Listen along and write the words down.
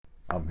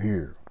I'm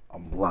here.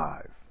 I'm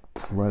live,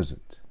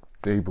 present,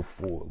 day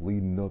before,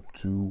 leading up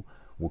to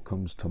what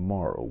comes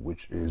tomorrow,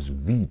 which is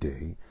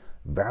V-Day,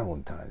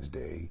 Valentine's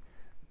Day.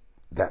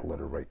 That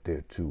letter right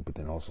there too, but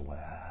then also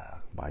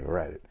while you're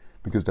at it,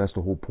 because that's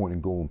the whole point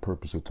and goal and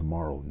purpose of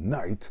tomorrow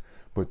night.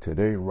 But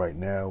today, right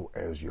now,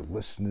 as you're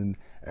listening,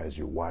 as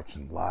you're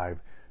watching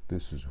live,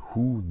 this is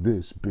Who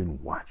This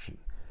Been Watching.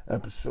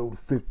 Episode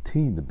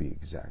 15 to be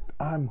exact.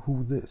 I'm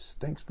Who This.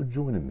 Thanks for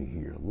joining me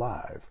here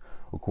live.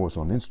 Of course,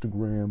 on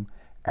Instagram,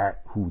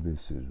 at Who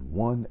This Is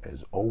One.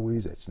 As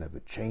always, that's never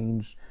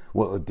changed.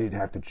 Well, it did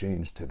have to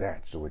change to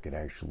that so it could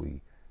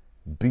actually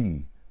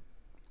be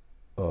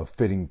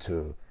fitting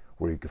to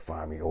where you can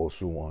find me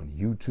also on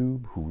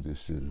YouTube, Who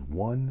This Is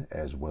One,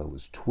 as well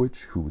as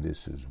Twitch, Who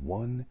This Is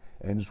One,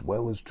 and as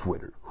well as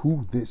Twitter,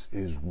 Who This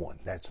Is One.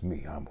 That's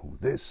me. I'm Who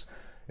This.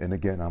 And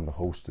again, I'm the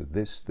host of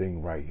this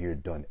thing right here,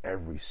 done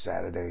every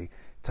Saturday.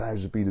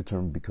 Times to be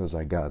determined because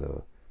I got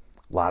a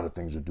lot of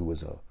things to do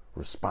as a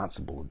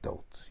responsible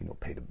adult. You know,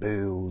 pay the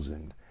bills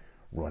and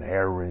run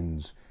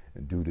errands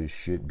and do this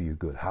shit, be a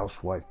good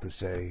housewife per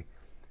se.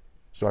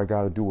 So I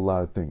got to do a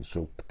lot of things.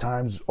 So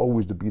times is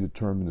always to be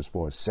determined as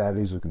far as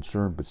Saturdays are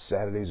concerned, but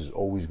Saturdays is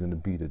always going to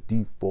be the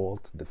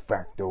default, de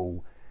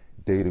facto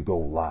day to go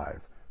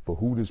live for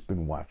Who This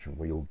Been Watching,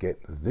 where you'll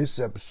get this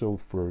episode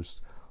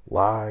first,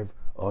 live,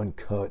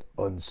 uncut,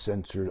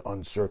 uncensored,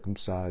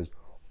 uncircumcised,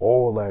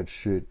 all that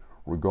shit,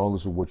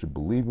 regardless of what you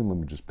believe in. Let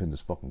me just pin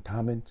this fucking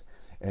comment,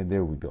 and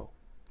there we go.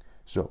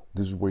 So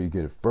this is where you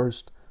get it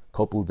first.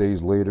 Couple of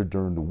days later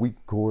during the week,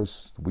 of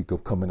course, the week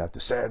of coming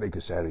after Saturday,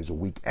 because Saturday's a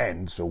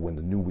weekend, so when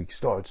the new week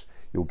starts,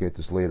 you'll get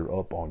this later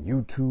up on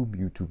YouTube,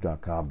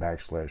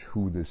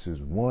 youtube.com/Who This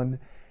Is One,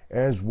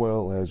 as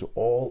well as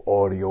all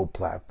audio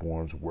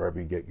platforms, wherever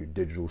you get your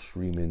digital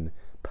streaming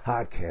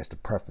podcast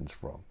of preference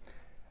from.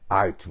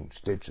 iTunes,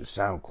 Stitcher,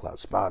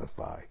 SoundCloud,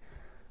 Spotify.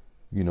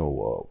 You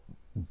know,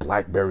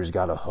 BlackBerry's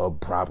got a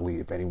hub, probably,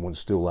 if anyone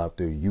still out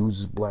there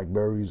uses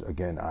BlackBerries.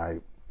 Again,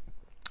 I'll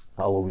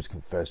always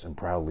confess and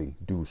proudly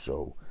do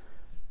so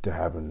to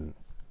having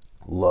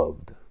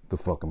loved the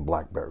fucking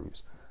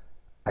BlackBerries.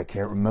 I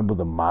can't remember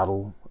the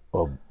model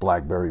of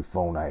BlackBerry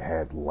phone I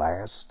had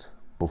last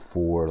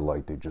before,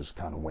 like, they just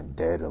kind of went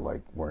dead or,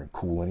 like, weren't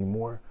cool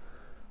anymore.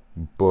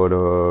 But,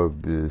 I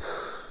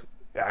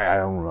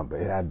don't remember.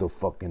 It had the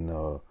fucking,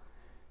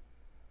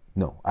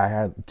 no, I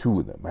had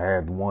two of them. I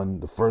had one,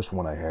 the first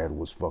one I had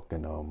was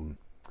fucking,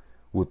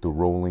 with the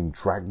rolling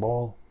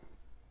trackball,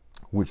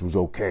 which was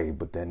okay,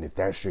 but then if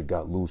that shit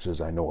got loose,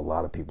 as I know a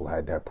lot of people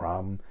had that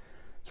problem,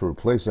 to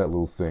replace that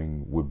little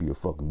thing would be a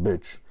fucking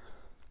bitch.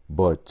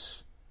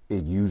 But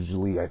it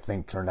usually, I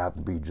think, turned out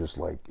to be just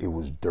like, it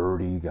was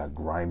dirty, got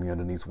grimy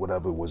underneath,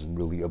 whatever. It wasn't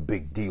really a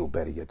big deal,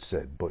 Betty had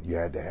said, but you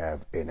had to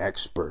have an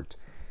expert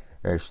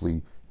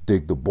actually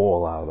dig the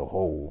ball out of the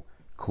hole,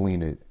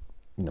 clean it,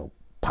 you know,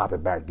 pop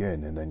it back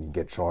in, and then you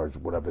get charged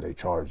whatever they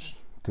charge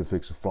to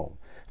fix a phone.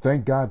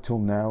 Thank God till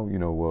now, you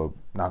know,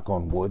 knock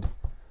on wood,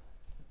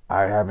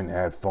 I haven't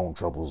had phone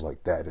troubles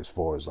like that as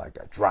far as like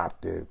I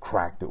dropped it,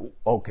 cracked it.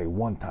 Okay,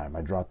 one time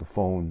I dropped the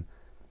phone,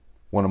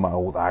 one of my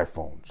old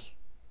iPhones.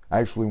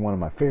 Actually, one of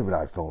my favorite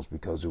iPhones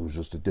because it was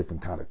just a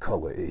different kind of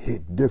color. It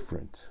hit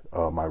different.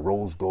 My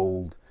rose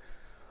gold,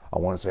 I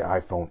want to say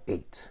iPhone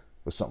 8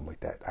 or something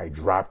like that. I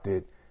dropped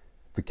it.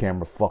 The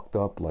camera fucked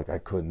up. Like I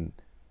couldn't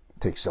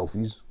take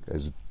selfies,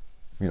 as,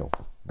 you know,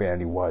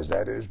 vanity-wise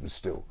that is, but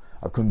still.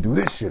 I couldn't do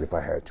this shit if I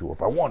had to, or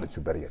if I wanted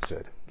to, Betty had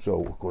said.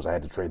 So, of course, I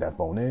had to trade that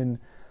phone in.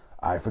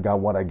 I forgot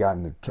what I got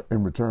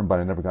in return, but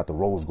I never got the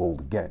rose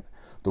gold again.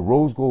 The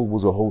rose gold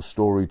was a whole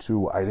story,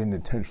 too. I didn't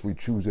intentionally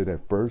choose it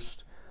at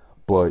first,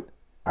 but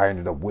I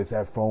ended up with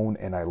that phone,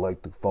 and I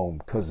liked the phone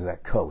because of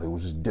that color. It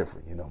was just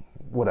different, you know,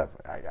 whatever.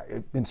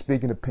 And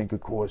speaking of pink,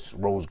 of course,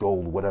 rose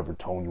gold, whatever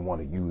tone you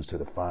want to use to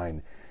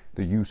define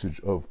the usage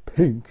of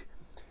pink,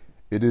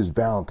 it is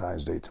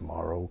Valentine's Day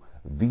tomorrow,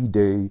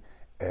 V-Day,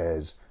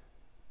 as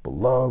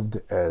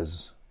beloved,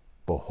 as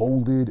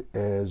beholded,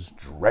 as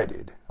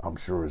dreaded, I'm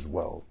sure as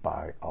well,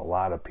 by a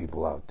lot of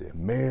people out there,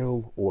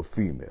 male or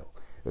female.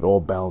 It all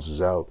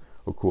balances out,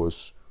 of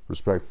course,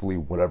 respectfully,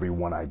 whatever you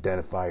want to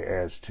identify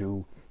as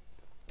to.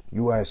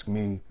 You ask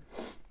me,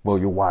 well,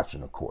 you're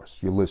watching, of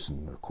course, you're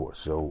listening, of course,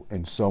 so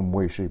in some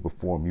way, shape, or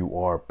form, you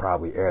are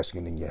probably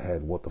asking in your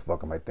head, what the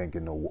fuck am I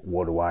thinking, or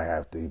what do I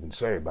have to even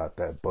say about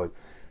that? But,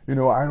 you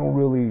know, I don't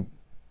really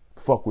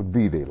fuck with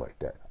V-Day like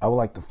that. I would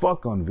like to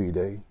fuck on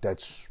V-Day.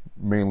 That's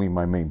mainly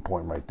my main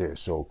point right there.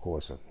 So, of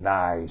course, I'm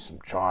nice, I'm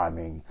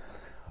charming,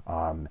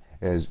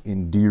 as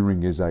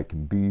endearing as I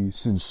can be,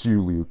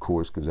 sincerely, of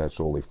course, because that's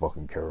all they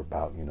fucking care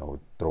about. You know,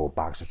 throw a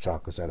box of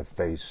chocolates at her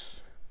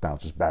face,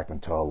 bounces back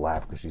into her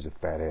lap because she's a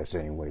fat ass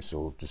anyway, so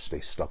it'll just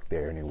stay stuck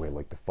there anyway,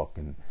 like the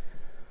fucking,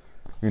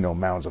 you know,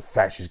 mounds of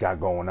fat she's got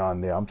going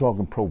on there. I'm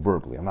talking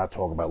proverbially. I'm not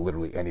talking about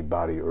literally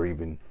anybody or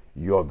even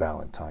your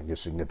Valentine, your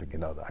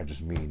significant other. I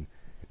just mean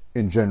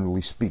in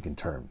generally speaking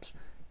terms.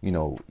 You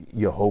know,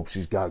 you hope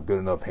she's got good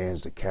enough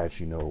hands to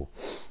catch, you know,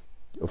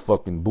 a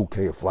fucking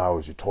bouquet of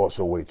flowers you toss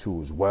her away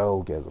too as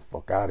well. Get her the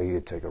fuck out of here,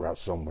 take her out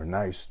somewhere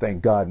nice.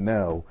 Thank God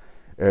now,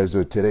 as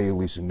of today, at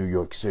least in New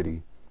York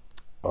City,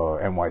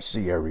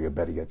 NYC area,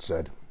 better yet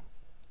said,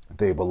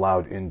 they've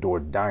allowed indoor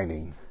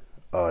dining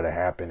to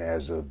happen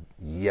as of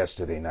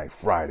yesterday night,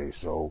 Friday.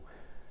 So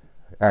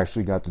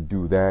actually got to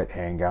do that,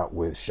 hang out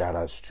with, shout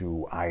outs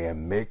to I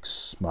Am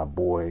Mix, my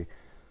boy,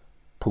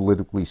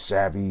 politically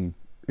savvy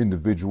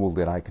individual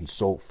that I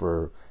consult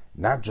for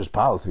not just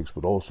politics,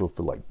 but also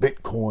for like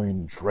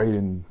Bitcoin,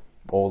 trading,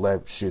 all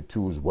that shit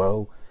too as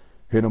well.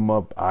 Hit him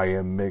up, I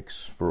Am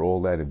Mix, for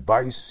all that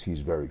advice.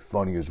 He's very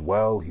funny as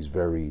well. He's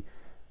very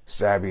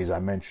savvy, as I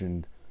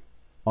mentioned,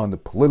 on the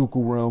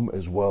political realm,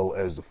 as well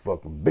as the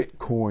fucking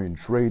Bitcoin,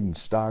 trading,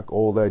 stock,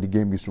 all that. He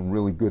gave me some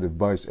really good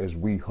advice as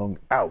we hung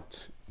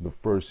out the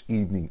first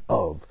evening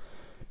of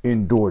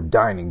indoor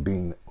dining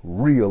being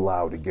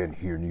re-allowed again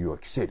here in New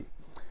York City.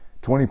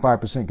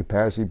 25%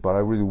 capacity, but I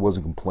really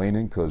wasn't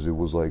complaining because it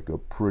was like a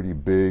pretty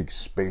big,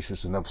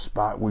 spacious enough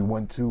spot we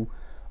went to.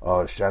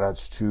 Shout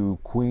outs to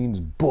Queens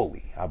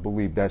Bully. I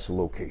believe that's the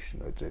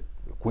location. It's it.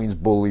 Queens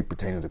Bully,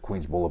 pertaining to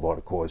Queens Boulevard,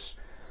 of course.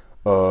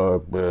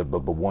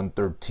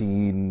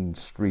 113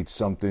 Street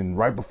something,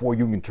 right before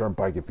Union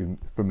Turnpike, if you're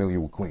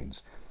familiar with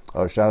Queens.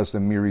 Shout outs to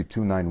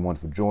Miri291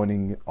 for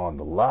joining on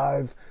the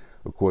live.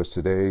 Of course,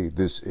 today,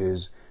 this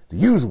is the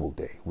usual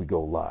day we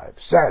go live.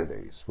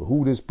 Saturdays, for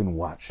who this been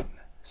watching.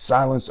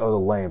 Silence of the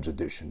Lambs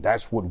edition.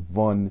 That's what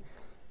won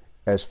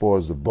as far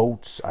as the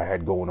votes I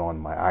had going on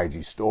my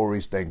IG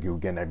stories. Thank you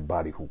again,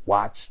 everybody who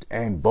watched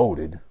and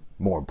voted,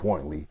 more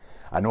importantly.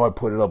 I know I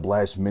put it up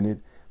last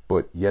minute,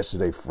 but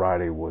yesterday,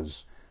 Friday,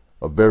 was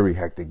a very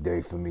hectic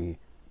day for me.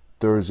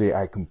 Thursday,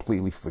 I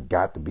completely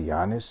forgot, to be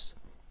honest.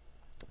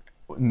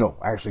 No,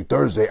 actually,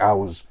 Thursday, I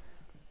was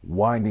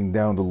winding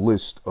down the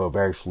list of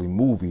actually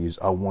movies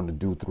I want to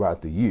do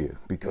throughout the year,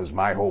 because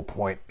my whole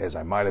point, as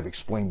I might have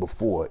explained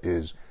before,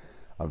 is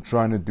I'm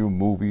trying to do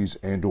movies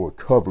and or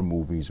cover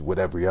movies with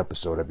every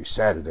episode every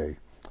Saturday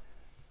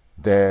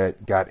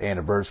that got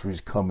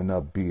anniversaries coming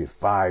up, be it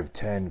 5,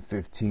 10,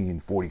 15,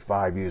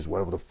 45 years,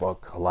 whatever the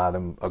fuck a lot of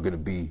them are going to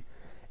be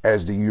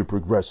as the year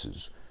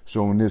progresses.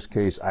 So in this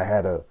case, I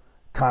had a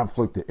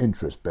conflict of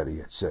interest, better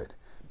yet said,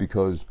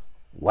 because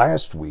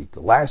last week,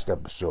 the last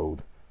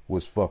episode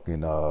was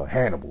fucking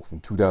Hannibal from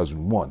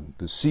 2001,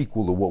 the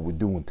sequel to what we're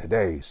doing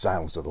today,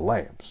 Silence of the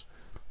Lambs.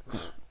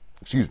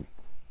 Excuse me.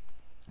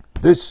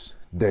 This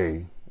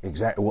day,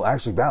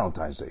 actually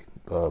Valentine's Day,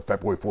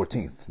 February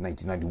 14th,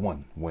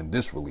 1991, when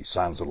this released,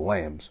 Silence of the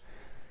Lambs,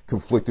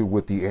 conflicted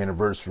with the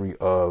anniversary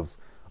of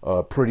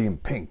Pretty in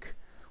Pink,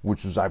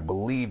 which was, I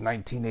believe,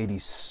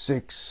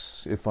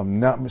 1986, if I'm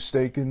not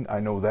mistaken. I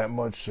know that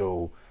much,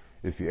 so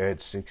if you add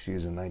 6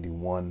 years in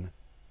 91,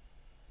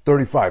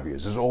 35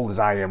 years, as old as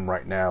I am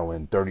right now,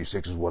 and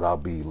 36 is what I'll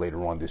be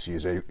later on this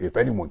year. If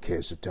anyone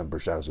cares, September,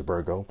 shout out to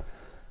Virgo.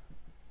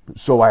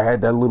 So I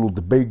had that little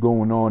debate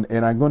going on,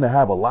 and I'm going to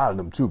have a lot of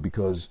them too,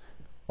 because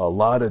a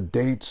lot of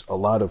dates, a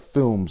lot of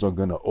films are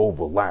going to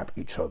overlap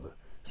each other.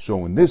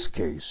 So in this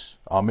case,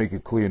 I'll make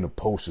it clear in the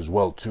post as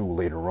well too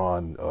later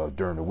on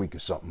during the week or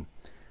something.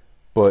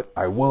 But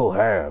I will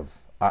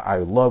have, I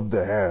love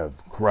to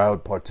have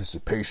crowd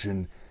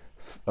participation.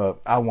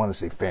 I want to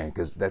say fan,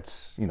 because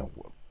that's, you know,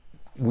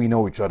 we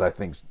know each other, I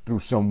think, through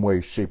some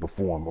way, shape, or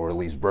form, or at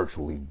least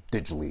virtually,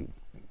 digitally,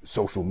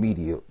 social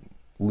media,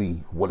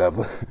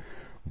 whatever.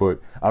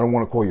 But I don't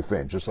want to call you a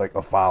fan, just like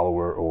a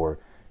follower, or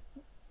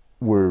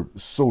we're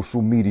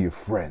social media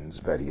friends,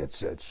 Betty had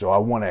said. So I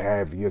want to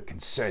have your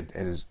consent,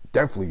 and it's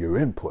definitely your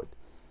input,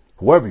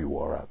 whoever you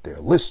are out there,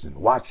 listening,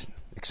 watching,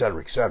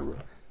 etc., etc.,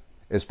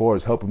 as far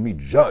as helping me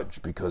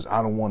judge, because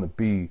I don't want to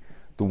be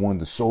the one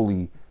to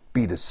solely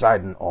be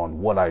deciding on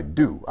what I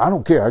do. I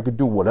don't care. I could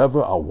do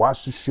whatever. I'll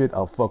watch the shit.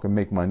 I'll fucking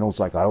make my notes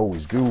like I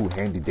always do,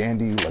 handy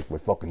dandy, like my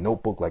fucking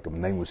notebook, like my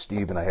name was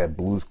Steve and I had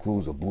Blue's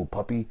Clues, a blue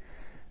puppy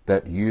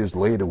that years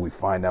later we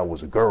find out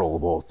was a girl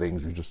of all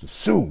things. We just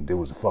assumed it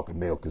was a fucking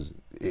male because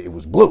it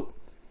was blue.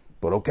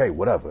 But okay,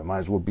 whatever. It might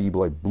as well be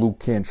like Blue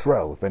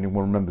Cantrell, if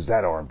anyone remembers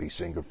that R&B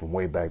singer from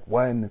way back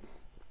when.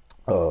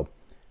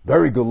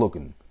 Very good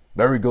looking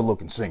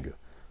singer.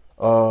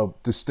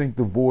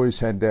 Distinctive voice,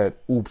 had that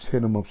Oops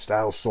Hit 'Em Up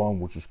style song,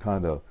 which was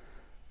kind of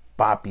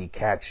boppy,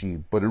 catchy,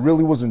 but it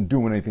really wasn't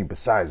doing anything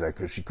besides that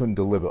because she couldn't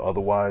deliver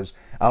otherwise.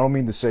 I don't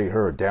mean to say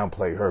her,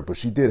 downplay her, but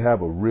she did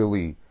have a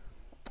really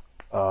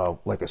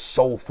like a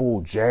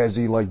soulful,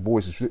 jazzy like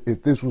voice.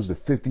 If this was the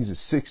 50s or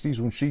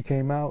 60s when she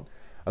came out,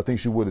 I think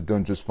she would have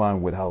done just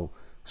fine with how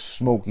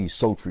smoky,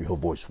 sultry her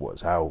voice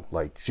was. How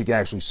like she could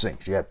actually sing.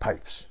 She had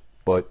pipes,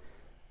 but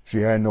she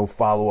had no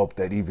follow-up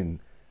that even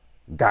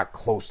got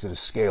close to the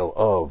scale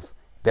of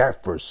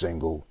that first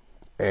single.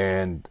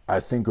 And I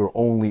think her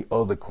only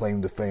other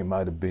claim to fame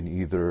might have been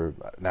either,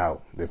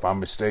 now if I'm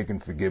mistaken,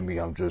 forgive me,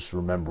 I'm just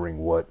remembering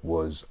what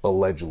was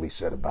allegedly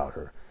said about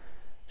her.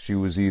 She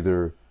was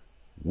either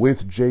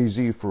with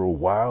Jay-Z for a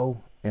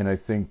while, and I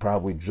think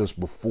probably just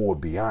before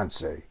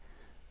Beyonce.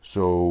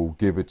 So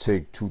give or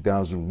take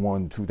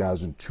 2001,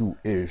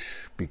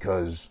 2002-ish,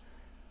 because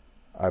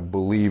I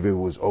believe it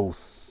was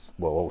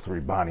 03,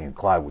 Bonnie and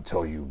Clyde would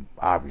tell you,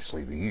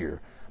 obviously, the year.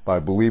 but I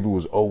believe it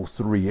was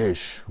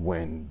 03-ish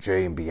when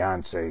Jay and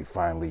Beyonce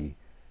finally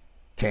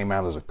came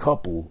out as a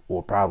couple,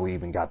 or probably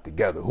even got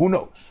together. Who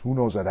knows? Who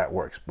knows how that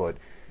works? But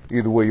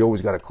either way, you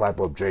always got to clap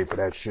up Jay for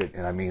that shit.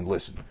 And I mean,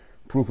 listen,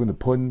 proof in the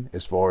pudding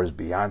as far as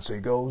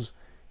Beyonce goes.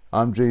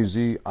 I'm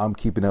Jay-Z. I'm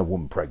keeping that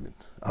woman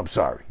pregnant. I'm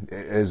sorry.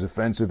 As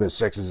offensive, as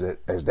sexist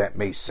as that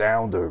may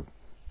sound or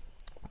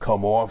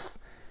come off,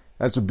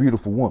 that's a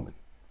beautiful woman.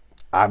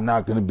 I'm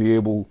not going to be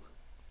able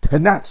to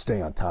not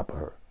stay on top of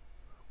her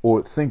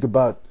or think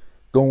about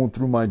going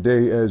through my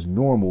day as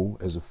normal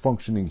as a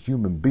functioning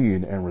human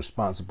being and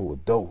responsible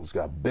adult who's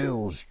got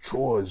bills,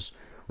 chores,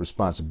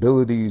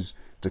 responsibilities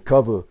to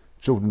cover,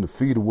 children to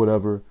feed or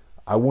whatever.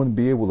 I wouldn't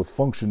be able to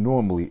function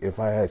normally if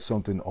I had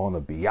something on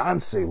a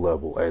Beyonce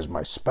level as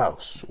my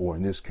spouse, or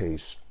in this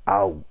case,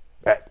 I'll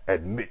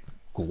admit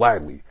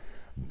gladly,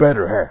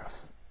 better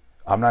half.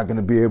 I'm not going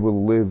to be able to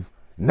live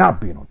not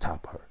being on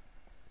top of her.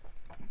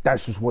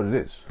 That's just what it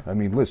is. I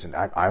mean, listen,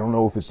 I don't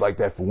know if it's like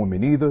that for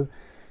women either,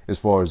 as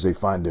far as they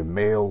find their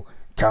male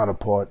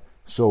counterpart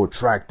so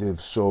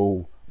attractive,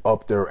 so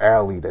up their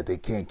alley that they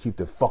can't keep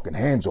their fucking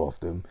hands off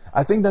them.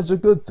 I think that's a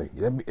good thing.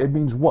 It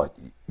means what?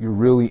 You're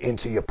really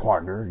into your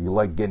partner. You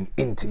like getting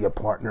into your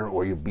partner,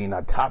 or you're being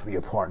on top of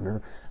your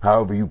partner,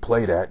 however you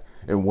play that,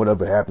 and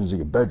whatever happens in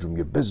your bedroom,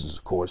 your business,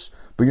 of course.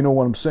 But you know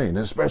what I'm saying, and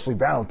especially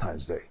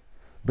Valentine's Day.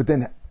 But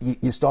then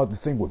you start to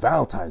think with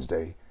Valentine's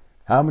Day,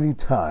 how many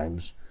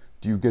times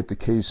do you get the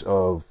case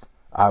of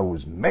I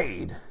was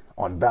made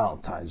on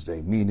Valentine's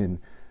Day, meaning,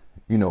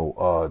 you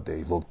know,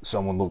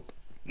 someone looked,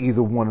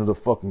 either one of the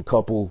fucking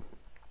couple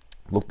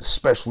looked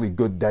especially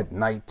good that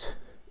night,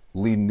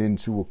 leading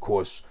into, of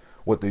course,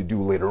 what they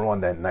do later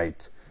on that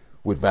night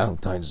with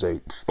Valentine's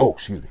Day. Oh,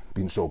 excuse me,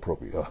 being so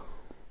appropriate.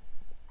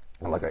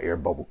 Like an air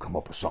bubble come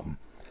up or something.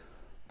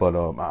 But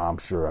I'm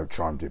sure I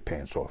charmed your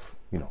pants off,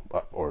 you know,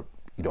 or,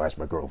 you know, ask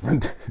my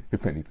girlfriend,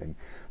 if anything.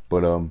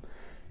 But,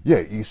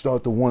 yeah, you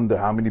start to wonder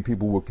how many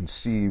people were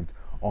conceived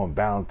on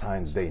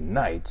Valentine's Day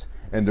night.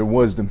 And there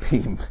was the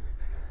meme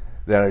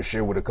that I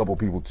shared with a couple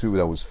people too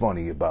that was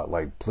funny about,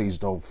 like, please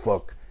don't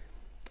fuck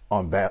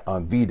on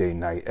V-Day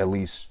night, at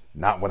least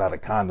not without a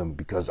condom,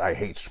 because I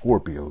hate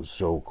Scorpios.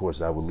 So of course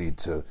that would lead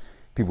to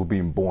people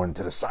being born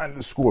to the sign of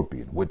the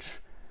Scorpion, which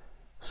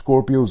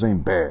Scorpios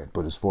ain't bad,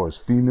 but as far as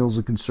females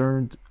are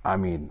concerned, I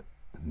mean,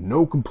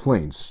 no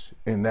complaints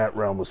in that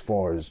realm as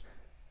far as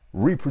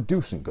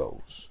reproducing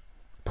goes.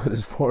 But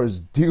as far as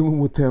dealing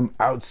with them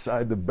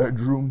outside the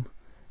bedroom,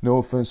 no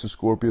offense to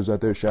Scorpios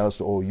out there, shout outs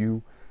to all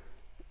you.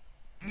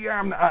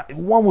 Yeah,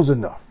 one was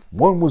enough.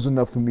 One was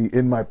enough for me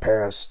in my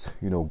past,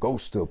 you know,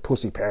 ghost to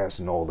pussy past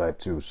and all that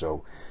too.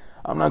 So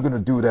I'm not going to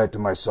do that to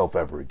myself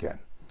ever again.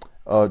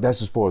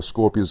 That's as far as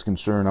Scorpio is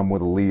concerned. I'm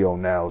with a Leo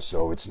now,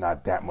 so it's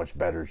not that much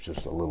better. It's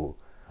just a lot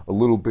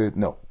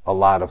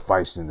of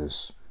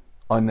feistiness,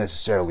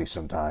 unnecessarily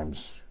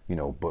sometimes, you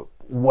know, but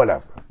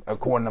whatever.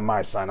 According to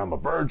my sign, I'm a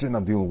virgin.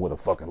 I'm dealing with a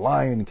fucking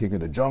lion, king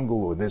of the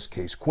jungle, or in this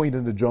case, queen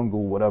of the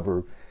jungle,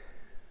 whatever.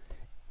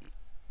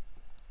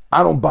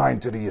 I don't buy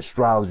into the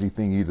astrology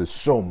thing either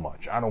so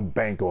much. I don't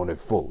bank on it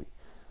fully.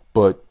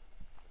 But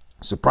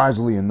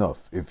surprisingly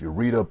enough, if you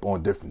read up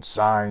on different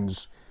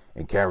signs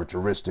and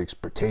characteristics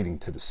pertaining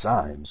to the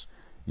signs,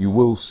 you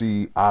will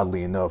see,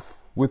 oddly enough,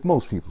 with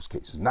most people's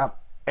cases, not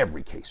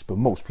every case, but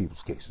most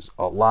people's cases,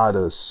 a lot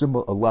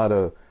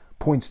of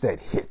points that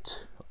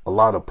hit, a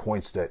lot of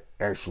points that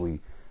actually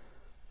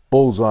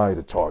bullseye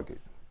the target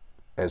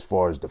as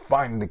far as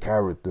defining the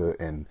character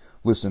and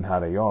listen how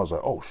they are. It's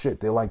like, oh shit,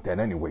 they like that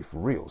anyway for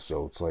real.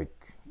 So it's like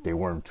they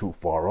weren't too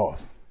far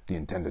off the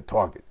intended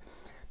target.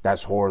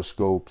 That's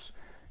horoscopes.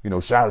 You know,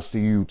 shout outs to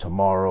you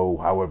tomorrow,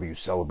 however you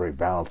celebrate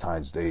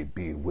Valentine's Day,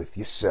 be with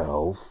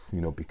yourself,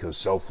 you know, because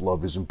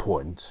self-love is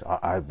important.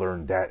 I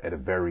learned that at a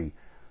very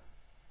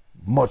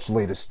much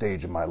later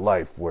stage in my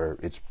life where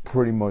it's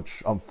pretty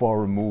much, I'm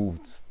far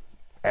removed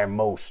at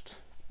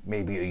most,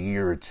 maybe a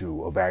year or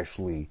two of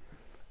actually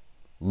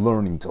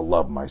learning to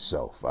love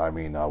myself. I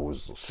mean, I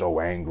was so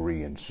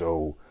angry and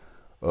so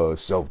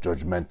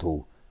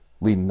self-judgmental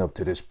leading up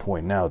to this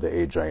point now, the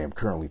age I am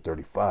currently,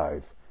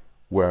 35,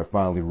 where I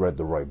finally read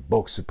the right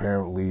books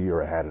apparently,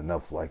 or I had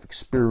enough life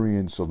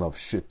experience, enough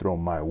shit thrown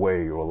my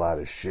way, or a lot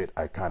of shit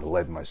I kind of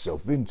led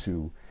myself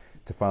into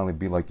to finally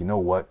be like, you know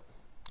what?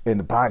 And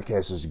the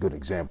podcast is a good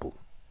example.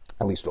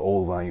 At least the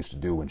old one I used to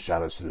do, and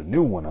shout outs to the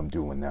new one I'm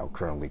doing now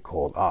currently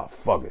called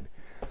Fuck It,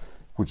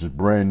 which is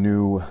brand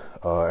new.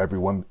 Every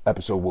one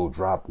episode will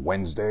drop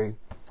Wednesday.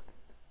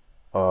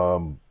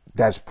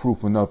 That's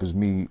proof enough as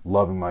me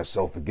loving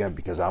myself again,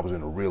 because I was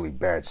in a really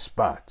bad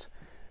spot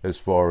as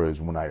far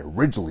as when I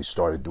originally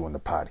started doing the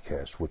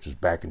podcast, which was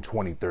back in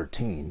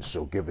 2013.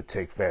 So give or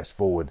take, fast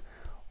forward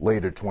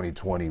later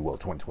 2020, well,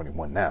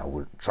 2021 now.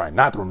 We're trying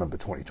not to remember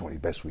 2020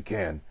 best we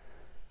can.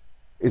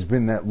 It's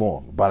been that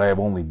long, but I have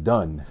only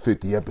done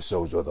 50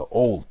 episodes of the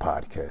old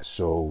podcast.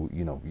 So,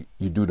 you know,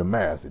 you do the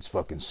math. It's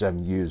fucking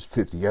 7 years,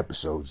 50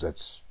 episodes.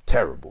 That's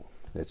terrible.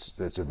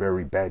 That's a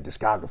very bad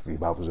discography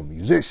if I was a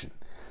musician.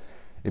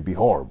 It'd be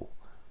horrible.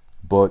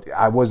 But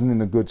I wasn't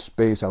in a good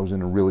space. I was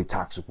in a really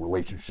toxic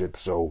relationship,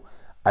 so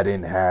I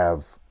didn't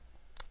have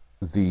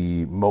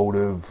the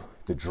motive,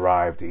 the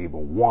drive to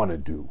even want to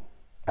do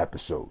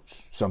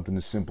episodes. Something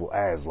as simple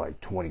as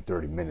like 20,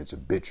 30 minutes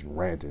of bitching,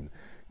 ranting,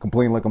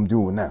 complaining like I'm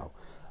doing now.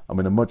 I'm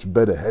in a much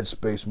better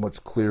headspace,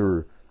 much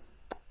clearer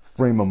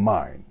frame of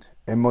mind,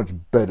 and much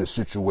better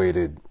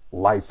situated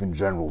life in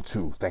general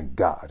too. Thank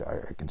God.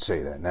 I can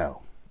say that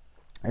now.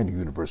 And the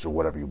universe or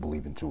whatever you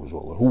believe in too as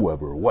well, or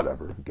whoever or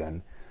whatever.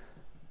 Again,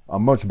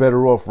 I'm much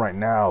better off right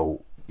now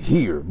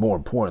here, more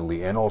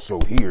importantly, and also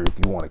here if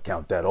you want to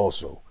count that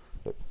also.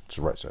 But it's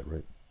the right side,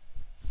 right?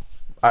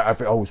 I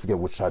always forget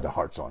which side the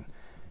heart's on,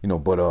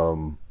 but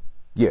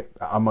yeah,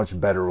 I'm much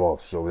better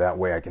off, so that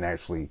way I can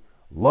actually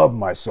love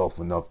myself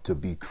enough to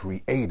be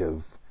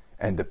creative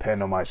and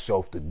depend on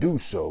myself to do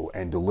so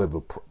and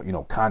deliver,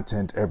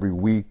 content every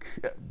week,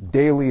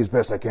 daily as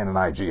best I can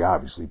on IG,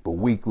 obviously, but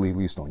weekly, at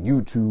least on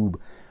YouTube,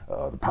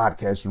 the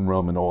podcasting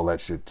realm and all that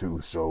shit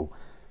too. So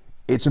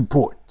it's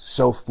important.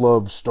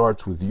 Self-love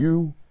starts with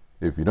you.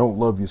 If you don't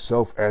love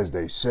yourself, as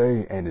they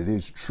say, and it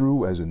is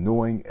true, as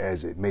annoying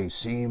as it may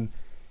seem,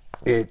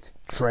 it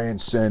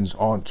transcends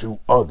onto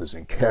others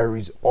and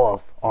carries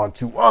off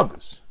onto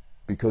others.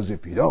 Because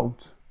if you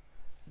don't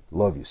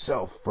love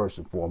yourself first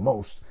and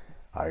foremost,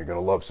 how are you going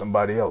to love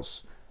somebody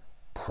else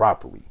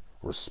properly,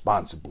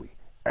 responsibly,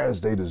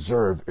 as they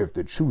deserve if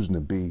they're choosing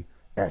to be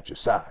at your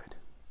side?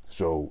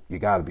 So you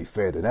got to be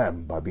fair to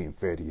them by being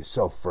fair to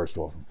yourself first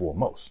off and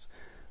foremost.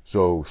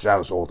 So shout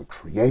out to all the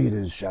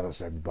creators, shout out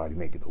to everybody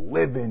making a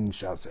living,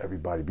 shout out to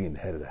everybody being the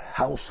head of the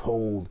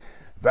household.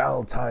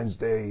 Valentine's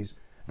Day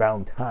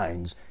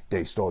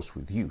starts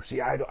with you. See,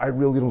 I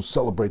really don't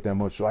celebrate that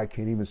much, so I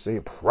can't even say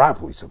it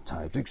properly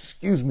sometimes.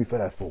 Excuse me for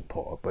that faux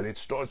pas, but it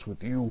starts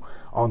with you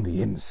on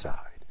the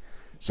inside.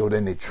 So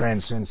then it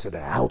transcends to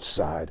the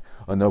outside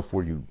enough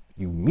where you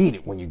mean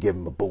it when you give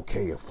them a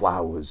bouquet of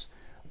flowers,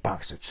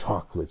 box of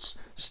chocolates,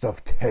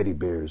 stuffed teddy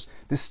bears,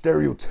 this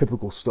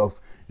stereotypical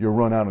stuff you'll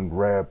run out and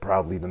grab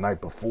probably the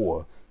night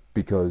before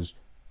because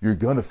you're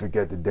gonna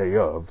forget the day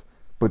of,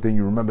 but then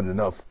you remembered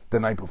enough the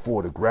night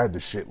before to grab the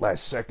shit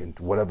last second,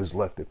 whatever's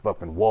left at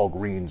fucking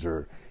Walgreens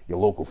or your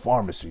local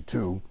pharmacy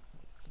too.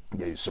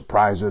 Yeah, you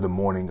surprise her the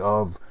morning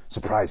of,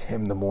 surprise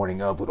him the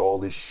morning of with all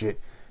this shit.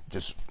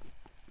 Just,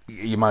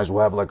 you might as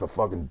well have like a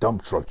fucking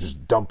dump truck,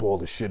 just dump all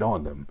the shit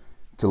on them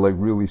to like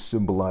really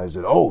symbolize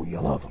that, oh, you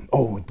love them.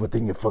 Oh, but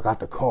then you forgot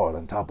the card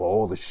on top of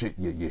all the shit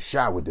you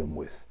showered them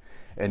with.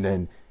 And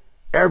then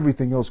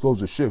everything else goes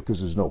to shit because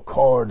there's no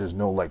card, there's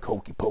no like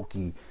hokey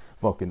pokey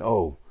fucking,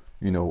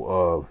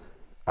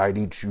 I'd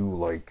eat you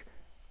like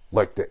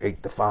they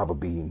ate the fava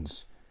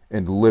beans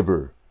and the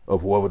liver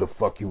of whoever the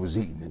fuck he was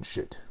eating and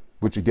shit.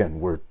 Which again,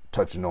 we're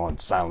touching on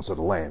Silence of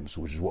the Lambs,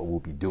 which is what we'll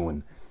be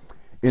doing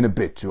in a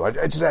bit too. I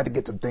just had to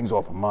get some things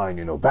off of mine,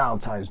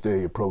 Valentine's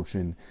Day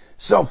approaching,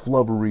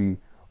 self-lovery,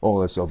 all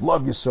that stuff.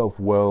 Love yourself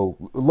well,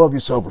 love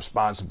yourself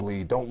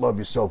responsibly. Don't love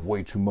yourself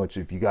way too much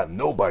if you got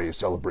nobody to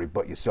celebrate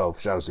but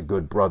yourself. Shout out to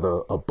good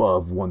brother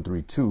above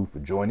 132 for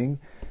joining.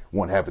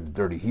 One half of the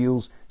Dirty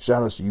Heels.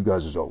 Shout out to you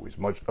guys as always.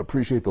 Much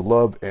appreciate the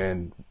love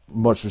and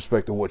much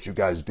respect to what you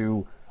guys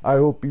do. I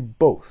hope you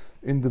both,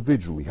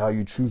 individually, how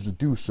you choose to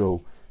do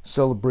so,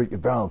 celebrate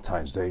your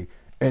Valentine's Day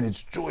and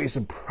it's joyous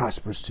and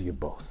prosperous to you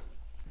both.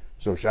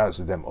 So shout out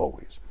to them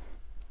always.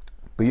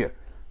 But yeah,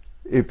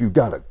 if you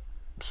got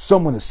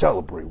someone to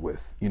celebrate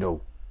with,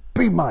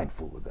 be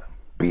mindful of them.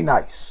 Be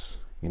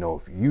nice. If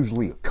you're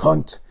usually a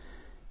cunt,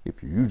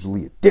 if you're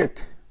usually a dick,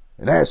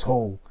 an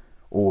asshole,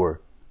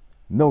 or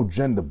no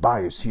gender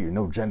bias here,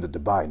 no gender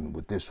dividing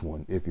with this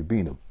one. If you're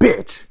being a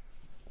bitch,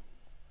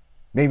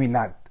 maybe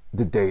not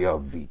the day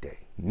of V-Day.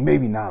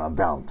 Maybe not on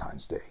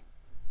Valentine's Day.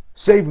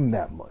 Save them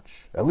that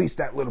much. At least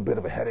that little bit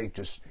of a headache,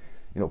 just,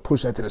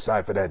 push that to the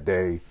side for that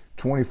day.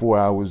 24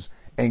 hours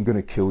ain't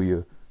gonna kill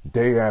you.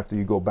 Day after,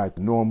 you go back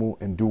to normal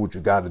and do what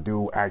you gotta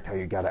do, act how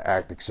you gotta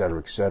act, etc.,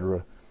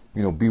 etc.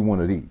 Be one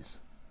of these.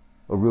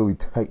 A really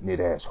tight-knit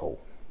asshole.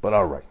 But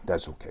alright,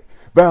 that's okay.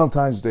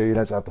 Valentine's Day,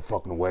 that's out the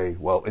fucking way.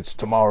 Well, it's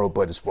tomorrow,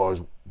 but as far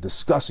as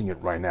discussing it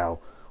right now,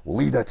 we'll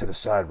leave that to the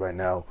side right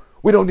now.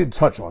 We don't need to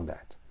touch on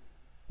that.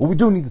 What we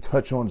do need to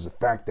touch on is the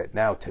fact that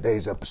now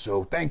today's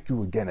episode, thank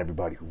you again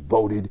everybody who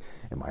voted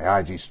in my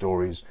IG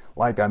stories.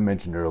 Like I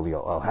mentioned earlier,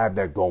 I'll have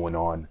that going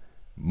on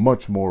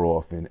much more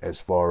often as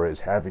far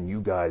as having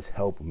you guys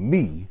help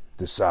me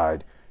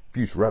decide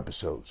future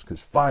episodes.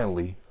 Because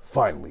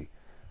finally,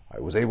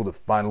 I was able to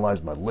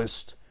finalize my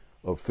list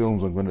of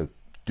films I'm going to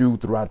do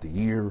throughout the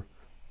year,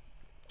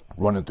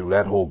 running through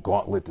that whole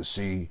gauntlet to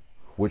see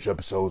which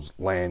episodes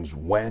lands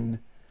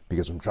when,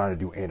 because I'm trying to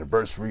do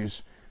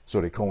anniversaries so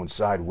they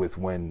coincide with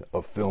when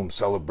a film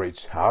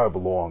celebrates however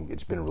long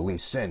it's been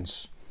released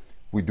since.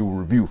 We do a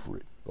review for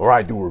it, or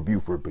I do a review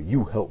for it, but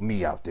you help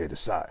me out there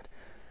decide.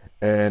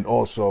 And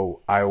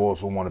also, I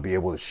also want to be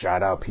able to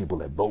shout out people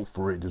that vote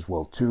for it as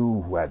well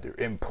too, who had their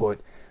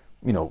input,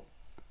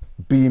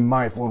 being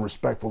mindful and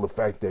respectful of the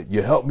fact that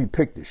you helped me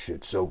pick this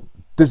shit. So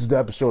this is the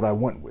episode I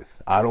went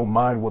with. I don't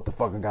mind what the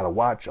fuck I gotta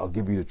watch. I'll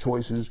give you the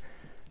choices.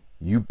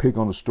 You pick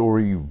on the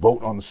story, you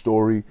vote on the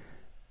story,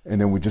 and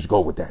then we just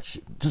go with that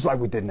shit, just like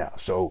we did now.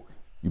 So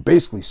you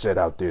basically said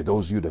out there,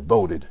 those of you that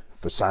voted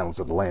for Silence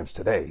of the Lambs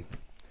today,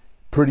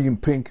 Pretty in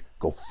Pink,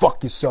 go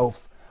fuck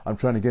yourself. I'm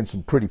trying to get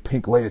some Pretty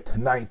Pink later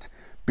tonight.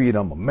 Be it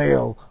I'm a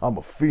male, I'm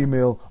a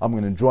female, I'm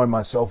going to enjoy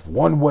myself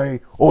one way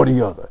or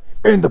the other.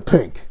 In the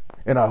pink.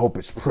 And I hope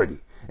it's pretty.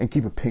 And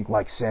keep it pink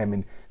like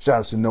salmon. Shout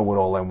out to Know It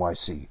All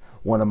NYC.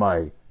 One of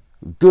my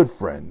good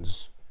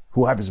friends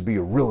who happens to be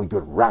a really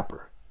good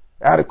rapper.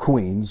 Out of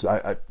Queens.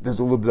 There's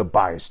a little bit of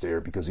bias there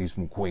because he's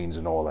from Queens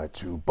and all that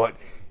too. But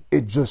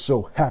it just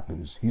so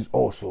happens he's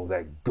also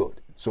that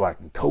good. So I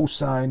can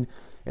co-sign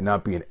and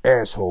not be an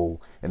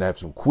asshole and have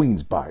some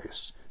Queens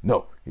bias.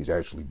 No, he's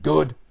actually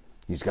good.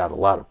 He's got a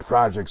lot of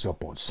projects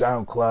up on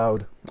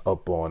SoundCloud,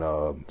 up on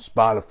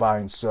Spotify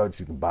and such.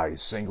 You can buy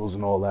his singles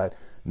and all that.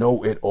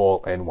 Know It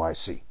All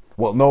NYC.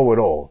 Well, Know It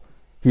All.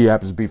 He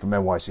happens to be from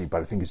NYC,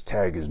 but I think his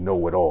tag is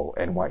Know It All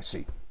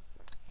NYC.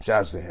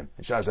 Shouts to him.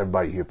 And shouts to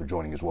everybody here for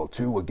joining as well,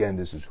 too. Again,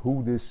 this is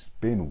Who This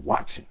Been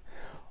Watching.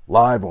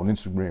 Live on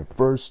Instagram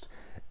first.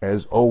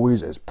 As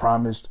always, as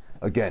promised.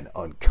 Again,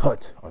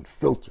 uncut,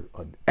 unfiltered,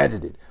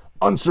 unedited,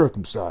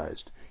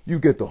 uncircumcised. You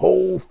get the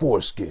whole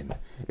foreskin.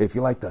 If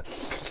you like to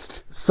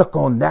suck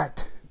on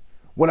that,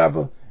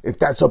 whatever, if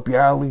that's up your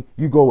alley,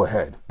 you go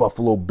ahead.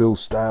 Buffalo Bill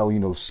style,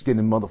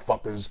 skinning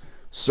motherfuckers,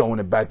 sewing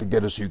it back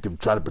together so you can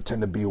try to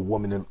pretend to be a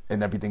woman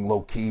and everything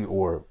low key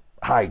or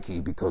high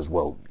key because,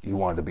 well, you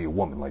wanted to be a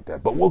woman like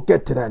that. But we'll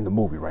get to that in the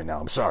movie right now.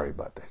 I'm sorry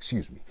about that.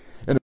 Excuse me.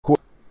 And of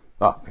course,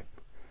 okay.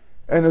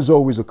 And as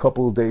always, a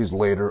couple of days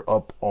later,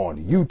 up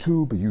on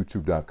YouTube,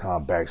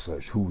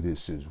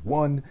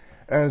 youtube.com/whothisis1,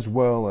 as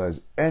well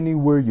as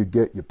anywhere you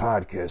get your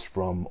podcast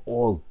from,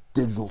 all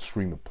digital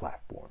streaming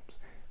platforms.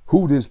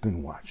 Who This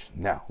Been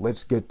Watching. Now,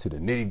 let's get to the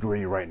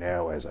nitty-gritty right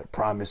now, as I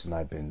promised, and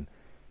I've been,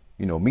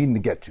 meaning to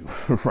get to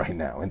right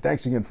now. And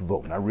thanks again for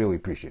voting. I really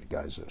appreciate it,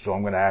 guys. So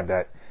I'm going to have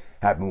that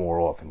happen more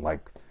often,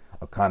 like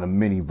a kind of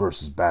mini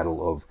versus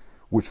battle of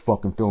which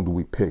fucking film do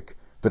we pick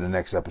for the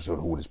next episode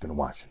of Who This Been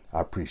Watching. I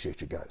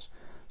appreciate you guys.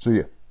 So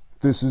yeah,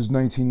 this is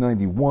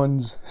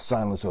 1991's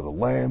Silence of the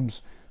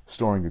Lambs,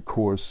 starring, of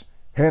course,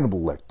 Hannibal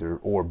Lecter,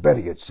 or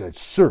better yet said,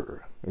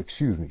 Sir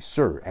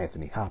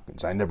Anthony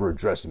Hopkins. I never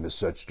addressed him as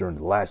such during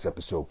the last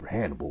episode for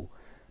Hannibal,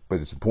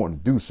 but it's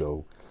important to do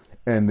so.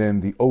 And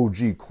then the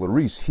OG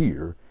Clarice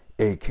here,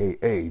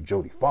 a.k.a.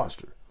 Jodie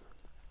Foster.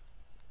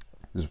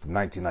 This is from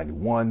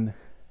 1991,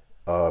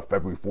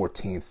 February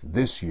 14th,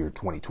 this year,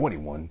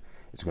 2021.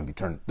 It's going to be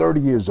turning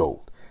 30 years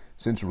old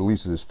since the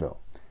release of this film.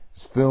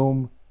 This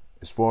film,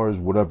 as far as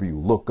whatever you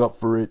look up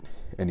for it,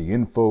 any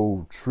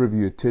info,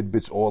 trivia,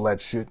 tidbits, all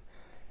that shit,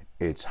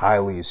 it's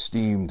highly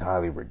esteemed,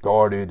 highly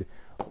regarded,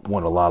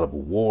 won a lot of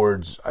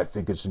awards. I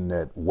think it's in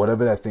that,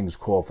 whatever that thing's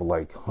called for,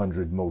 like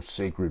 100 most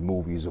sacred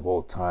movies of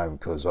all time,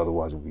 because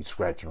otherwise we'll be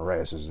scratching our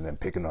asses and then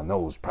picking our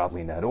nose,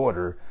 probably in that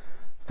order.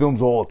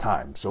 Films all the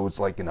time. So it's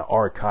like in an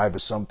archive or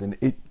something.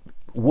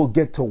 We'll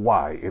get to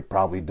why it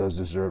probably does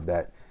deserve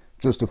that,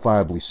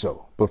 justifiably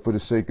so. But for the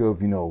sake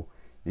of, you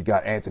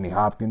got Anthony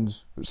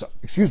Hopkins,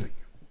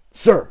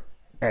 Sir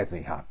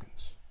Anthony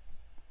Hopkins,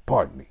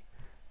 pardon me,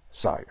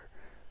 sire,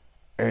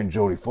 and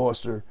Jodie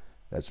Foster.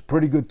 That's a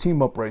pretty good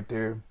team up right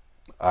there.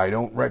 I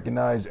don't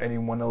recognize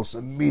anyone else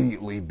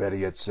immediately, better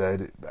yet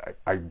said.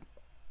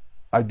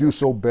 I do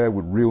so bad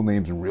with real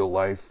names in real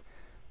life.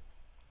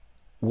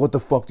 What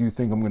the fuck do you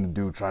think I'm going to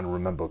do trying to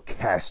remember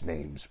cast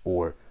names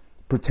or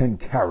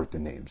pretend character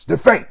names? They're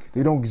fake.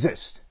 They don't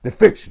exist. They're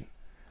fiction.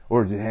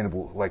 Or did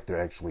Hannibal Lecter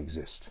actually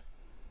exist?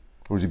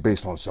 Or is he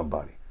based on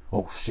somebody?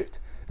 Oh shit.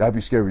 That'd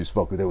be scary as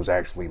fuck if there was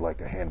actually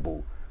like a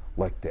Hannibal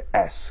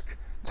Lecter-esque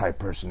type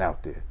person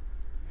out there.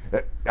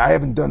 I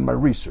haven't done my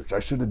research. I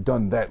should have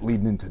done that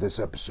leading into this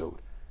episode.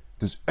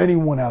 Does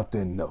anyone out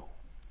there know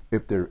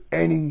if there are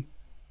any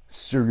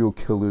serial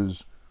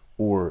killers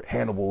or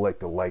Hannibal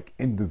Lecter-like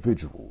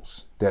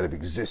individuals that have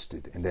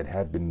existed and that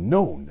have been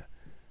known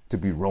to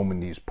be roaming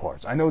these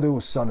parts? I know there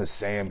was Son of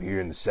Sam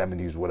here in the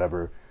 70s,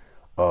 whatever,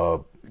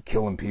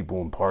 killing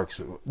people in parks,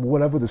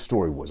 whatever the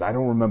story was. I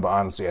don't remember,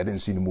 honestly. I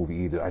didn't see the movie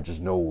either. I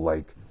just know,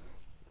 like,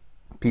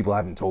 people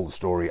haven't told the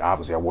story.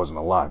 Obviously, I wasn't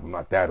alive. I'm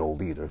not that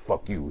old either.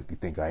 Fuck you if you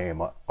think I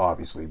am.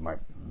 Obviously, my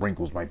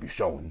wrinkles might be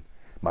showing.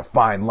 My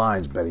fine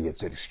lines, better yet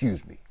said,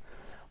 excuse me.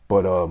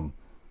 But,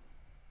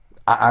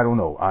 I don't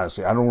know,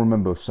 honestly. I don't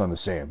remember Son of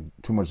Sam,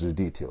 too much of the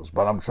details.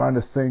 But I'm trying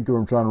to think, or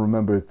I'm trying to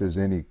remember if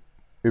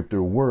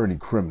there were any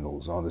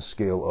criminals on the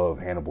scale of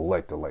Hannibal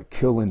Lecter, like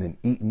killing and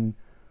eating,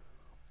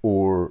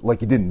 or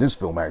like he did in this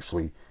film,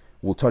 actually.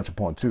 We'll touch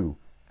upon, too,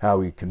 how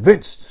he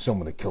convinced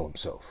someone to kill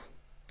himself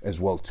as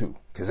well, too.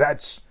 Because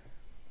that's,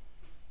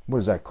 what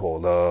is that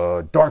called?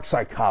 Dark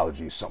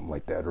psychology, something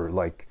like that. Or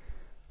like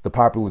the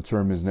popular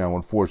term is now,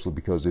 unfortunately,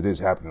 because it is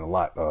happening a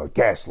lot,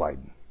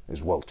 gaslighting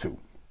as well, too.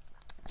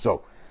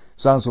 So,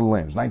 Silence of the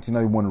Lambs,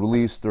 1991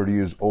 release, 30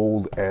 years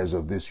old as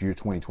of this year,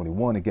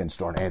 2021. Again,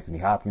 starring Anthony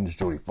Hopkins,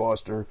 Jodie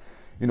Foster.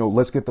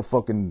 Let's get the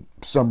fucking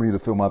summary of the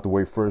film out the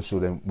way first so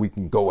then we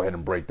can go ahead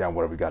and break down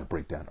whatever we got to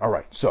break down. All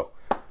right, so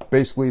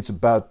Basically, it's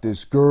about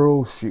this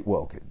girl.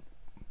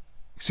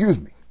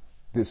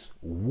 This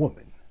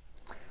woman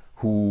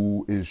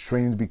who is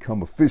training to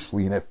become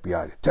officially an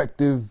FBI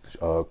detective,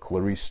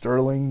 Clarice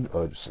Sterling,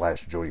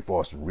 slash Jodie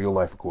Foster in real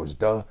life, of course,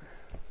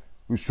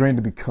 who's trained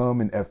to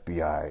become an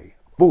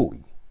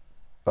fully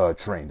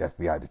trained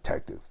FBI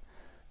detective.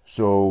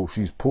 So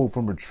she's pulled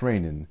from her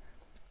training,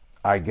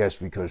 I guess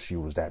because she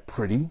was that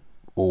pretty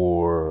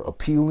or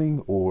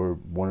appealing or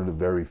one of the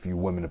very few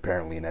women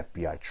apparently in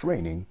FBI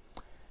training.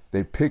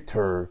 They picked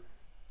her.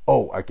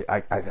 Oh,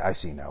 I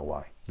see now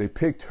why. They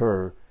picked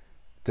her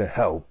to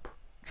help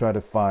try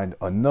to find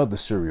another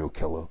serial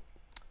killer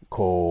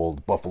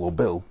called Buffalo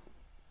Bill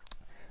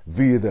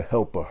via the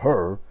help of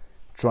her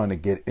trying to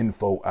get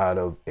info out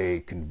of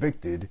a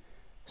convicted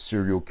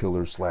serial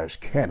killer slash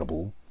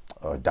cannibal,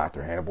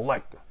 Dr. Hannibal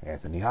Lecter,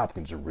 Anthony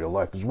Hopkins in real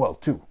life as well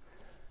too.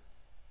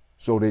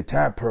 So they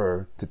tap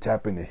her to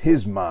tap into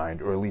his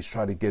mind, or at least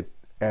try to get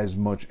as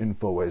much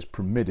info as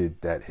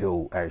permitted that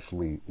he'll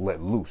actually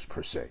let loose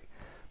per se.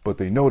 But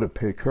they know to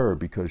pick her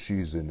because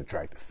she's an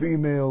attractive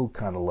female,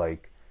 kind of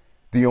like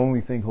the only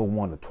thing he'll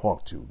want to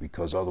talk to,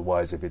 because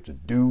otherwise if it's a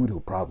dude,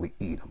 he'll probably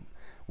eat him,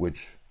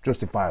 which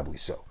justifiably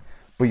so.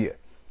 But yeah,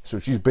 so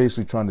she's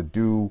basically trying to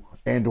do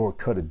and or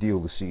cut a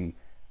deal to see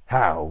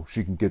how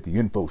she can get the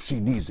info she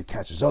needs to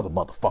catch this other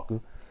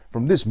motherfucker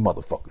from this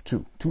motherfucker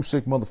too. Two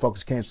sick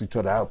motherfuckers cancel each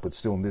other out, but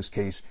still in this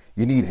case,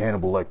 you need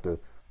Hannibal Lecter,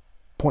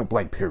 point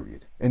blank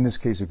period. In this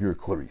case, if you're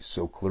Clarice.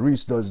 So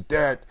Clarice does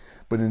that,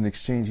 but in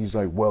exchange, he's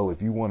like, well,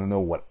 if you want to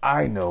know what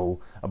I know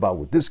about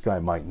what this guy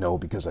might know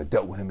because I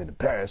dealt with him in the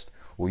past,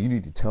 well, you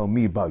need to tell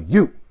me about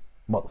you,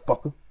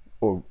 motherfucker.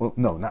 Or, well,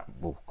 no, not,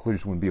 well,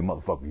 Clarice wouldn't be a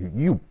motherfucker.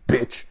 You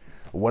bitch,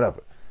 or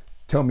whatever.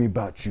 Tell me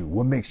about you.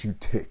 What makes you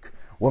tick?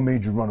 What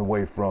made you run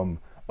away from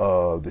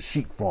the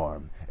sheep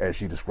farm, as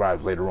she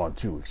describes later on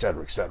too,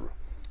 etc., etc.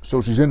 So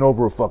she's in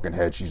over her fucking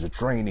head. She's a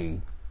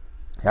trainee,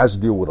 has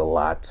to deal with a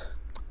lot.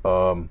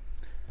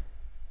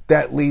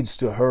 That leads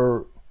to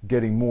her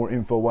getting more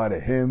info out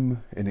of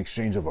him in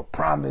exchange of a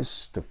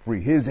promise to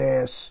free his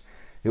ass.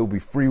 He'll be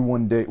free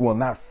one day. Well,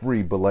 not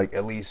free, but like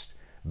at least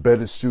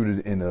better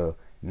suited in a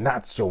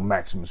not so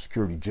maximum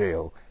security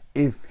jail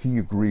if he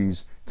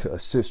agrees to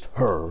assist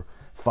her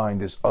find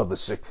this other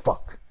sick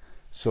fuck.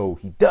 So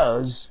he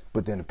does,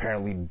 but then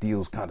apparently the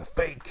deal's kind of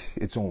fake.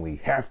 It's only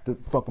half the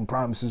fucking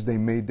promises they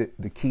made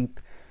to keep,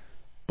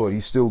 but he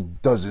still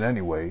does it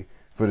anyway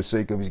for the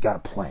sake of he's got a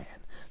plan.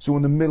 So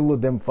in the middle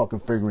of them fucking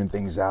figuring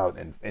things out,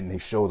 and they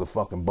show the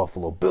fucking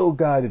Buffalo Bill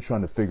guy, they're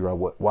trying to figure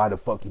out why the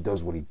fuck he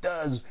does what he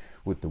does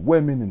with the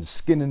women and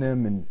skinning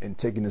them and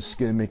taking the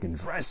skin and making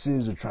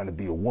dresses, or trying to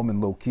be a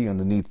woman low-key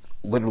underneath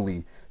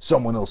literally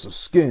someone else's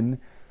skin.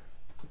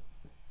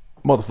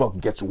 Motherfucker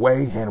gets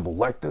away. Hannibal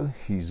Lecter,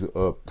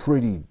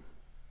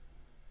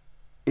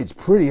 it's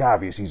pretty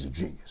obvious he's a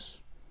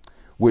genius,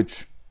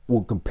 which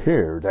will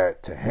compare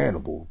that to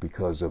Hannibal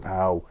because of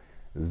how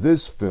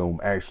this film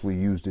actually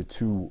used it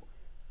to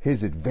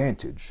his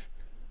advantage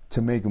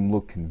to make him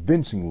look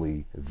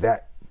convincingly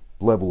that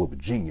level of a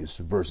genius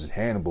versus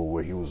Hannibal,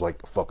 where he was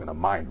like fucking a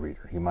mind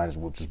reader. He might as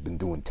well just been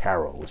doing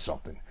tarot or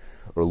something,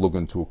 or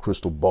looking into a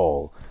crystal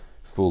ball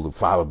full of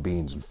fava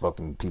beans and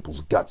fucking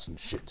people's guts and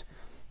shit.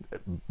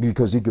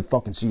 Because he could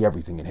fucking see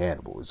everything in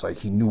Hannibal. It's like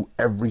he knew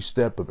every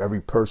step of every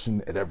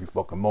person at every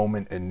fucking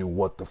moment and knew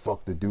what the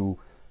fuck to do,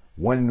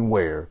 when and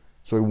where,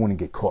 so he wouldn't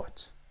get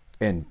caught.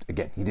 And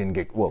again, he didn't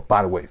get, well,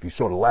 by the way, if you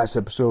saw the last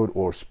episode,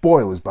 or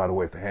spoilers, by the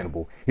way, for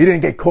Hannibal, he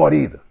didn't get caught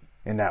either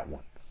in that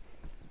one.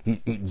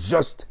 He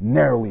just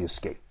narrowly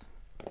escaped.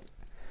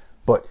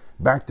 But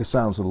back to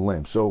Silence of the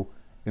Lambs. So,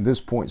 in this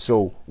point,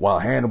 so while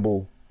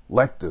Hannibal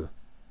Lecter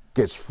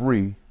gets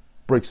free,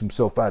 breaks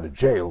himself out of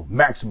jail,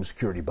 maximum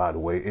security, by the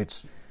way,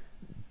 it's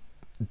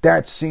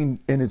that scene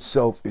in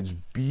itself is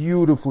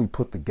beautifully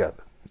put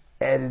together,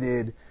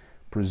 edited,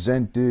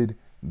 presented,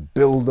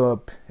 build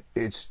up.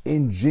 It's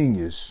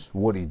ingenious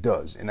what he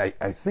does, and I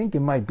think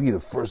it might be the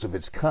first of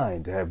its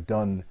kind to have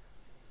done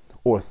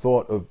or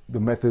thought of the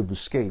method of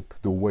escape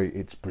the way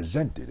it's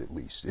presented. At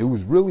least it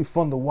was really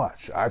fun to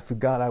watch. I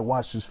forgot I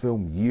watched this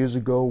film years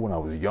ago when I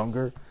was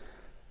younger.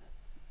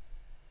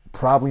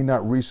 Probably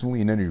not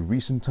recently in any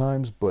recent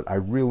times, but I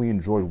really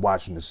enjoyed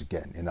watching this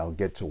again, and I'll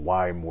get to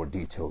why in more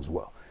detail as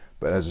well.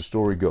 But as the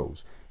story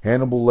goes,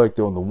 Hannibal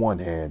Lecter on the one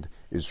hand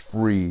is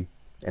free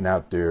and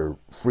out there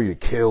free to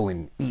kill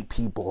and eat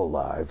people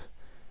alive,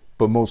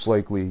 but most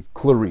likely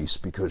Clarice,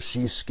 because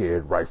she's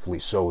scared, rightfully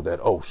so, that,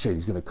 oh shit,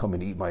 he's gonna come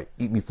and eat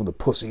me from the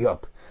pussy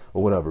up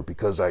or whatever,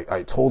 because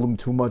I told him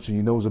too much and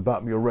he knows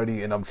about me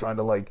already, and I'm trying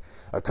to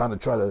I kind of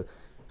try to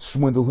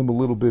swindle him a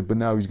little bit, but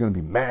now he's gonna be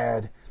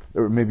mad.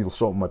 Or maybe he'll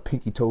salt my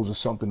pinky toes or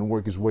something and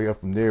work his way up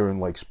from there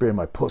and spare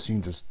my pussy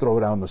and just throw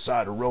it out on the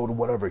side of the road or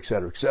whatever,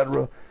 etc.,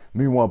 etc.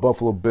 Meanwhile,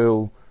 Buffalo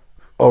Bill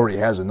already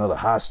has another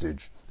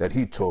hostage that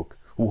he took,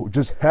 who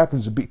just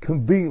happens to be,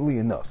 conveniently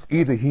enough,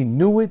 either he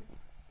knew it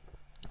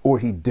or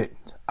he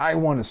didn't. I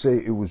want to say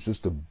it was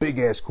just a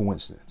big-ass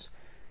coincidence.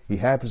 He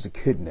happens to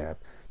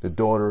kidnap the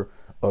daughter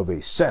of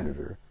a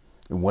senator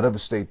in whatever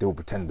state they were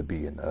pretending to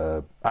be in.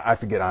 I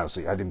forget,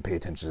 honestly. I didn't pay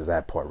attention to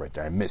that part right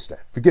there. I missed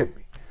that. Forgive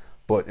me.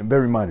 But in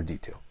very minor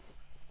detail.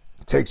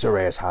 Takes her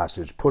ass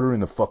hostage, put her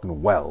in the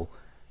fucking well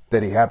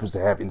that he happens to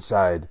have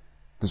inside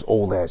this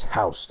old ass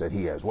house that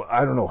he has. Well,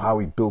 I don't know how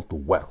he built the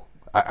well.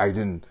 I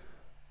didn't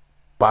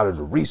bother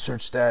to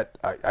research that.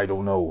 I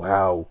don't know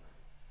how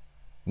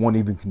one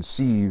even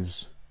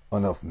conceives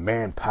enough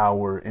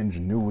manpower,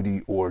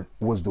 ingenuity, or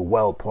was the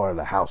well part of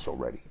the house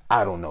already?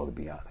 I don't know, to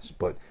be honest.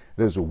 But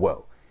there's a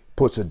well.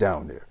 Puts her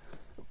down there.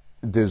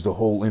 There's the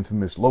whole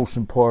infamous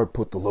lotion part.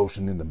 Put the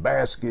lotion in the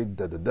basket,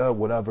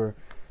 whatever.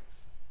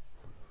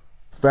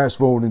 Fast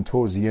forwarding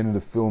towards the end of the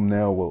film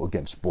now, well,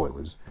 again,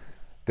 spoilers.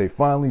 They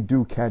finally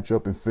do catch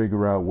up and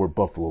figure out where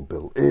Buffalo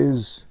Bill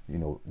is. You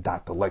know,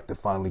 Dr. Lecter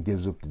finally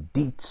gives up the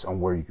deets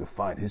on where you can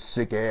find his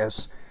sick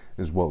ass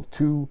as well,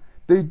 too.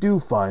 They do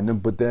find him,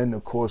 but then,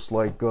 of course,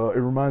 like, it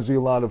reminds me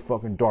a lot of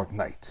fucking Dark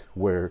Knight,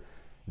 where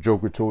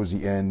Joker, towards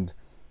the end,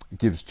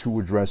 gives 2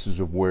 addresses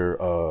of where,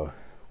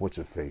 what's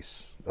her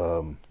face?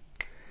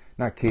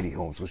 Not Katie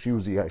Holmes, so she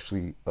was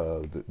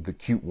the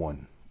cute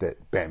one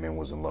that Batman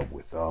was in love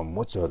with.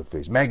 What's her other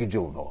face? Maggie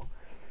Gyllenhaal.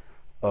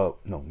 No,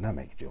 not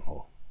Maggie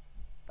Gyllenhaal.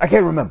 I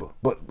can't remember,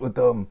 but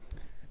the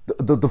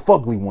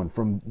fugly one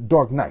from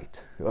Dark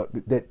Knight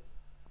that,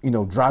 you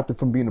know, dropped it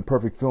from being a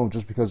perfect film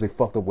just because they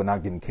fucked up with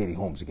not getting Katie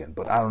Holmes again.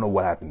 But I don't know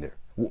what happened there.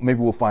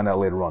 Maybe we'll find out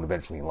later on,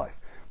 eventually in life.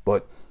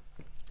 But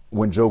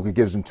when Joker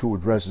gives them 2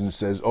 addresses and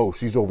says, "Oh,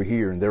 she's over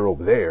here and they're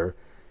over there,"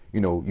 you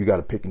know, you got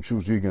to pick and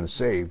choose who you're gonna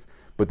save.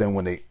 But then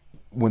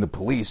when the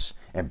police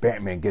and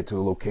Batman get to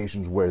the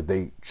locations where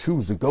they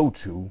choose to go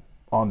to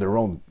on their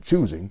own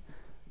choosing,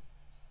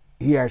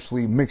 he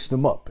actually mixed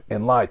them up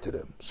and lied to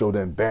them. So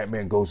then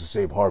Batman goes to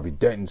save Harvey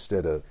Dent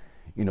instead of,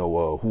 you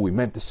know, who he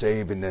meant to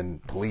save, and then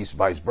police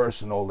vice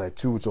versa and all that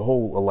too. It's a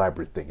whole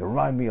elaborate thing. It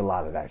reminded me a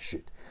lot of that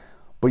shit.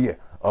 But yeah,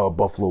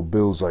 Buffalo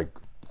Bill's like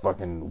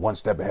fucking one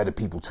step ahead of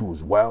people too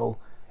as well.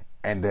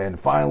 And then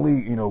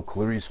finally, you know,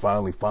 Clarice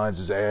finally finds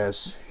his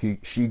ass.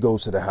 She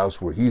goes to the house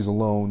where he's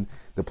alone.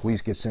 The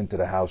police get sent to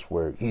the house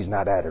where he's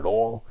not at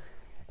all.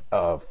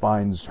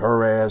 Finds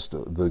her ass,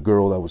 the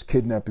girl that was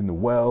kidnapped in the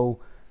well.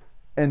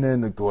 And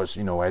then, of course,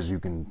 you know, as you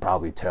can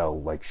probably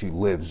tell, like, she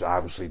lives,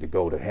 obviously, to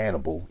go to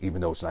Hannibal, even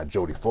though it's not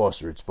Jodie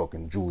Foster, it's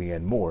fucking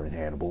Julianne Moore in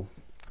Hannibal.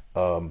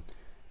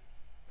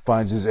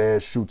 Finds his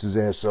ass, shoots his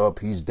ass up,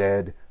 he's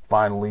dead.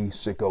 Finally,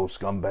 sicko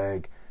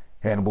scumbag.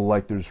 Hannibal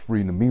Lecter's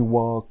free in the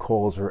meanwhile,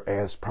 calls her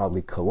ass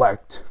probably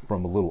collect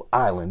from a little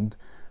island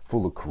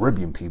full of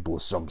Caribbean people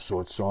of some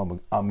sort.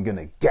 So I'm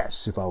gonna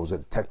guess, if I was a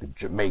detective,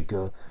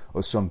 Jamaica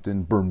or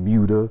something,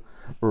 Bermuda,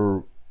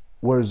 or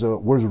where's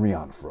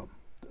Rihanna from?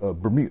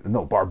 Bermuda,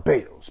 no,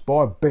 Barbados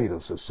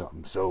or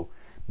something. So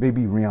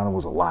maybe Rihanna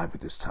was alive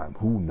at this time,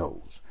 who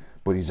knows?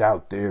 But he's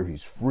out there,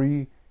 he's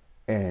free,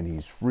 and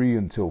he's free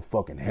until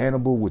fucking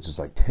Hannibal, which is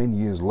like 10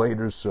 years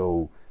later.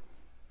 So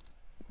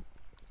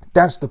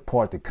that's the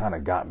part that kind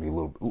of got me a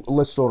little.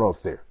 Let's start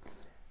off there.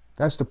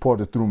 That's the part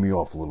that threw me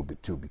off a little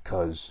bit too,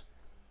 because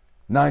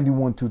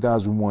 91,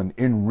 2001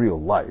 in real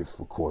life,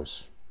 of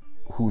course,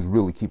 who's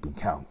really keeping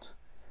count?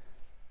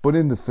 But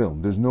in the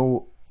film, there's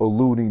no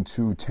alluding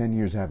to 10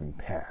 years having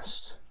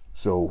passed.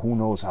 So who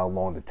knows how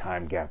long the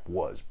time gap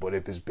was. But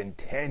if it's been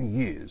 10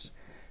 years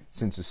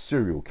since a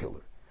serial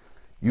killer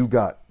you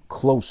got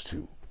close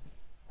to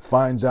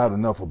finds out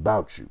enough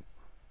about you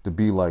to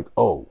be like,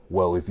 oh,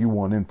 well, if you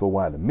want info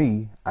out of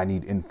me, I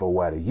need info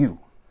out of you.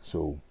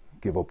 So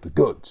give up the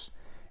goods.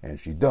 And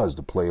she does,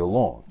 to play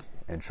along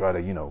and try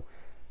to, you know,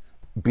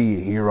 be a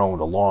hero in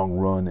the long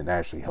run and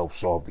actually help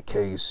solve the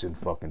case and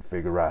fucking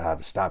figure out how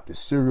to stop this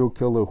serial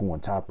killer who, on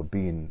top of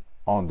being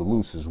on the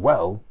loose as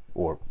well,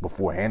 or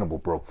before Hannibal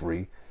broke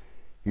free,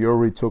 he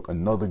already took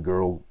another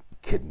girl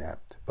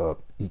kidnapped.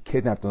 He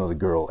kidnapped another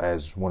girl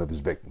as one of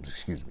his victims,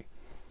 excuse me.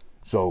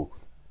 So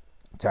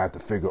to have to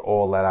figure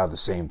all that out at the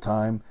same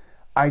time,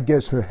 I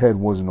guess her head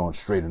wasn't on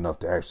straight enough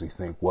to actually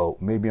think, well,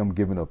 maybe I'm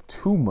giving up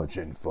too much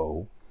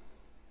info.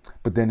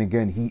 But then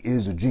again, he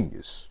is a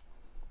genius.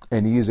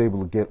 And he is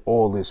able to get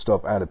all this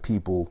stuff out of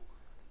people,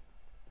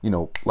 you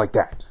know, like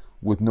that,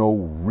 with no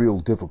real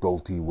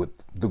difficulty, with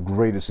the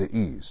greatest of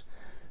ease.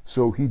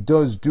 So he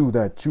does do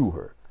that to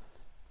her.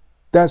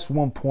 That's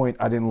one point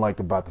I didn't like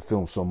about the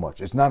film so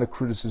much. It's not a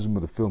criticism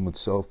of the film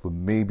itself, but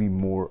maybe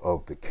more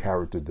of the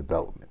character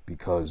development.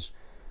 Because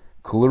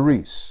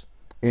Clarice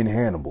in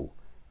Hannibal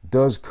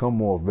does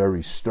come off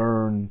very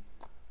stern,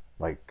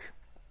 like,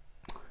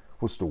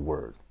 what's the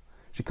word?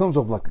 She comes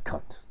off like a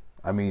cunt.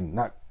 I mean,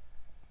 not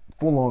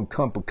full-on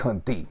cunt, but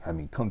cunty. I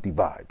mean, cunty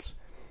vibes.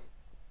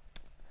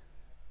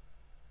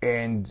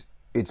 And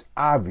it's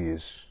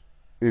obvious,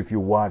 if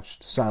you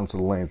watched Silence of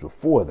the Lambs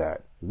before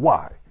that,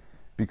 why?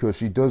 Because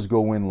she does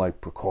go in like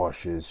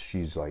precautious.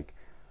 She's like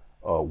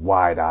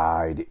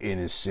wide-eyed,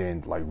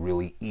 innocent, like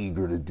really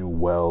eager to do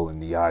well in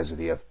the eyes of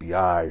the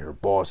FBI. Her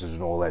bosses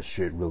and all that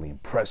shit really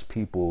impress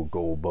people,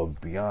 go above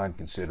and beyond,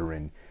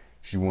 considering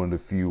she's one of the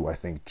few, I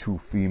think, 2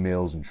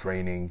 females in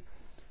training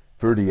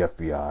for the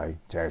FBI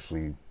to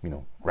actually, you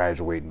know,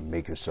 graduate and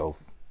make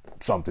herself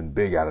something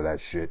big out of that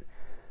shit.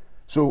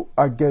 So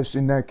I guess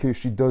in that case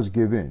she does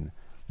give in.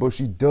 But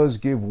she does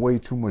give way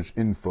too much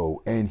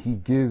info, and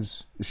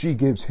she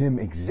gives him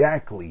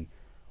exactly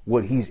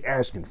what he's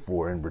asking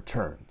for in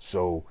return.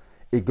 So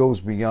it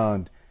goes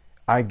beyond,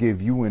 I give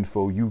you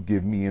info, you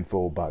give me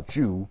info about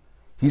you.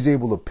 He's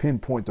able to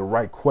pinpoint the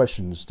right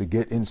questions to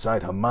get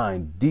inside her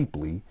mind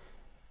deeply,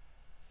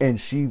 and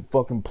she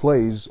fucking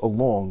plays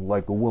along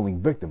like a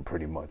willing victim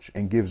pretty much,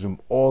 and gives him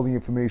all the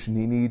information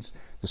he needs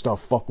to start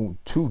fucking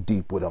too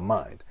deep with her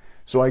mind.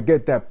 So I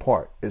get that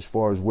part as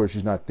far as where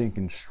she's not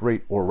thinking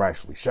straight or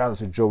rationally. Shout out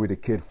to Joey the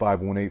Kid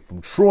 518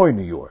 from Troy,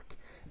 New York.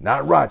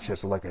 Not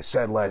Rochester, like I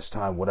said last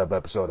time, whatever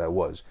episode that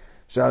was.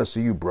 Shout out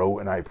to you, bro,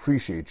 and I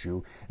appreciate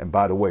you. And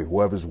by the way,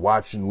 whoever's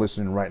watching,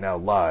 listening right now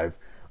live,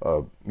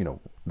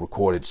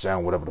 recorded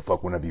sound, whatever the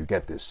fuck, whenever you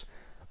get this,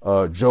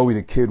 Joey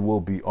the Kid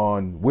will be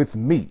on with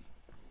me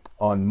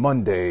on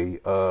Monday,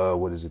 the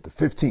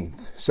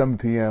 15th, 7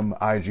 p.m.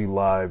 IG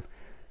Live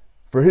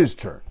for his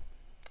turn.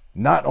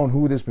 Not on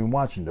Who This Been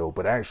Watching, though,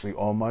 but actually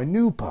on my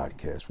new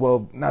podcast.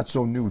 Well, not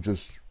so new,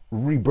 just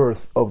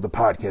rebirth of the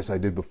podcast I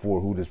did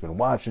before Who This Been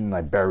Watching, and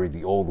I buried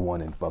the old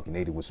one and fucking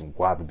ate it with some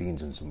guava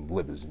beans and some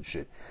livers and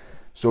shit.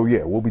 So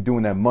yeah, we'll be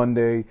doing that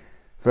Monday,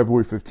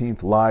 February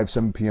 15th, live,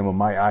 7 p.m. on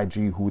my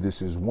IG, Who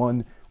This Is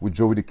One, with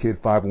Joey the Kid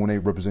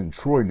 518 representing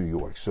Troy, New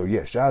York. So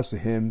yeah, shout outs to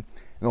him,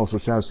 and also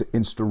shout outs to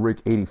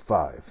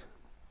InstaRick85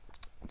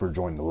 for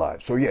joining the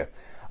live. So yeah,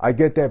 I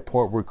get that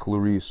part where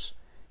Clarice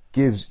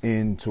gives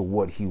in to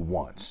what he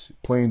wants,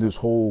 playing this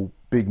whole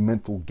big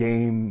mental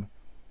game.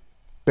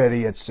 Better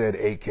yet said,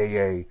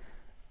 aka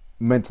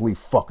mentally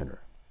fucking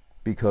her,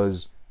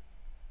 because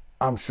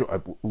I'm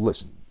sure,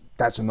 listen,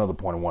 that's another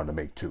point I wanted to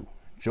make too.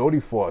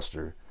 Jodie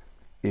Foster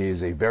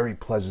is a very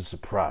pleasant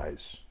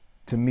surprise,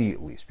 to me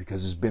at least,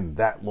 because it's been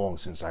that long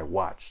since I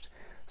watched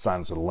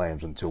Silence of the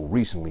Lambs until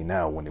recently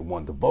now when it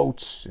won the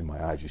votes in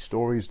my IG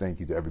stories.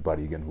 Thank you to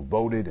everybody again who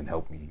voted and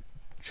helped me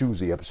choose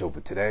the episode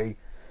for today.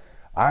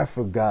 I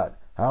forgot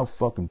how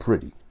fucking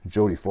pretty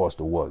Jodie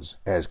Foster was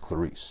as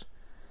Clarice.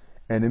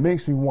 And it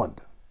makes me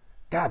wonder,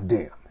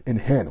 goddamn, in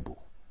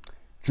Hannibal,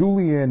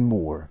 Julianne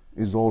Moore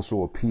is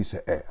also a piece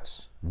of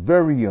ass.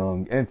 Very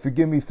young, and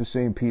forgive me for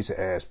saying piece of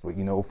ass, but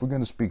if we're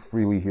going to speak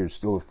freely here, it's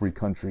still a free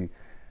country,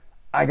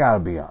 I gotta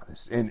be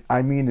honest. And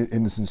I mean it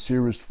in the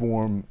sincerest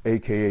form,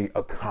 aka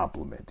a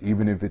compliment.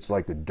 Even if it's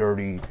like a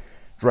dirty,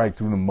 drag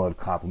through the mud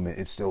compliment,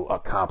 it's still a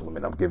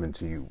compliment I'm giving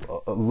to you.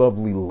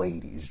 Lovely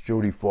ladies,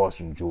 Jodie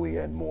Foster and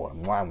Julianne Moore.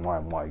 Mwah,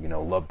 mwah,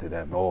 mwah, love to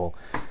them all.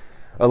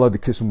 I love to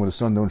kiss them where the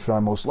sun don't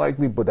shine most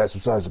likely, but that's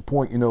besides the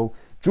point,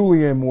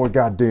 Julianne Moore,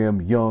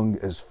 goddamn young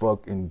as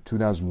fuck in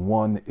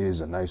 2001, is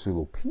a nice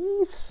little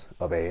piece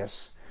of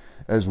ass,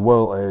 as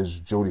well as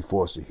Jodie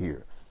Foster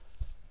here.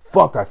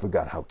 Fuck, I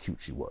forgot how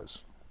cute she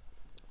was.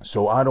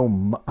 So I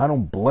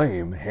don't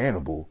blame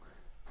Hannibal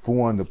for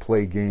wanting to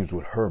play games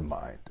with her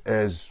mind,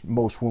 as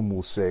most women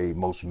will say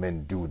most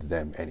men do to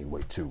them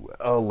anyway too.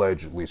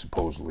 Allegedly,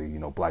 supposedly,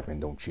 black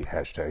men don't cheat,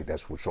 hashtag,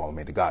 that's what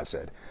Charlamagne the God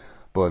said.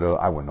 But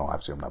I wouldn't know,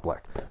 obviously I'm not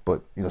black.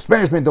 But,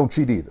 Spanish men don't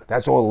cheat either.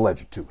 That's all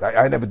alleged too.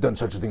 I never done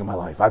such a thing in my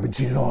life. I've been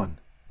cheated on.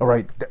 All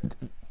right?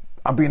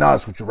 I'm being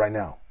honest with you right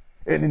now.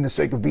 And in the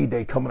sake of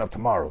V-Day coming up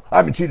tomorrow,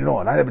 I've been cheated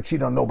on. I never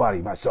cheated on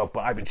nobody myself,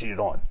 but I've been cheated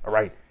on. All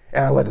right?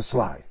 And I let it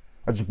slide.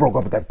 I just broke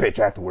up with that bitch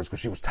afterwards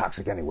because she was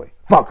toxic anyway.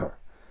 Fuck her,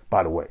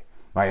 by the way.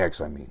 My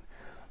ex, I mean.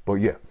 But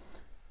yeah.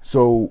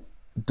 So,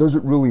 does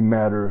it really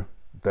matter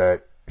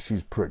that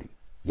she's pretty?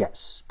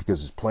 Yes,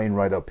 because it's playing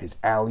right up his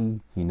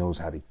alley. He knows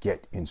how to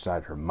get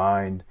inside her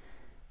mind.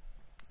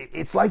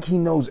 It's like he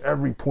knows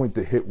every point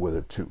to hit with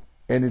her too.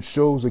 And it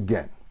shows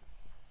again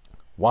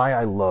why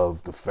I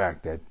love the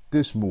fact that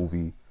this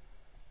movie,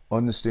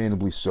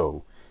 understandably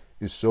so,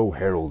 is so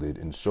heralded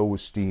and so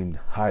esteemed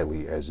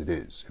highly as it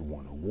is. It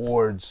won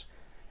awards.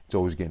 It's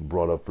always getting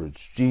brought up for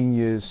its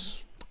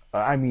genius.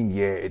 I mean,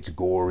 yeah, it's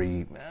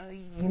gory.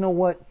 You know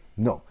what?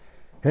 No.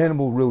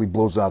 Hannibal really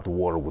blows out the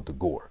water with the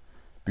gore.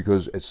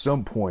 Because at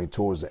some point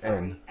towards the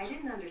end... I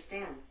didn't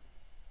understand.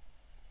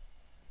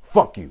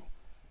 Fuck you.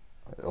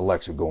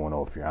 Alexa going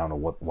off here. I don't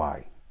know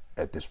why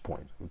at this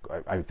point.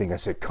 I think I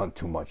said cunt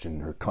too much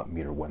and her cunt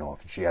meter went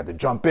off. And she had to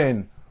jump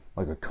in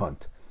like a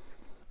cunt.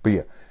 But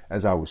yeah,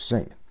 as I was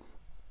saying.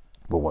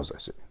 What was I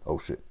saying? Oh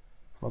shit.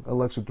 Fuck,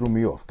 Alexa threw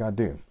me off.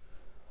 Goddamn.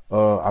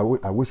 I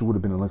wish it would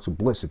have been Alexa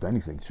Bliss, if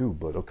anything, too.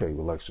 But okay,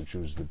 Alexa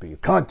chooses to be a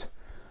cunt.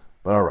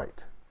 But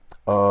alright.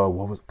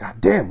 What was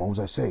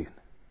I saying?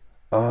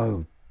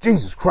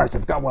 Jesus Christ, I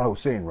forgot what I was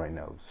saying right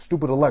now.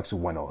 Stupid Alexa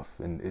went off,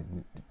 and it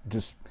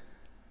just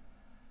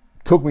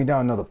took me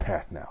down another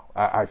path now.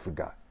 I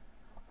forgot.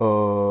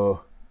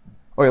 Oh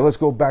yeah, let's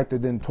go back to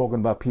then talking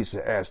about piece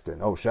of ass then.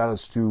 Oh, shout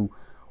outs to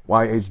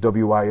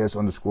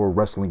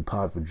YHWIS_wrestling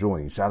pod for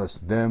joining. Shout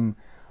outs to them.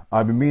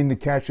 I've been meaning to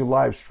catch your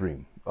live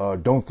stream.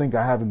 Don't think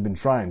I haven't been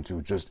trying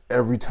to. Just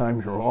every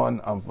time you're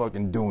on, I'm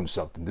fucking doing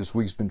something. This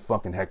week's been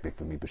fucking hectic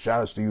for me. But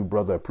shout outs to you,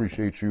 brother. I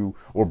appreciate you.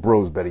 Or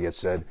bros, better yet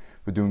said,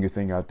 for doing your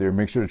thing out there.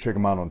 Make sure to check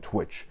them out on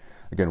Twitch.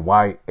 Again,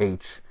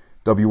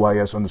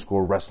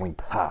 YHWIS_wrestling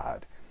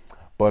pod.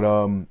 But,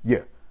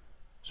 yeah.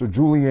 So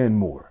Julianne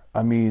Moore.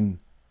 I mean,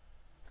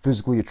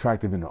 physically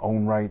attractive in her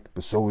own right,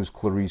 but so is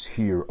Clarice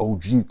here,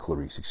 OG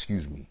Clarice,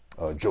 excuse me,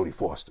 Jodie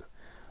Foster.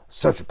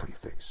 Such a pretty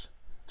face.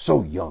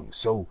 So young,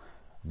 so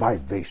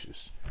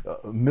vivacious,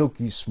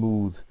 milky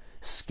smooth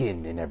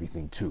skin and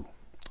everything too.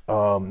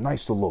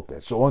 Nice to look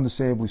at. So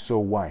understandably so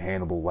why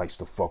Hannibal likes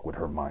to fuck with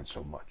her mind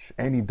so much.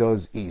 And he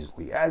does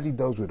easily, as he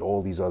does with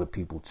all these other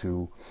people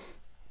too.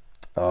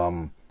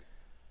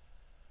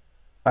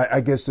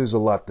 I guess there's a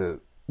lot to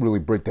really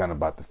break down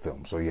about the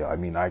film. So yeah, I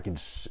mean, I can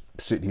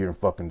sit here and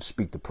fucking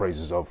speak the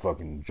praises of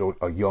fucking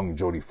a young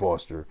Jodie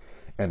Foster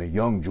and a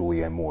young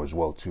Julianne Moore as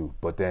well too.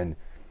 But then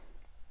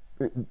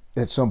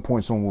at some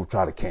point someone will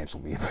try to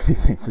cancel me, if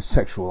anything, for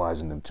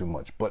sexualizing them too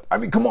much. But I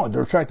mean, come on,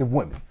 they're attractive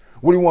women.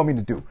 What do you want me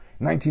to do?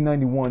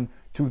 1991,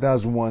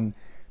 2001,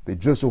 they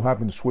just so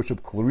happened to switch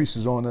up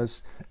Clarice's on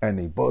us, and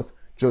they both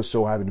just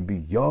so happen to be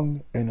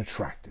young and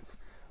attractive.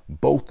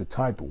 Both the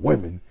type of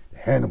women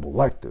that Hannibal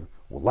Lecter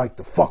would like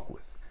to fuck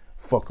with.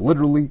 Fuck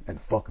literally and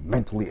fuck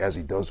mentally, as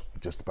he does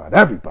with just about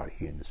everybody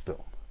here in this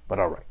film. But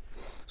alright.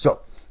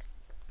 So,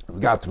 we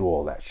got through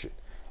all that shit.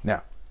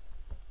 Now,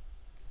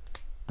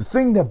 the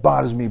thing that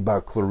bothers me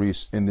about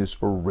Clarice in this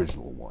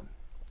original one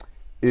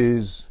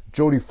is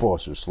Jodie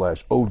Foster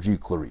 / OG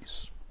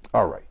Clarice.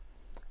 Alright.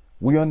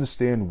 We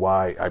understand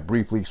why, I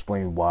briefly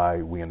explained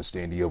why, we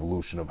understand the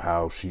evolution of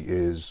how she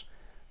is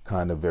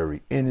kind of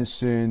very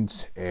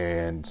innocent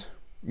and,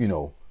 you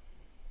know,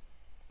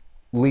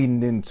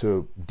 leading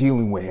into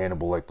dealing with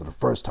Hannibal Lecter the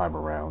first time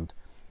around.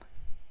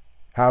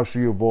 How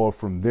she evolved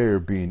from there,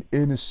 being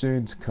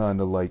innocent, kind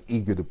of like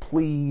eager to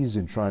please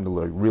and trying to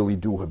like really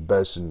do her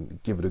best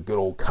and give it a good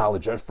old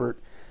college effort,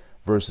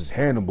 versus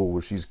Hannibal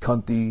where she's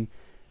cunty,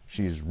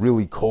 she's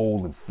really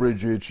cold and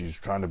frigid, she's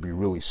trying to be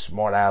really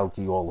smart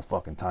alecky all the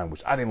fucking time,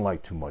 which I didn't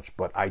like too much,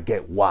 but I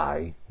get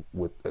why.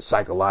 With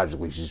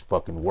psychologically she's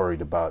fucking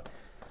worried about,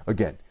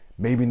 again,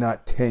 maybe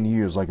not 10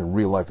 years like in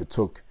real life it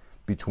took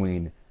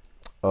between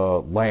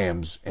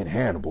Lambs and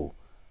Hannibal,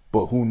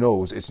 but who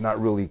knows? It's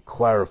not really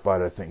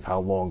clarified, I think, how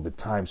long the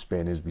time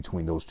span is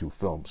between those two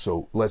films.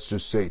 So let's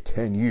just say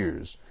 10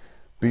 years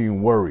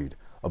being worried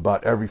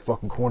about every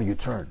fucking corner you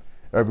turn,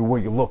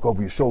 everywhere you look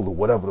over your shoulder,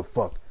 whatever the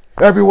fuck.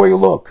 Everywhere you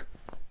look,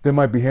 there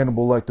might be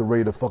Hannibal Lecter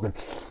ready to fucking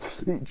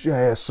eat your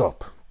ass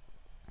up.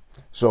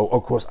 So,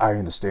 of course, I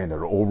understand that.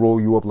 Or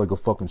roll you up like a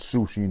fucking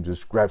sushi and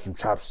just grab some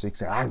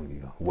chopsticks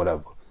and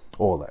whatever.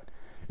 All that.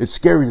 It's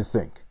scary to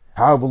think.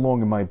 However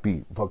long it might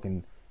be,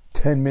 fucking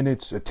 10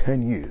 minutes or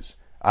 10 years,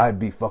 I'd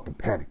be fucking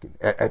panicking.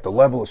 At the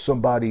level of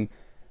somebody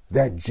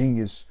that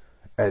genius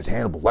as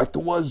Hannibal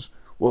Lecter was,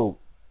 well,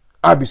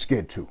 I'd be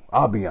scared too.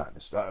 I'll be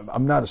honest.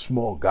 I'm not a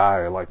small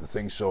guy. I like to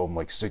think so. I'm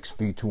like 6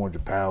 feet,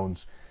 200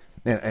 pounds,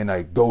 and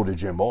I go to the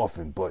gym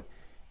often. But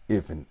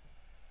if an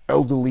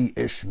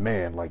elderly-ish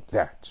man like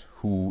that,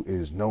 who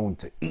is known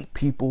to eat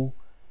people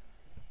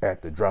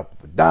at the drop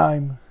of a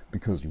dime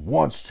because he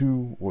wants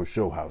to, or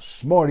show how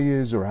smart he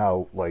is, or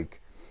how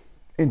like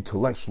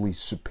intellectually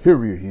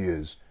superior he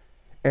is,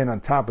 and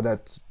on top of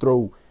that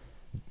throw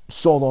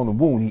salt on the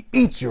wound, he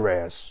eats your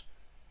ass,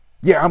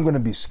 yeah, I'm gonna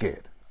be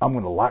scared. I'm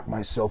gonna lock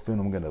myself in,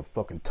 I'm gonna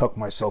fucking tuck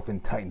myself in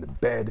tight in the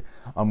bed,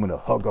 I'm gonna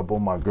hug up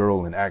on my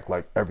girl and act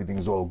like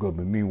everything's all good,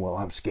 but meanwhile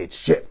I'm scared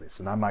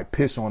shitless, and I might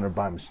piss on her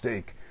by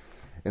mistake,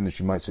 and then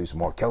she might say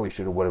some R. Kelly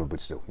shit or whatever,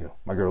 but still, you know,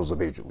 my girl's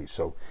of age at least,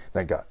 so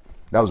thank God.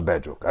 That was a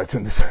bad joke, I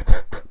shouldn't have said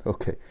that.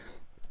 Okay.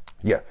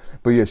 Yeah,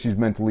 but yeah, she's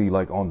mentally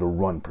like on the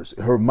run.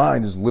 Her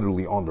mind is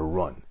literally on the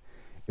run,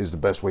 is the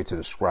best way to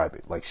describe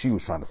it. Like she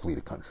was trying to flee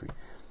the country.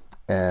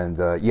 And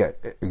yeah,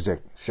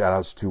 exactly. Shout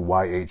outs to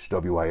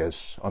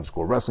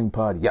YHWIS_wrestling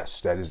pod. Yes,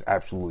 that is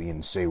absolutely an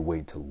insane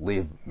way to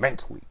live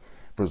mentally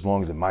for as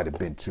long as it might have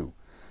been too.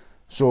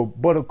 So,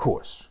 but of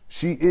course,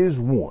 she is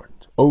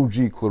warned.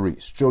 OG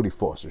Clarice, Jodie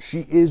Foster,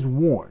 she is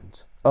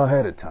warned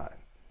ahead of time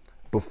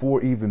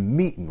before even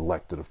meeting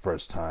Lecter the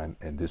first time.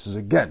 And this is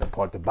again the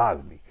part that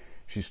bothered me.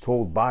 She's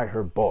told by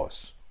her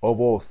boss,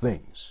 of all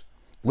things,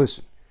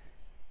 listen,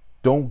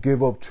 don't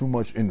give up too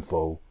much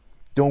info.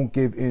 Don't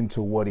give in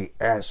to what he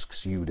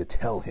asks you to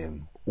tell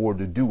him or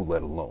to do,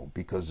 let alone,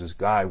 because this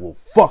guy will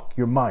fuck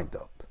your mind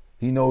up.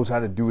 He knows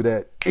how to do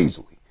that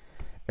easily.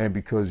 And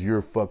because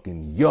you're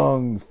fucking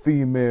young,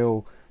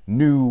 female,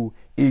 new,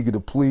 eager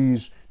to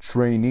please,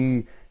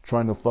 trainee,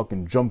 trying to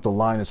fucking jump the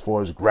line as far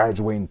as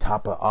graduating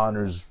top of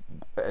honors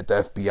at the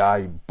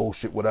FBI,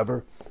 bullshit,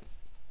 whatever,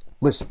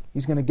 listen,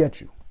 he's going to get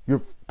you.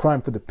 You're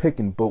prime for the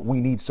picking, but we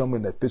need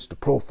someone that fits the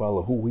profile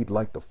of who we'd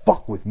like to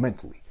fuck with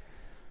mentally.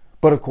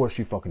 But of course,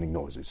 she fucking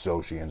ignores it.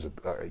 So she ends up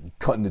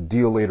cutting the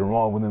deal later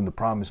on with him to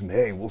promise him,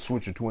 hey, we'll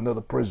switch her to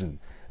another prison.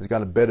 It's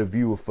got a better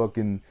view of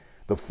fucking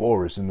the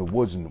forest and the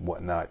woods and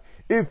whatnot,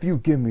 if you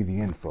give me the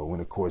info.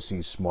 And of course,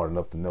 he's smart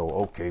enough to know,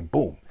 okay,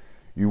 boom.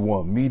 You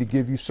want me to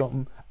give you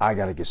something? I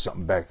got to get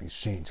something back in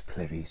exchange,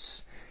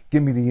 Clarice.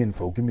 Give me the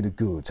info. Give me the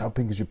goods. How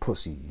pink is your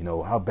pussy? You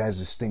know, how bad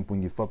does it stink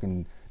when you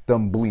fucking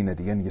done bleeding at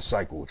the end of your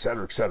cycle,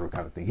 etc.,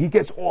 kind of thing. He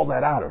gets all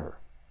that out of her.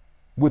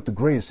 with the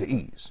greatest of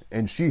ease.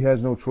 And she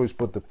has no choice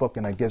but to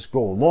fucking, I guess,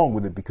 go along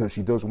with it because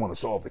she doesn't want to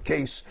solve the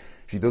case.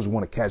 She doesn't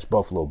want to catch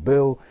Buffalo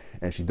Bill.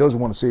 And she doesn't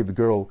want to save the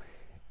girl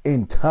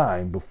in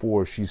time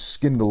before she's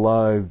skinned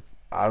alive.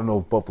 I don't know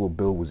if Buffalo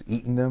Bill was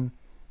eating them.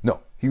 No,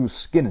 he was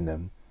skinning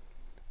them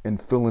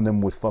and filling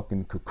them with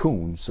fucking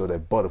cocoons so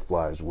that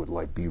butterflies would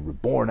like be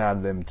reborn out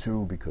of them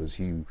too, because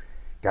he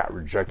got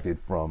rejected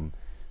from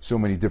so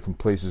many different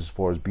places as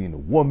far as being a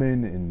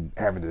woman and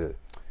having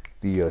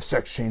the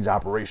sex change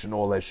operation,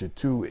 all that shit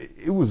too.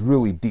 It was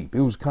really deep.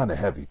 It was kind of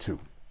heavy too.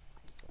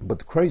 But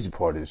the crazy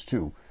part is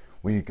too,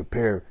 when you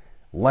compare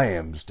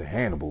Lambs to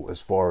Hannibal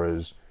as far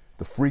as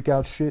the freak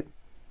out shit,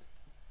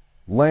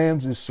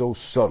 Lambs is so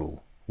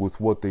subtle with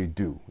what they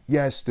do.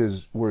 Yes,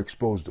 we're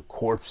exposed to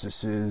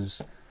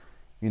corpses.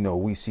 You know,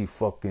 we see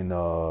fucking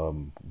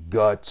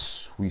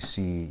guts. We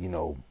see, you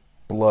know,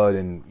 blood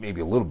and maybe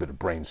a little bit of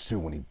brains too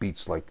when he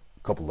beats like a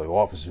couple of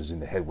officers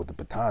in the head with the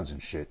batons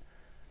and shit.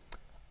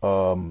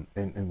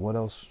 And what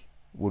else?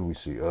 What do we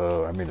see?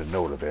 I made a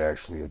note of it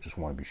actually. I just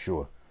want to be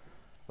sure.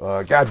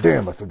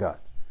 Goddamn, I forgot.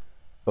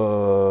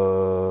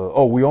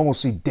 We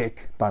almost see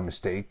Dick by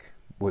mistake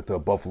with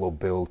Buffalo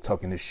Bill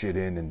tucking his shit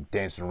in and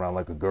dancing around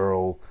like a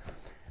girl.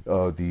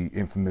 The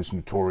infamous,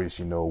 notorious,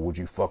 you know, would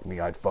you fuck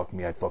me? I'd fuck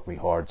me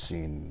hard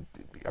scene.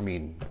 I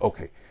mean,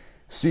 okay.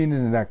 Seeing it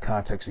in that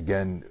context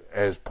again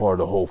as part of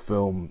the whole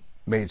film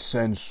made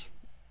sense.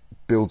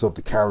 Builds up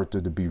the character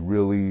to be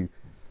really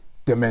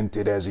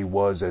demented as he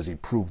was, as he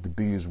proved to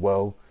be as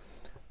well.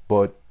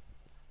 But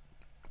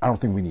I don't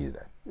think we needed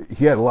that.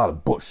 He had a lot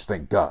of bush,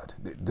 thank God.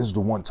 This is the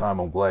one time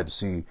I'm glad to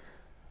see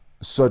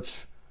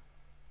such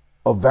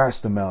a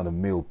vast amount of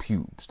male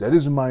pubes. That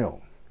isn't my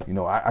own. You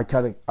know, I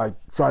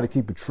try to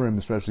keep it trim,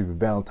 especially for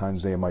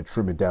Valentine's Day. I might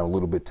trim it down a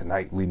little bit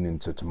tonight, leading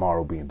into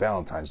tomorrow being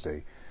Valentine's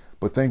Day.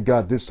 But thank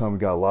God this time we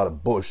got a lot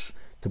of bush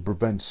to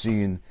prevent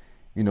seeing,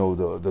 you know,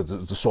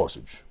 the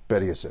sausage.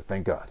 Better yet said,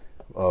 thank God.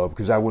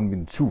 Because that wouldn't have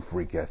been too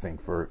freaky, I think,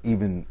 for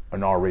even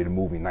an R-rated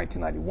movie in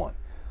 1991,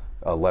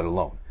 let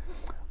alone.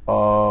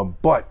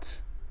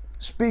 But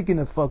speaking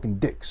of fucking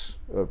dicks,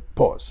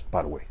 pause,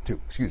 by the way,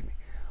 too, excuse me.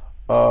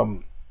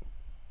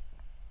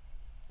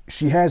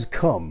 She has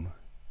cum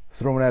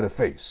thrown at her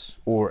face,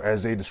 or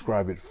as they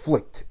describe it,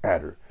 flicked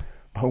at her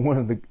by one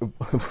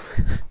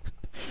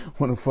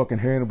of fucking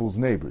Hannibal's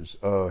neighbors,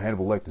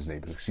 Hannibal Lecter's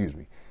neighbors, excuse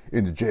me,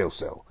 in the jail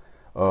cell.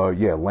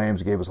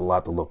 Lambs gave us a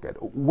lot to look at,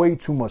 way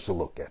too much to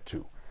look at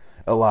too,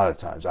 a lot of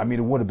times. I mean,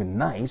 it would have been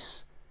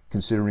nice,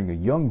 considering a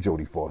young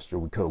Jodie Foster,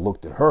 we could have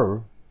looked at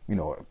her, you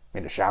know,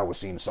 in the shower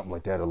scene or something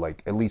like that, or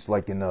like at least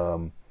like in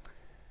the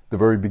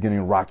very beginning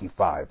of Rocky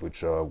V,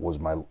 which was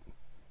my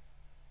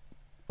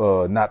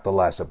not the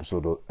last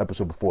episode, the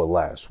episode before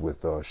last,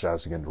 with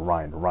shouts again to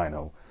Ryan the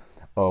Rhino.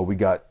 We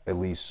got, at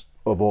least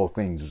of all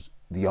things,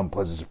 the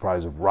unpleasant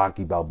surprise of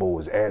Rocky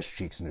Balboa's ass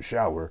cheeks in the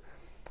shower,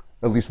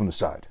 at least from the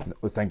side.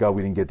 Thank God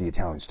we didn't get the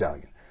Italian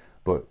Stallion,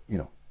 but you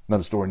know,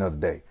 another story, another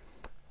day.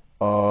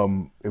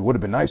 It would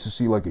have been nice to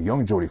see like a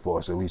young Jodie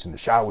Foster, at least in the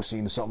shower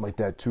scene or something like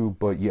that too.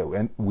 But yeah,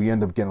 and we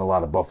end up getting a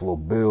lot of Buffalo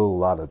Bill, a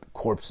lot of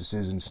corpses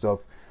and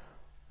stuff.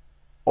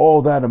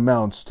 All that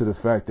amounts to the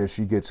fact that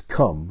she gets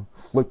cum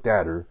flicked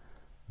at her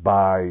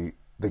by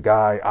the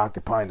guy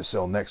occupying the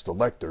cell next to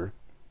Lecter.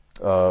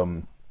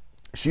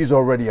 She's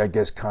already, I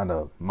guess, kind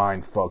of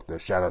mind-fucked.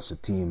 Shout out to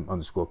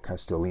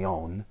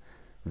team_Castiglione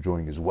for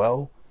joining as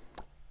well.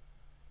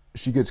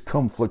 She gets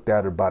cum flicked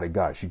at her by the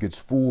guy. She gets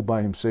fooled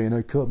by him saying,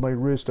 I cut my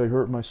wrist, I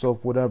hurt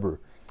myself, whatever.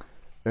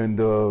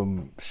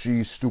 And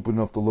she's stupid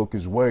enough to look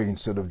his way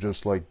instead of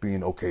just like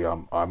being, okay,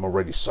 I'm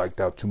already psyched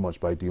out too much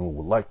by dealing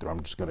with Lecter.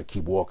 I'm just going to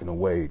keep walking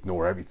away,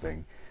 ignore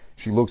everything.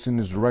 She looks in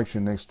his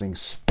direction, next thing,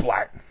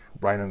 splat,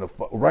 right in the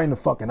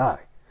fucking eye.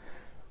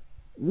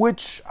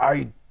 Which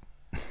I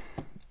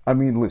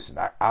mean, listen,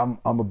 I'm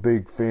a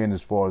big fan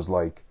as far as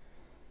like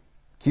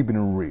keeping it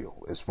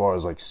real, as far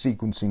as like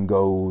sequencing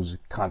goes,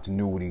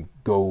 continuity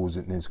goes,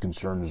 and is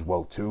concerned as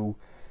well too.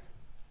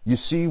 You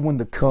see when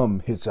the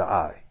cum hits her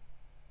eye.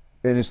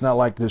 And it's not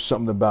like there's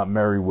something about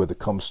Mary where the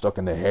cum stuck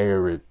in the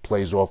hair, it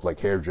plays off like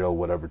hair gel,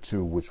 whatever,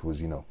 too, which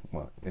was, you know,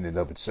 well, in and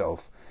of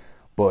itself.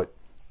 But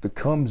the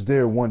cum's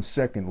there 1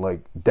 second,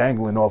 like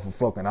dangling off a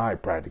fucking eye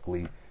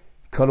practically.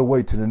 Cut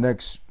away to the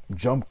next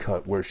jump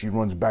cut where she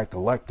runs back to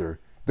Lecter.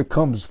 The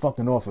cum's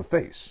fucking off her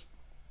face.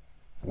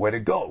 Where'd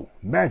it go?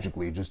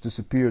 Magically, it just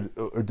disappeared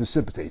or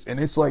dissipates. And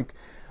it's like,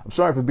 I'm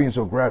sorry for being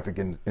so graphic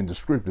and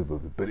descriptive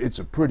of it, but it's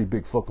a pretty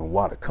big fucking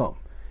wad of cum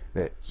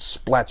that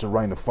splats her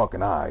right in the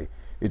fucking eye.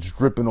 It's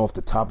dripping off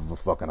the top of her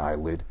fucking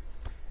eyelid.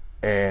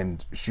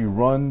 And she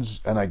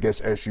runs, and I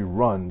guess as she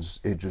runs,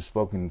 it just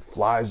fucking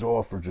flies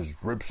off or just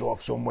drips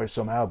off somewhere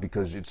somehow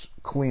because it's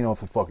clean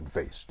off her fucking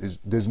face.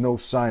 There's no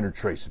sign or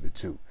trace of it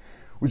too.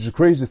 Which is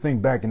crazy to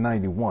think back in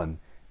 91,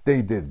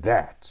 they did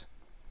that.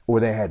 Or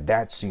they had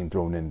that scene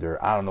thrown in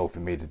there. I don't know if it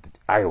made it,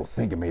 I don't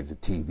think it made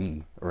it to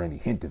TV or any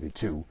hint of it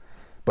too.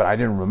 But I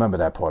didn't remember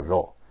that part at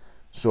all.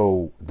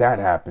 So that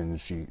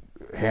happens. She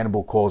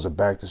Hannibal calls her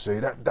back to say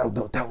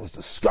that was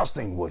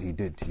disgusting what he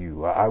did to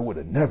you. I would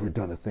have never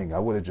done a thing. I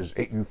would have just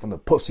ate you from the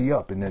pussy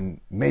up and then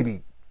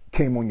maybe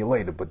came on you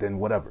later, but then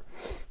whatever.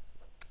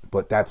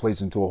 But that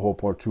plays into a whole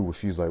part too where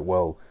she's like,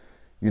 well,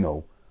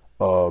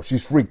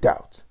 she's freaked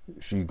out.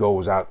 She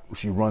goes out,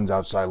 she runs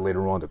outside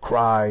later on to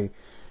cry.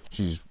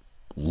 She's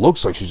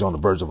looks like she's on the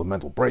verge of a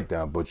mental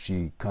breakdown, but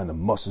she kind of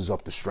musters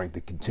up the strength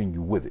to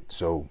continue with it.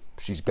 So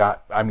she's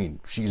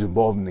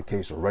involved in the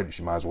case already.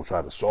 She might as well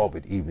try to solve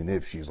it, even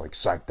if she's like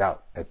psyched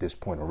out at this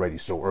point already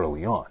so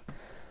early on.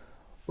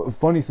 But the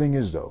funny thing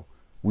is though,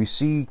 we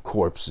see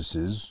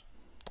corpses,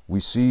 we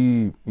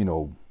see,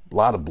 a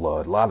lot of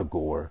blood, a lot of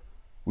gore.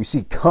 We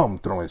see cum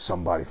thrown at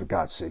somebody, for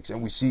God's sakes,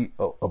 and we see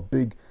a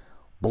big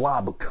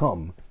blob of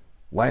cum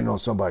landing on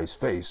somebody's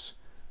face.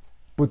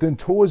 But then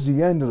towards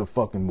the end of the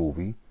fucking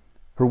movie,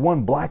 her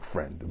one black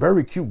friend, a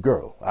very cute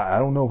girl, I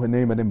don't know her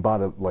name, I didn't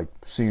bother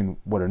seeing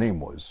what her name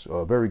was,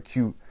 very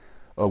cute,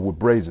 with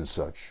braids and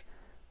such.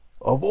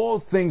 Of all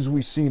things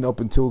we've seen up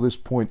until this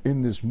point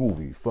in this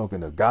movie,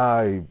 fucking a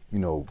guy,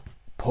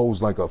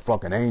 posed like a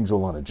fucking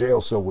angel on a jail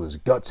cell with his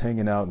guts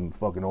hanging out and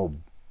fucking all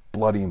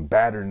bloody and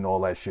battered and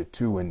all that shit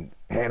too, and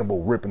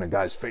Hannibal ripping a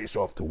guy's face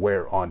off to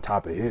wear on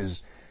top of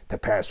his to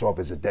pass off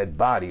as a dead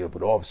body of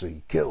an officer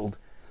he killed.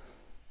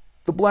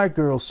 The black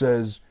girl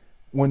says,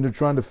 when they're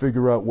trying to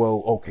figure out,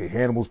 well, okay,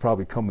 Hannibal's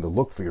probably coming to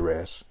look for your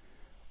ass,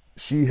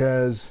 she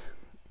has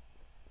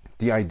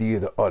the idea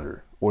to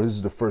utter, or this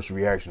is the first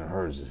reaction of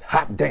hers, is,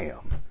 hot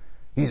damn,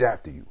 he's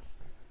after you.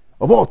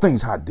 Of all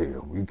things, hot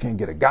damn. You can't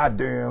get a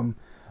goddamn.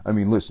 I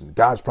mean, listen,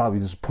 God's probably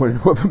disappointed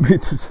whoever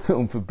made this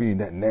film for being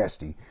that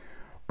nasty.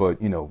 But,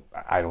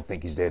 I don't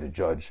think he's there to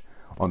judge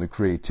on the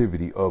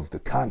creativity of the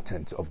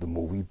content of the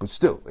movie. But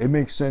still, it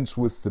makes sense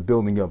with the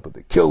building up of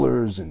the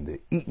killers and the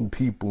eating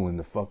people and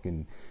the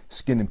fucking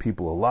skinning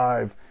people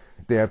alive.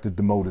 They have to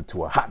demote it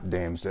to a hot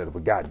damn instead of a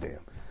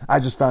goddamn.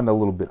 I just found that a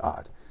little bit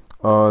odd.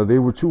 They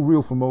were too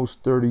real for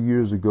most 30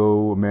 years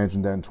ago.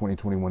 Imagine that in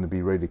 2021 to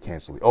be ready to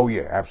cancel it. Oh,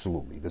 yeah,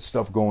 absolutely. The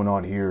stuff going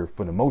on here,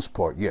 for the most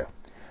part, yeah.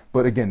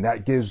 But again,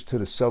 that gives credit, to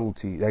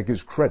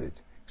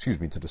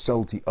the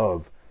subtlety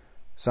of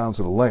Silence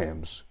of the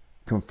Lambs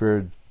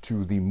compared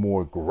to the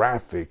more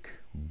graphic,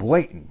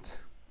 blatant,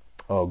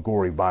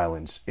 gory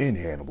violence in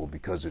Hannibal,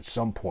 because at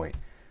some point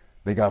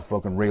they got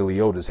fucking Ray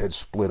Liotta's head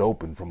split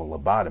open from a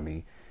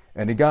lobotomy,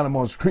 and they got him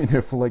on screen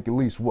there for at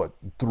least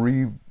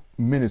 3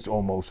 minutes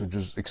almost of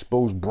just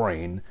exposed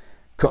brain,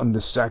 cutting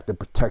the sack that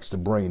protects the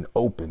brain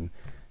open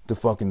to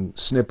fucking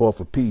snip off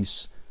a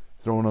piece,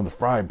 throw it on the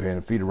frying pan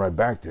and feed it right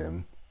back to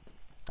him.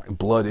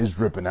 Blood is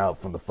dripping out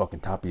from the fucking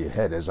top of your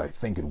head, as I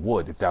think it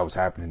would if that was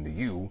happening to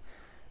you.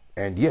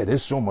 And yeah,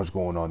 there's so much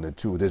going on there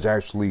too. There's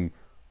actually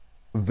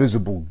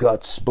visible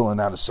guts spilling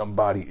out of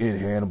somebody in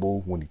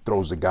Hannibal when he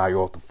throws the guy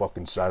off the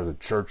fucking side of the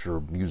church or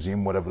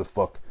museum, whatever the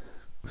fuck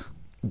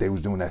they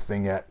was doing that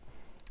thing at.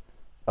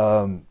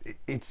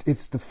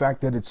 It's the fact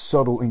that it's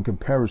subtle in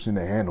comparison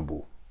to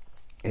Hannibal.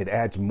 It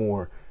adds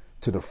more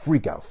to the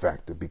freak out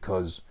factor,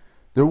 because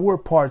there were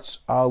parts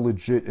I'll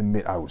legit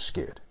admit I was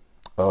scared.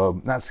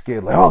 Not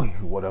scared like, oh,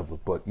 whatever,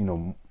 but,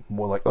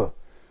 more like,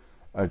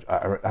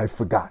 I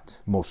forgot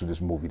most of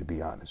this movie, to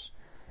be honest.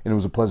 And it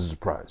was a pleasant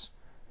surprise.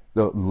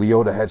 The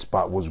Liotta head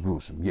spot was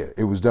gruesome. Yeah,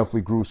 it was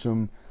definitely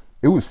gruesome.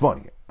 It was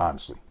funny,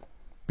 honestly.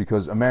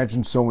 Because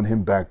imagine sewing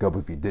him back up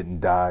if he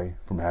didn't die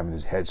from having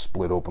his head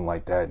split open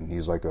like that, and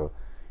he's like a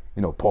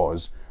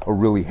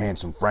really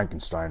handsome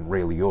Frankenstein,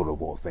 Ray Liotta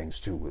of all things,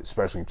 too.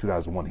 Especially in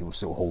 2001, he was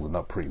still holding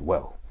up pretty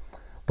well.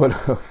 But,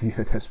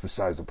 yeah, that's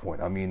besides the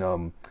point.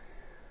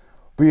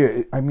 But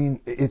yeah,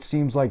 it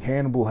seems like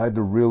Hannibal had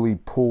to really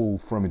pull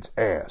from its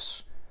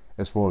ass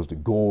as far as the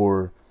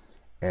gore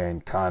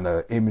and kind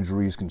of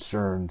imagery is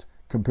concerned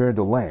compared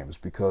to Lambs,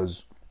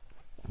 because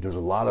there's a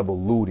lot of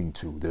alluding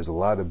to, there's a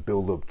lot of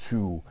build up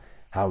to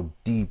how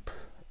deep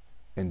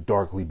and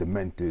darkly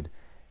demented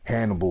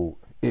Hannibal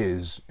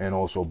is, and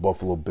also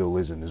Buffalo Bill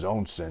is in his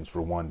own sense,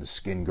 for wanting to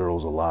skin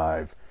girls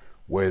alive,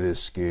 wear their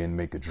skin,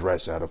 make a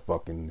dress out of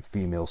fucking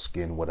female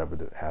skin, whatever,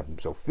 to have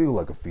himself feel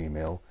like a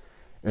female.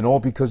 And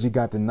all because he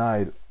got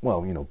denied,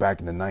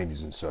 back in the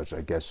 90s and such, I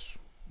guess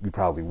we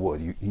probably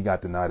would. He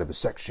got denied of a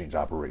sex change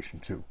operation,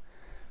 too.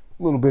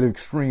 A little bit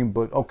extreme,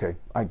 but okay,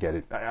 I get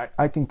it.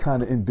 I can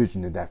kind of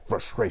envision that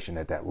frustration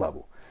at that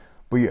level.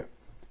 But yeah,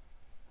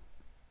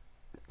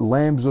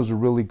 Lambs does a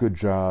really good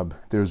job.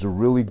 There's a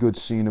really good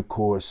scene, of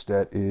course,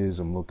 that is,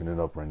 I'm looking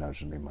it up right now, I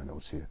should make my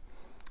notes here.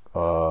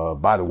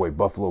 By the way,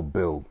 Buffalo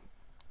Bill,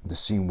 the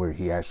scene where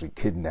he actually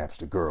kidnaps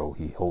the girl,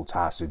 he holds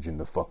hostage in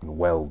the fucking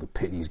well, the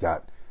pit he's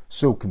got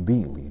so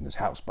conveniently in his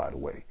house, by the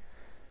way.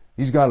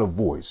 He's got a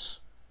voice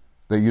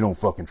that you don't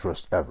fucking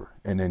trust ever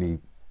in any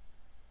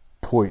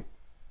point,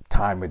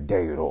 time of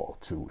day at all,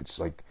 too. It's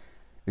like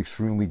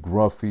extremely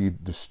gruffy,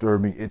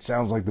 disturbing. It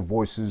sounds like the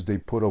voices they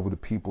put over the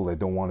people that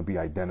don't want to be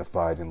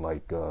identified in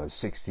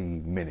 60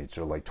 Minutes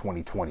or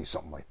 2020,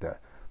 something like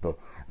that. And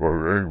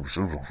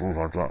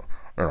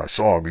I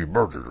saw him be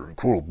murdered in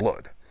cool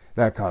blood.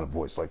 That kind of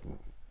voice,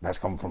 that's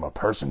coming from a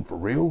person for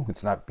real.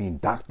 It's not being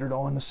doctored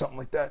on or something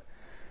like that.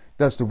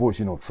 that's the voice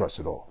you don't trust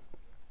at all.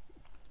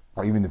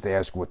 Even if they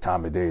ask what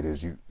time of day it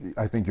is,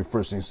 I think your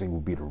first instinct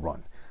would be to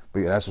run. But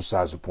yeah, that's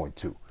besides the point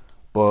too.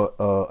 But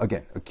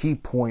again, a key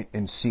point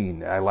and scene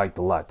that I liked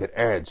a lot that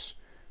adds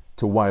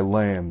to why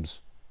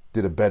Lambs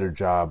did a better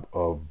job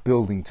of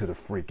building to the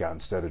freak out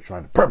instead of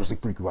trying to purposely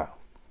freak you out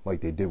like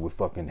they did with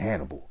fucking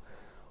Hannibal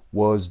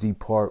was the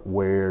part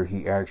where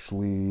he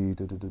actually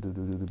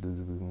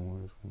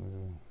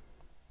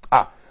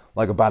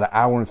like about an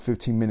hour and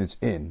 15 minutes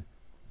in.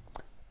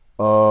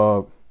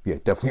 Yeah,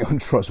 definitely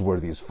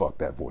untrustworthy as fuck,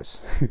 that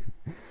voice.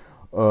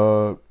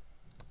 An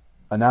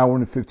hour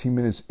and 15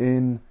 minutes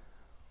in,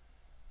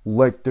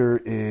 Lecter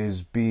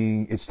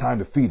it's time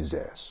to feed his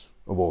ass,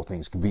 of all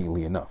things,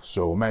 conveniently enough.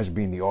 So imagine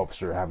being the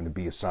officer having to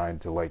be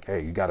assigned to, like,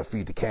 hey, you got to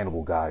feed the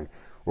cannibal guy.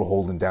 We're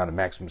holding down the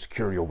maximum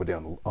security over there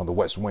on the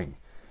West Wing.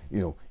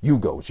 You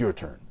go, it's your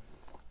turn.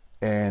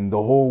 And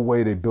the whole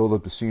way they build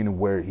up the scene of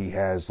where he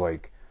has,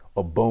 like,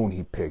 a bone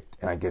he picked,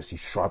 and I guess he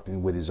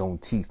sharpened with his own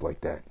teeth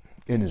like that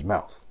in his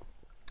mouth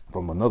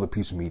from another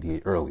piece of meat he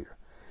ate earlier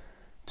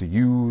to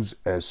use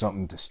as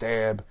something to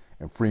stab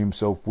and free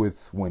himself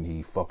with when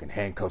he fucking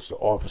handcuffs the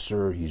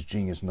officer. He's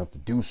genius enough to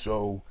do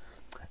so.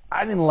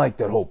 I didn't like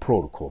that whole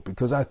protocol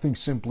because I think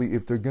simply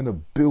if they're going to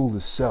build a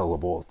cell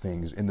of all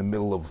things in the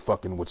middle of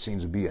fucking what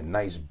seems to be a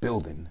nice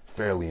building,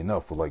 fairly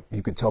enough, like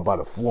you can tell by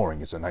the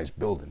flooring it's a nice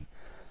building,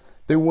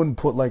 they wouldn't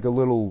put like a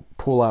little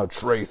pull-out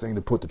tray thing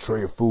to put the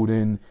tray of food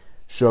in,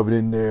 shove it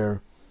in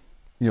there,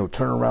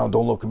 turn around,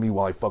 don't look at me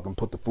while I fucking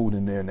put the food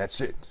in there, and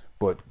that's it.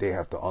 But they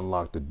have to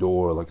unlock the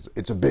door. Like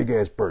it's a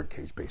big-ass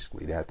birdcage,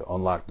 basically. They have to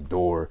unlock the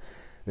door.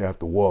 They have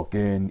to walk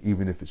in,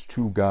 even if it's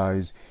two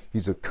guys.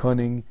 He's a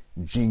cunning,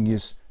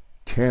 genius,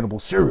 cannibal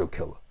serial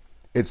killer.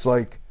 It's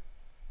like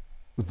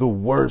the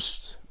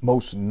worst,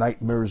 most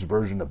nightmarish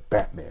version of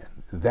Batman.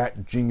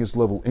 That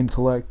genius-level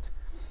intellect.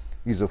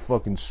 He's a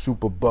fucking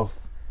super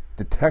buff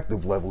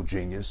detective-level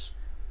genius.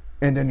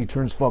 And then he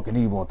turns fucking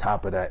evil on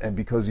top of that. And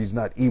because he's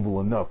not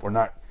evil enough, or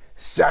not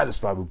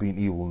satisfied with being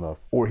evil enough,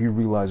 or he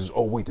realizes,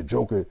 oh wait, the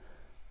Joker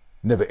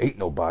never ate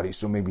nobody,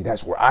 so maybe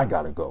that's where I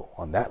gotta go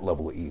on that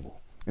level of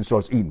evil, and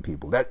starts eating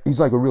people. That he's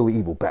like a really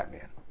evil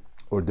Batman,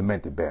 or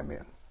demented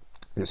Batman.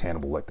 This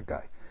Hannibal Lecter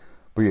guy.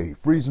 But yeah, he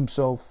frees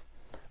himself.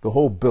 The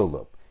whole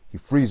build-up, he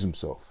frees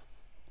himself.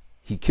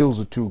 He kills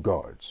the two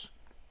guards.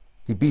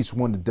 He beats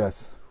one to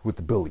death with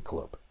the billy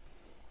club.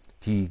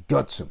 He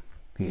guts him.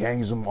 He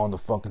hangs him on the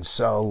fucking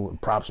cell and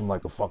props him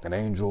like a fucking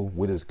angel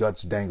with his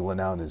guts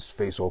dangling out and his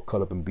face all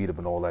cut up and beat up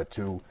and all that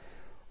too.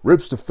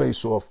 Rips the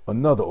face off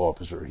another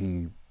officer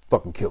he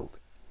fucking killed.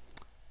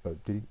 Did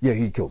he? Yeah,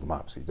 he killed him,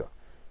 obviously.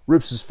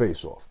 Rips his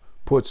face off.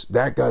 Puts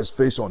that guy's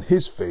face on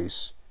his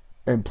face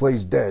and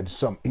plays dead.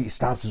 He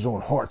stops his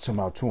own heart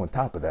somehow too on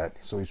top of that.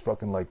 So he's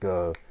fucking like,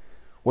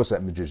 what's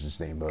that magician's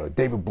name?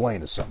 David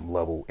Blaine or something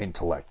level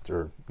intellect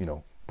or,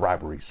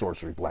 bribery,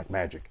 sorcery, black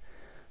magic.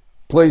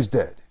 Plays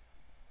dead.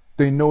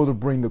 They know to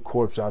bring the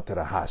corpse out to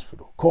the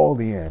hospital. Call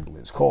the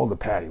ambulance. Call the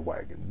paddy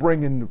wagon.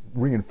 Bring in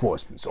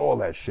reinforcements. All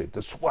that shit.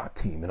 The SWAT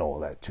team and all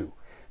that too.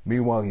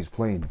 Meanwhile, he's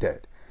playing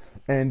dead.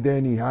 And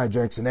then he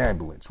hijacks an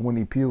ambulance when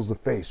he peels the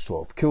face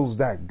off. Kills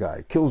that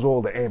guy. Kills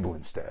all the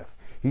ambulance staff.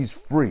 He's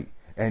free.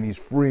 And he's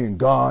free and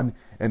gone.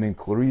 And then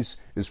Clarice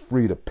is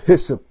free to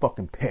piss her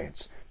fucking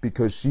pants.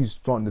 Because she's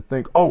starting to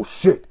think, oh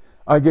shit,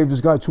 I gave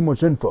this guy too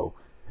much info.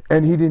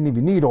 And he didn't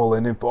even need all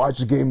that info. I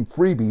just gave him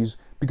freebies.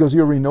 Because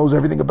he already knows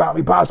everything about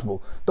me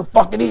possible. To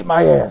fucking eat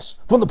my ass.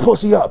 From the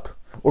pussy up.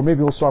 Or maybe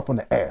he'll start from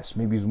the ass.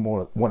 Maybe he's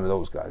more one of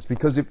those guys.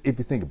 Because if you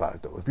think about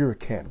it, though, if you're a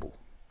cannibal,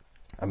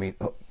 I mean,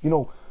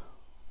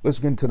 let's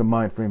get into the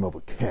mind frame of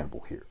a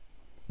cannibal here.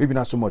 Maybe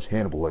not so much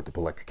Hannibal Lecter,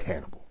 but like a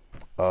cannibal.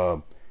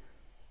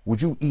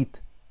 Would you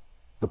eat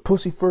the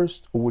pussy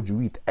first, or would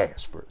you eat the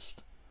ass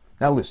first?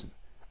 Now listen,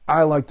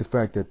 I like the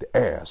fact that the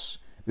ass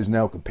is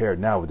now compared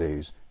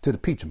nowadays to the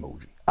peach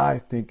emoji. I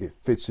think it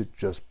fits it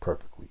just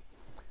perfectly.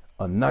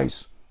 A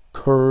nice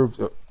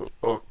curved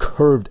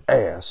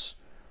ass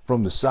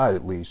from the side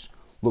at least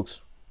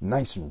looks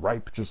nice and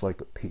ripe, just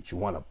like a peach. You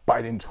want to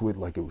bite into it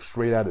like it was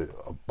straight out of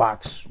a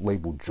box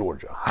labeled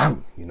Georgia,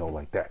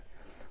 like that.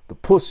 The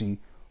pussy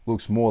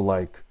looks more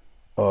like,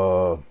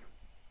 I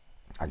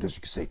guess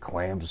you could say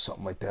clams or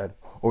something like that,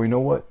 or you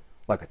know what,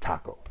 like a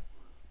taco,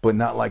 but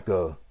not like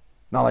the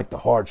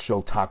hard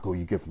shell taco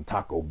you get from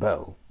Taco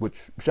Bell.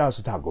 Which shout out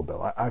to Taco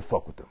Bell, I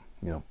fuck with them,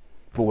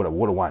 But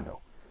what do I know?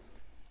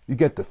 You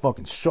get the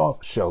fucking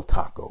soft shell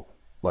taco,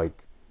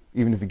 like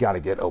even if you gotta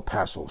get El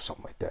Paso or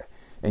something like that,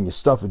 and you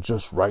stuff it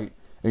just right,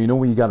 and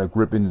when you gotta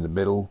grip in the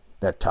middle,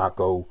 that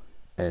taco,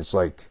 and it's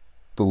like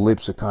the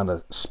lips are kind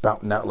of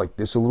spouting out like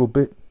this a little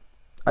bit.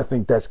 I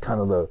think that's kind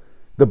of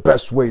the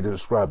best way to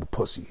describe a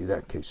pussy in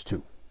that case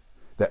too.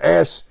 The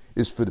ass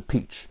is for the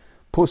peach.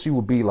 Pussy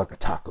will be like a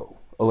taco,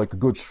 or like a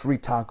good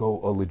street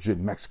taco, a legit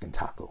Mexican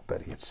taco,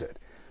 Betty had said.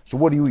 So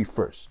what do you eat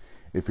first?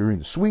 If you're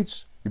into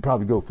sweets, you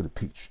probably go for the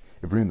peach.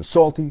 If you're into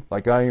salty,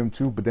 like I am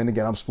too, but then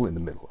again, I'm split in the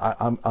middle.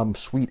 I'm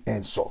sweet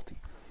and salty.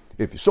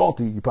 If you're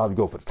salty, you probably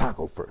go for the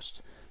taco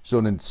first.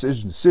 So then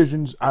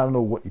decisions, I don't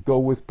know what you go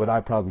with, but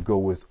I probably go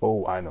with,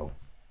 I know,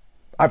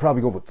 I'd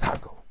probably go with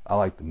taco. I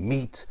like the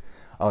meat.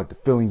 I like the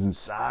fillings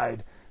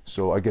inside.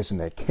 So I guess in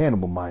that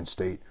cannibal mind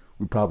state,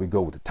 we'd probably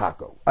go with the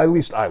taco. At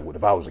least I would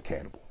if I was a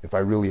cannibal. If I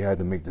really had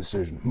to make the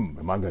decision,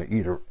 am I going to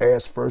eat her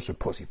ass first or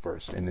pussy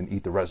first? And then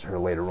eat the rest of her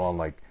later on,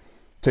 like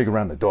take her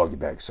around the doggy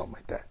bag, something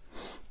like that.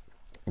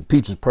 And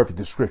Peach's perfect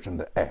description of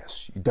the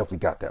ass. You definitely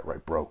got that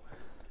right, bro.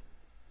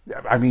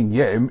 I mean,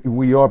 yeah,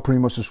 we are pretty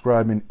much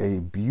describing a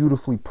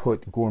beautifully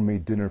put gourmet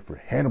dinner for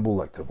Hannibal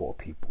Lecter of all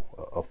people.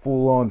 A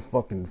full-on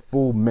fucking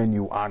full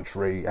menu,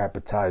 entree,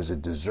 appetizer,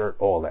 dessert,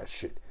 all that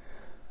shit.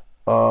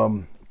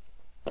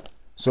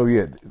 So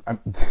yeah,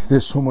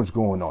 there's so much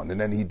going on. And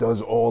then he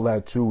does all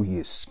that too. He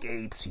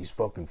escapes. He's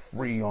fucking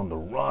free on the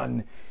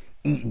run,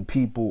 eating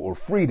people or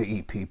free to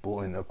eat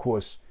people. And of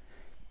course,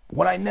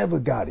 what I never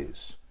got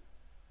is,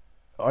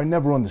 I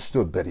never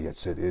understood, better yet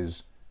said,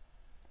 is,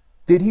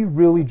 did he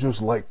really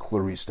just like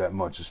Clarice that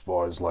much as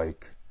far as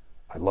like,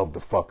 I love the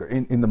fucker,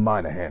 in the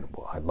mind of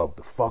Hannibal, I love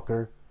the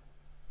fucker,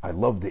 I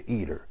love the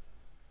eater,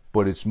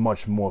 but it's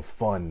much more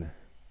fun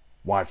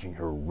watching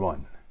her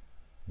run,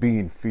 be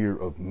in fear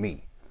of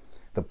me,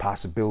 the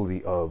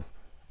possibility of,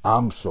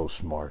 I'm so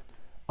smart,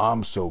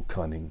 I'm so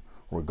cunning,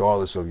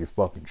 regardless of your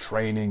fucking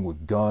training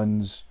with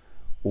guns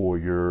or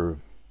your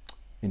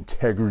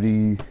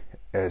integrity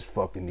as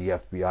fucking the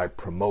FBI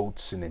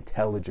promotes and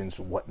intelligence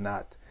and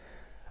whatnot,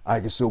 I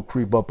can still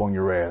creep up on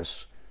your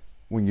ass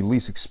when you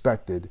least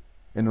expected,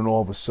 and then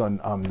all of a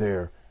sudden I'm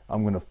there.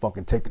 I'm gonna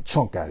fucking take a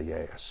chunk out of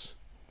your ass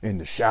in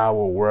the shower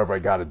or wherever I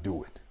gotta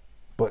do it.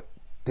 But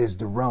there's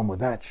the realm of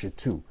that shit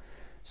too.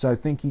 So I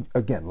think he,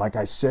 again, like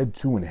I said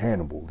too in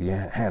Hannibal, the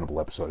Hannibal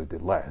episode I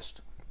did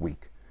last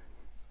week,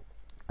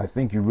 I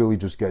think he really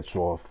just gets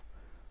off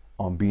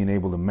on being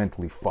able to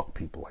mentally fuck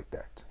people like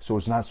that. So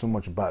it's not so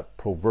much about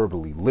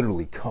proverbially,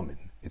 literally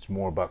coming. It's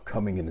more about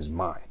coming in his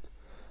mind.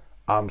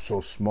 I'm so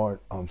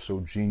smart, I'm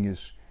so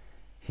genius.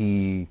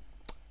 He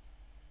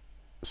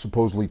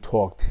supposedly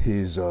talked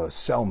his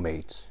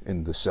cellmate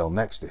in the cell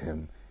next to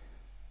him,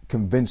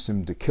 convinced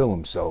him to kill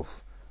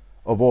himself,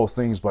 of all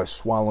things, by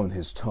swallowing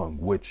his tongue,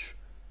 which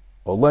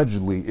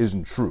allegedly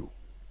isn't true.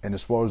 And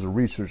as far as the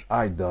research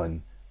I've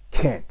done,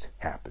 can't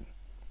happen.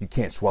 You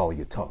can't swallow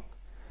your tongue.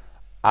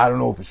 I don't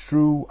know if it's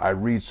true. I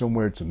read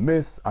somewhere it's a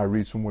myth. I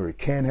read somewhere it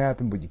can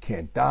happen, but you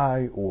can't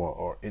die.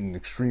 Or in an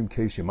extreme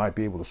case, you might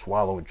be able to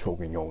swallow and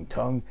choke in your own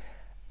tongue.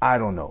 I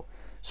don't know.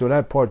 So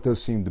that part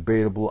does seem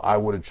debatable. I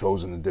would have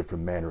chosen a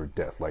different manner of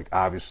death. Like,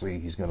 obviously,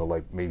 he's going to,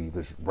 like, maybe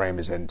just ram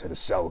his head into the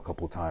cell a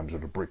couple of times or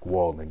the brick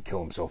wall and then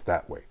kill himself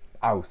that way.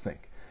 I would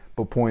think.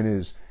 But point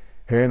is,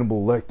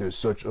 Hannibal Lecter is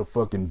such a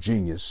fucking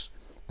genius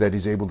that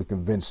he's able to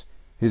convince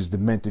his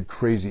demented,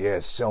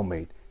 crazy-ass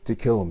cellmate to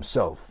kill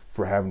himself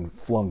for having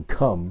flung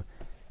cum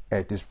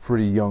at this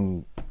pretty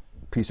young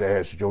piece of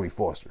ass, Jodie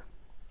Foster.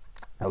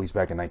 At least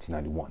back in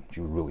 1991.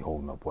 She was really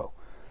holding up well.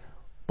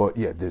 But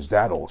yeah, there's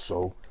that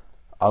also.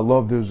 I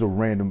love there's a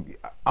random...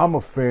 I'm a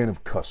fan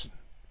of cussing.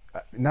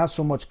 Not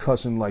so much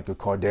cussing like a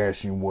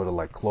Kardashian would or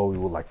like Chloe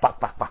would, like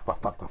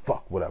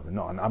fuck, whatever.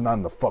 No, I'm not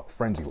in a fuck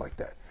frenzy like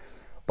that.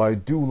 But I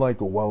do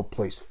like a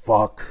well-placed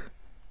fuck,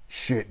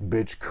 shit,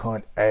 bitch,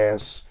 cunt,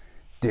 ass,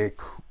 dick,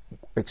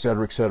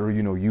 etc., etc.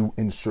 You know, you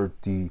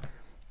insert the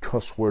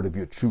cuss word of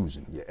your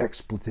choosing, your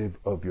expletive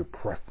of your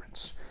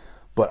preference.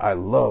 But I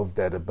love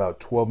that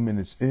about 12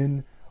 minutes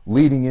in,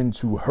 leading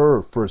into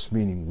her first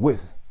meeting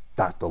with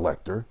Dr.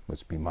 Lecter,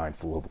 let's be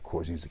mindful of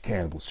course, he's a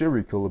cannibal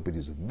serial killer, but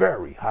he's a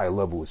very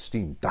high-level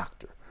esteemed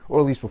doctor. Or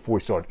at least before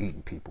he started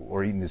eating people,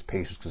 or eating his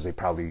patients, because they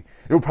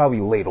were probably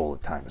late all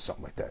the time or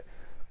something like that.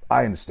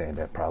 I understand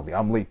that probably.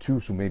 I'm late too,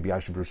 so maybe I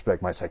should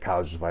respect my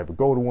psychologist if I ever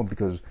go to one,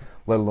 because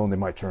let alone they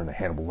might turn a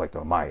Hannibal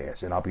Lecter on my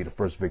ass, and I'll be the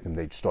first victim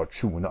they start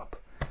chewing up,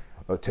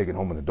 taking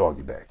home in a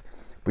doggy bag.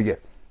 But yeah,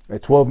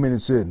 at 12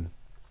 minutes in,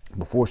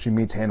 before she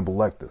meets Hannibal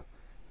Lecter,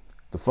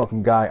 the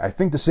fucking guy, I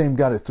think the same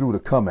guy that threw the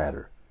cum at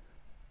her,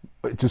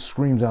 it just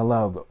screams out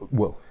loud,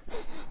 well,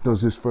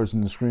 does this first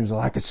and then screams out,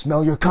 I can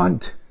smell your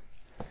cunt.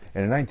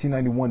 And in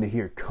 1991, to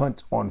hear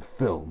cunt on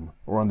film,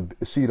 or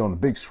see it on the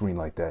big screen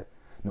like that,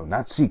 no,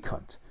 not see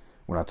cunt.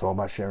 We're not talking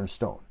about Sharon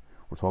Stone.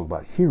 We're talking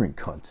about hearing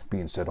cunt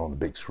being said on the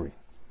big screen.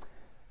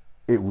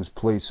 It was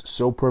placed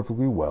so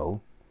perfectly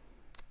well,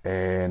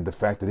 and the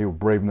fact that they were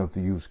brave enough to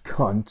use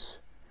cunt,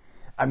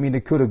 I mean,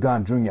 they could have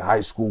gone junior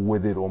high school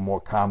with it, or more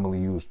commonly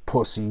used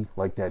pussy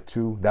like that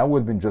too. That would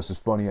have been just as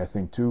funny, I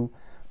think, too.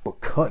 But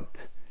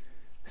cunt,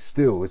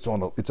 still, it's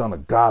on a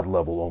god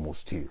level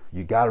almost here.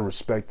 You gotta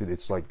respect it.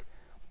 It's like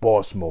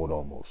boss mode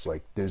almost.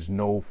 Like, there's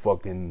no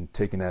fucking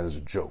taking that as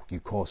a joke. You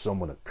call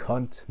someone a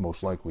cunt,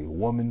 most likely a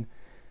woman,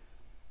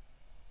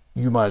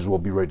 you might as well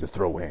be ready to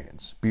throw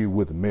hands, be it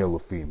with a male or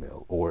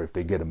female. Or if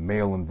they get a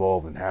male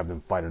involved and have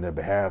them fight on their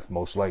behalf,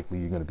 most likely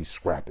you're going to be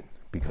scrapping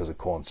because of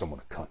calling someone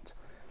a cunt.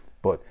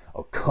 But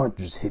a cunt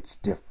just hits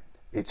different.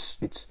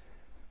 It's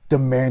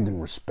demanding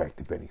respect,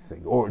 if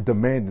anything, or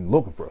demanding,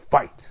 looking for a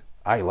fight.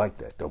 I like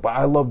that though, but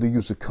I love the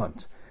use of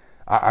cunt.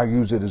 I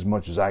use it as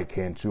much as I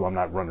can too. I'm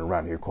not running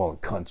around here calling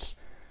cunts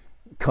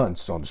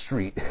on the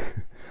street.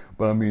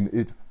 But I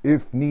mean,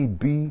 if need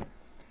be,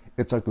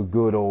 it's like a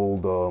good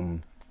old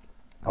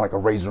like a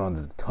razor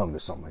under the tongue or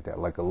something like that,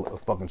 like a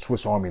fucking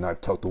Swiss Army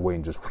knife tucked away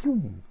and just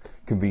whew,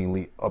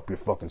 conveniently up your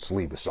fucking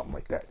sleeve or something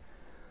like that.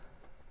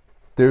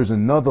 There's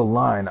another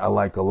line I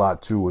like a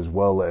lot too, as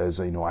well as,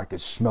 you know, I could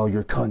smell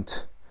your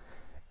cunt.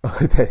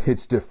 That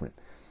hits different.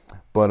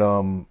 But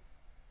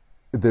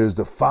there's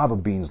the fava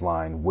beans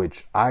line,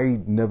 which I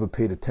never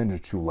paid attention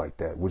to like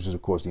that, which is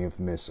of course the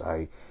infamous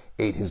I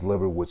ate his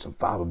liver with some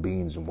fava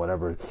beans and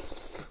whatever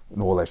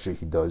and all that shit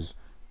he does.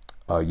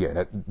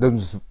 Yeah,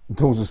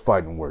 those is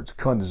fighting words.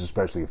 Cunt is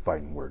especially a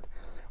fighting word.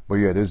 But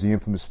yeah, there's the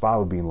infamous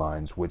fava bean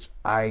lines, which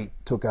I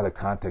took out of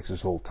context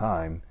this whole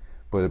time.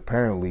 But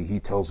apparently he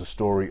tells the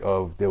story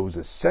of there was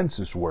a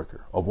census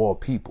worker, of all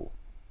people,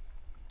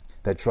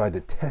 that tried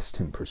to test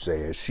him per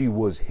se, as she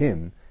was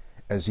him,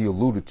 as he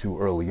alluded to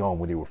early on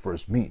when they were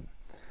first meeting.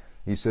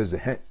 He says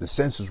the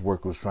census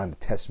worker was trying to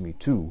test me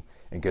too,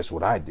 and guess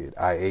what I did?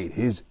 I ate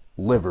his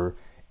liver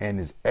and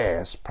his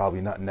ass,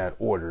 probably not in that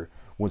order,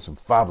 with some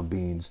fava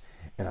beans,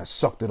 and I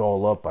sucked it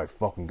all up. I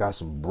fucking got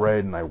some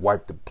bread and I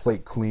wiped the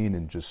plate clean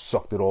and just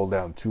sucked it all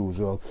down too, as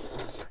well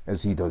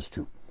as he does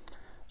too.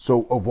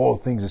 So of all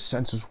things, a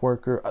census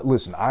worker,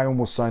 listen, I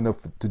almost signed up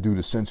to do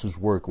the census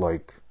work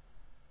like,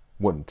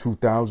 what, in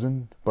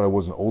 2000, but I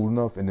wasn't old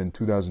enough. And then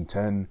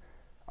 2010,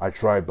 I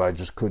tried, but I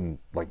just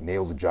couldn't like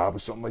nail the job or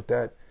something like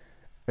that.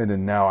 And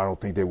then now I don't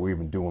think they were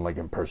even doing like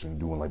in person,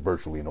 doing like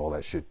virtually and all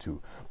that shit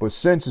too. But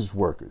census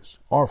workers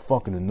are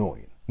fucking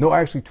annoying. No,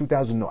 actually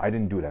 2000, no, I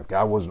didn't do that.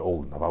 I wasn't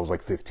old enough. I was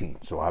like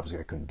 15, so obviously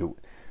I couldn't do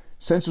it.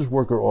 Census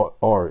workers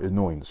are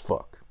annoying as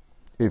fuck.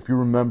 If you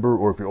remember,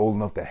 or if you're old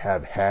enough to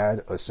have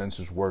had a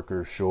census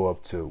worker show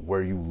up to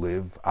where you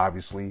live,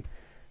 obviously,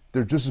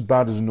 they're just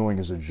about as annoying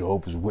as a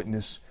Jehovah's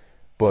Witness,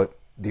 but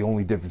the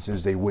only difference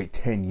is they wait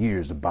 10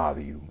 years to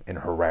bother you and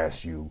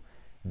harass you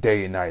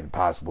day and night,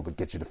 impossible to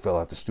get you to fill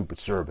out the stupid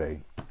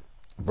survey,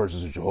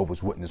 versus a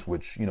Jehovah's Witness,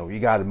 which, you know, you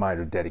got to admire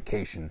their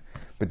dedication.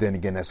 But then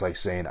again, that's like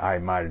saying I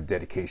admire the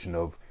dedication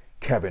of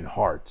Kevin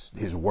Hart,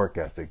 his work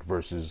ethic,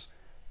 versus,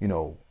 you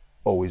know,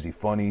 oh, is he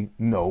funny?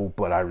 No,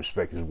 but I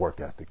respect his work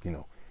ethic, you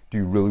know. Do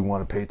you really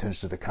want to pay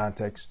attention to the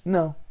context?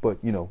 No, but,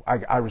 you know,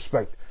 I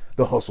respect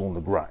the hustle and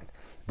the grind.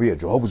 But yeah,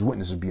 Jehovah's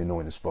Witnesses be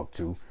annoying as fuck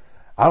too.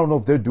 I don't know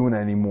if they're doing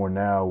that anymore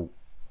now,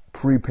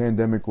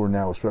 pre-pandemic or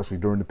now, especially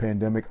during the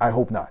pandemic. I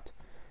hope not.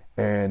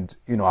 And,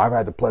 you know, I've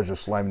had the pleasure of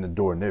slamming the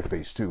door in their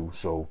face too,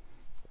 so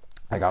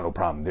I got no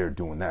problem there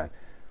doing that.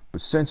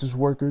 But census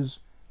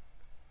workers,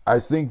 I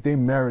think they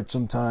merit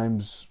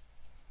sometimes,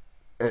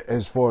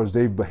 as far as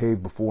they've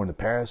behaved before in the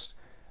past,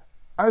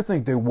 I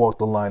think they walk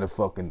the line of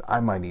fucking, I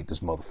might eat this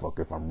motherfucker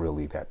if I'm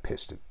really that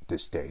pissed at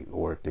this day,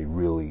 or if they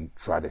really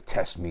try to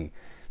test me.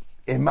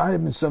 It might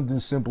have been something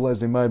simple as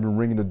they might have been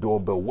ringing the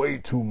doorbell way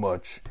too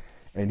much,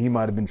 and he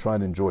might have been trying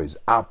to enjoy his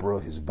opera,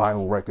 his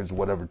vinyl records,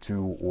 whatever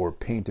too, or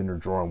painting or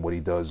drawing, what he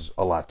does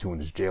a lot too in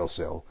his jail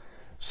cell.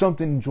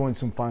 Something, enjoying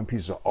some fine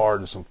piece of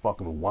art or some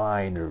fucking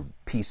wine or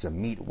piece of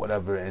meat or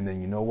whatever, and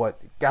then you know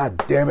what? God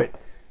damn it.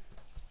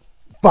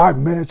 5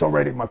 minutes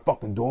already at my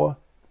fucking door?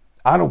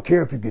 I don't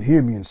care if you can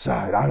hear me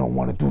inside. I don't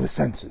want to do the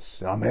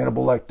census. I'm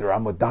Hannibal Lecter.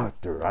 I'm a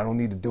doctor. I don't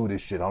need to do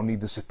this shit. I don't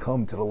need to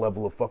succumb to the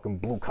level of fucking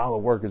blue collar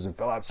workers and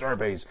fill out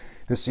surveys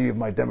to see if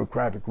my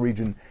demographic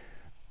region,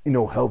 you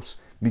know, helps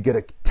me get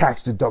a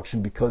tax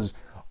deduction because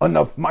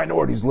enough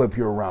minorities live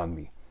here around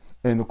me.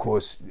 And of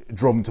course,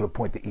 drove me to the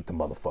point to eat the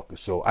motherfucker.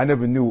 So I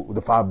never knew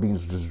the fava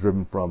beans was just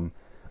driven from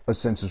a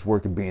census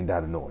worker being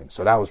that annoying.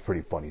 So that was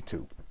pretty funny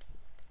too.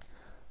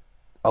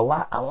 A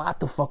lot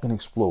to fucking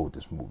explore with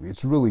this movie.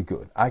 It's really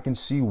good. I can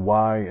see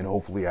why, and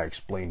hopefully I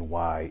explain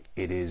why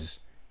it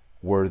is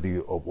worthy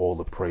of all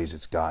the praise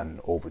it's gotten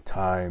over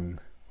time,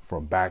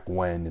 from back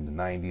when in the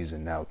 90s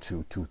and now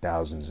to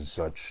 2000s and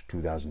such,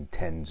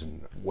 2010s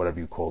and whatever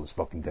you call this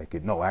fucking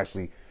decade. No,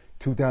 actually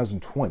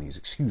 2020s,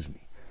 excuse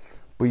me.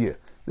 But yeah,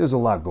 there's a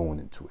lot going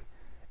into it.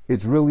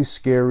 It's really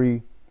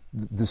scary.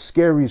 The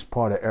scariest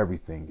part of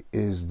everything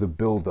is the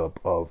buildup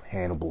of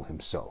Hannibal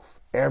himself.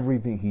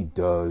 Everything he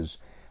does,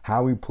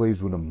 how he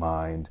plays with the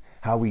mind,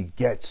 how he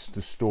gets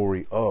the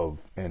story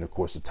of, and of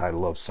course the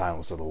title of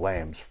Silence of the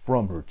Lambs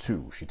from her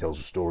too. She tells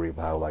a story of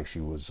how like she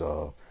was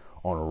on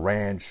a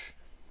ranch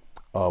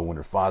when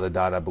her father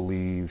died, I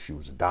believe. She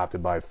was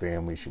adopted by a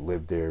family. She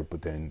lived there,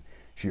 but then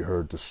she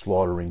heard the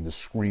slaughtering, the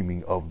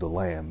screaming of the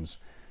lambs.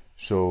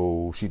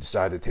 So she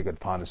decided to take it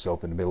upon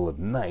herself in the middle of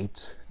the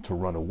night to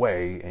run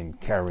away,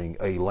 and carrying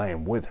a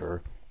lamb with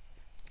her.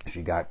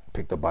 She got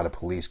picked up by the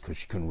police because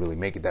she couldn't really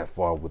make it that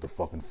far with a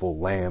fucking full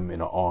lamb in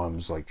her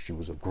arms, like she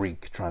was a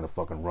Greek trying to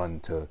fucking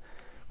run to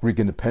Greek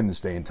Independence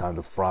Day in time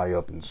to fry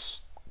up and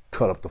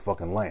cut up the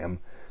fucking lamb.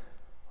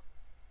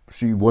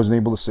 She wasn't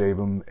able to save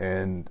him,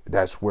 and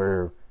that's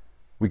where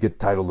we get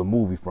the title of the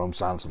movie from,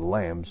 Silence of the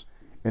Lambs.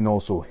 And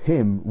also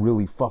him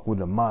really fuck with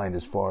her mind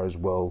as far as,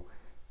 well,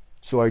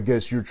 so I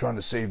guess you're trying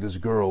to save this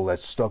girl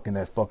that's stuck in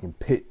that fucking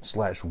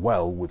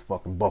pit/well with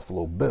fucking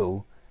Buffalo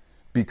Bill,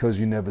 because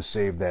you never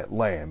saved that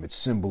lamb. It's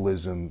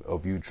symbolism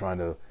of you trying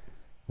to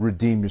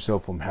redeem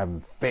yourself from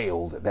having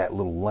failed that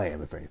little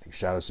lamb, if anything.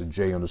 Shout out to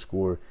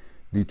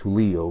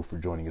J_DiTulio for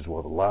joining as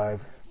well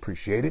live.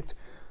 Appreciate it.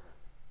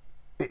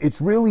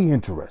 it's really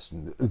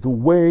interesting. The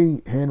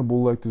way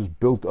Hannibal Lecter's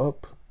built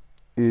up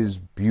is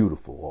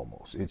beautiful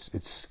almost.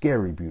 It's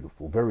scary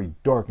beautiful, very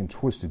dark and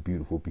twisted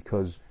beautiful,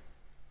 because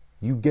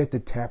you get to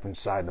tap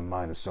inside the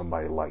mind of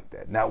somebody like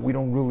that. Now, we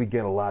don't really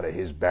get a lot of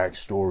his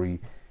backstory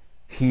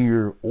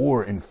here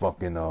or in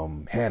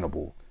fucking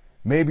Hannibal.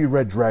 Maybe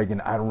Red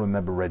Dragon. I don't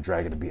remember Red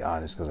Dragon, to be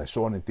honest, because I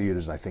saw it in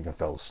theaters and I think I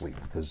fell asleep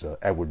because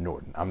Edward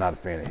Norton. I'm not a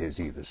fan of his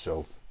either,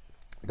 so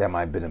that might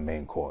have been a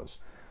main cause.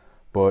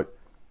 But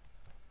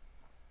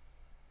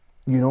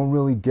you don't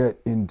really get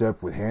in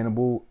depth with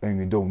Hannibal, and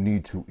you don't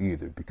need to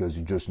either, because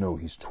you just know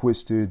he's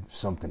twisted.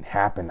 Something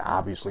happened,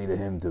 obviously, to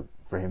him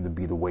for him to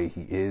be the way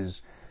he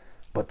is.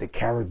 But the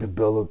character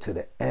build up to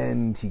the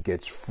end, he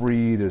gets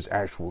free. There's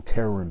actual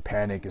terror and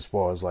panic as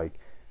far as like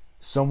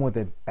somewhat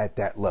at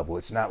that level.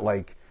 It's not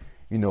like,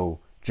 you know,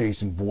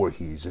 Jason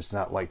Voorhees. It's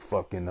not like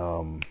fucking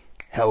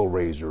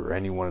Hellraiser or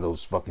any one of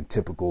those fucking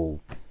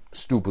typical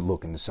stupid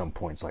looking, at some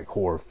points, like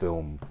horror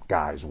film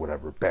guys or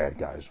whatever, bad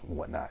guys and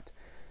whatnot.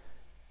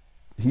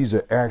 He's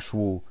an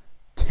actual,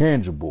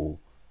 tangible,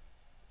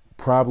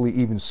 probably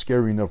even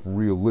scary enough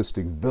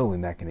realistic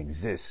villain that can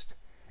exist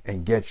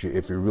and get you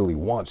if he really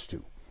wants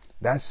to.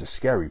 That's the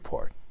scary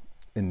part.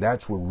 And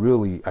that's what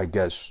really, I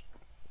guess,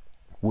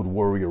 would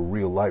worry a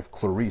real life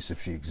Clarice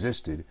if she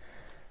existed.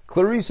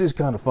 Clarice is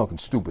kind of fucking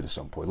stupid at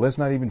some point. Let's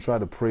not even try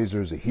to praise her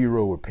as a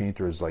hero or paint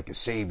her as like a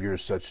savior or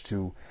such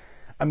too.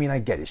 I mean, I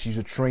get it. She's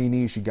a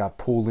trainee. She got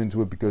pulled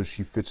into it because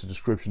she fits the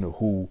description of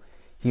who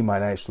he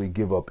might actually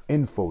give up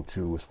info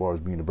to as far as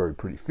being a very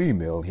pretty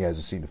female. He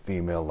hasn't seen a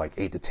female like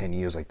 8 to 10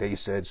 years like they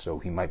said, so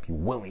he might be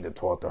willing to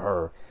talk to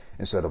her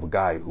instead of a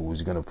guy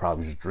who's going to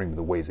probably just dream of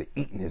the ways of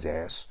eating his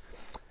ass.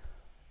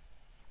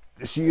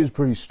 She is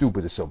pretty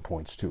stupid at some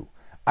points too.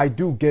 I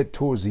do get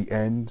towards the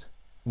end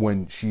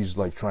when she's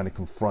like trying to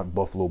confront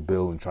Buffalo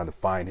Bill and trying to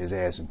find his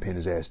ass and pin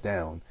his ass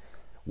down.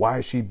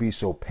 Why she be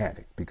so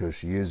panicked? Because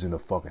she is in a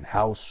fucking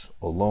house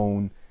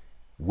alone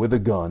with a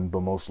gun,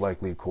 but most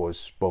likely, of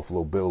course,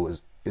 Buffalo Bill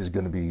is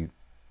going to be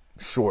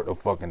short of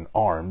fucking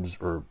arms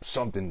or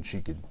something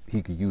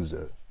he could use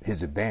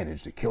his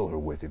advantage to kill her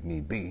with if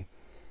need be.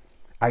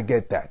 I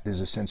get that.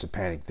 There's a sense of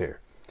panic there.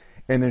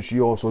 And then she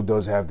also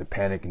does have the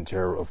panic and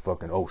terror of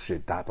fucking, oh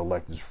shit, Dr.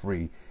 Lecter's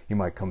free. He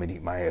might come and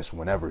eat my ass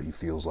whenever he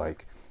feels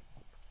like,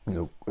 you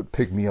know,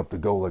 pick me up to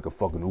go like a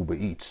fucking Uber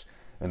Eats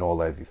and all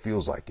that if he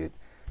feels like it.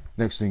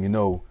 Next thing you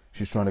know,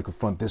 she's trying to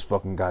confront this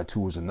fucking guy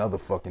too, as another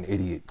fucking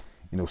idiot,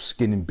 you know,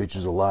 skinning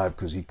bitches alive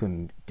because he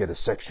couldn't get a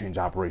sex change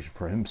operation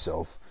for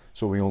himself.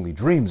 So he only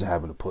dreams of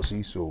having a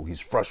pussy. So he's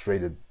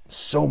frustrated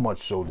so much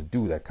so to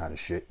do that kind of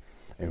shit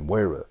and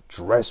wear a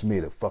dress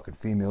made of fucking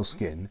female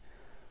skin.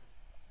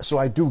 So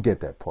I do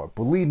get that part.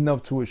 But leading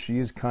up to it, she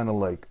is kind of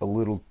like a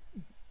little,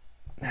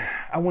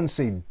 I wouldn't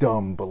say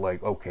dumb, but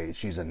like, okay,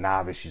 she's a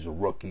novice, she's a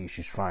rookie,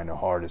 she's trying her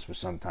hardest, but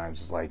sometimes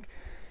it's like,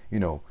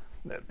 you know,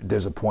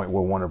 there's a point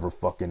where one of her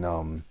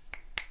fucking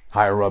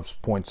higher ups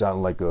points out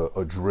like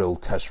a drill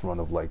test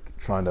run of like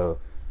trying to,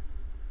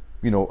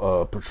 you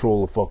know,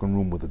 patrol a fucking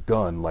room with a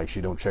gun. Like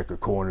she don't check her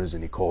corners,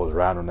 and he calls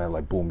her out on that,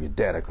 like, boom, you're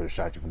dead. I could have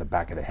shot you from the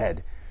back of the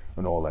head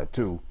and all that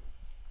too.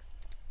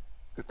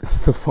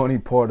 The funny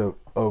part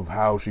of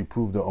how she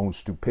proved her own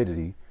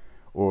stupidity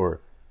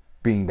or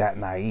being that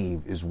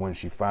naive is when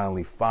she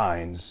finally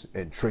finds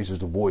and traces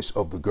the voice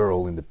of the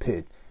girl in the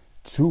pit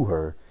to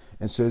her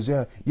and says,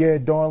 yeah,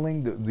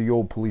 darling, the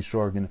old police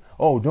jargon,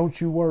 oh, don't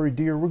you worry,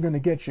 dear, we're going to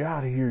get you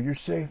out of here. You're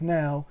safe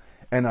now.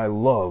 And I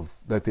love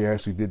that they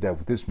actually did that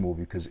with this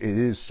movie because it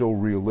is so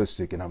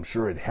realistic, and I'm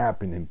sure it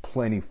happened in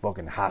plenty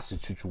fucking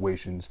hostage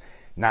situations,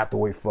 not the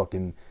way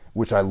fucking,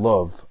 which I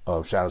love,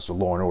 shout out to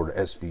Law & Order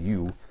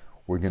SVU.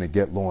 We're going to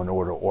get Law &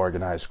 Order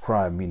Organized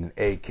Crime, meaning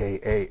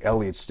AKA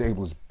Elliot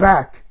Stabler's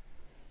back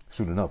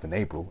soon enough in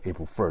April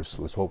 1st.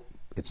 Let's hope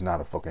it's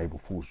not a fucking April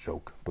Fool's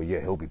joke. But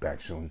yeah, he'll be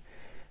back soon.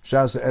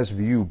 Shout out to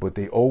SVU, but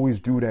they always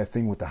do that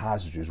thing with the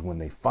hostages. When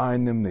they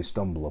find them, they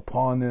stumble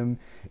upon them.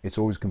 It's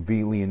always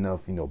conveniently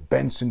enough, you know,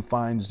 Benson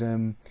finds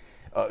them.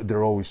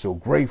 They're always so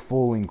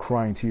grateful and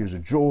crying tears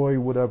of joy,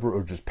 whatever,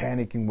 or just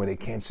panicking where they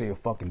can't say a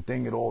fucking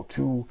thing at all,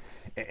 too.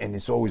 And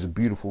it's always a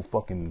beautiful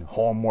fucking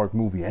Hallmark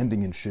movie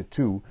ending and shit,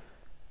 too.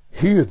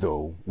 Here,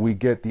 though, we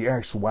get the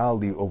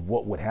actuality of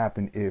what would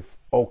happen if,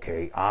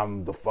 okay,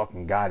 I'm the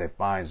fucking guy that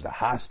finds the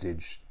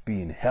hostage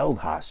being held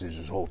hostage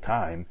this whole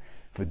time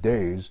for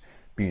days,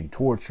 being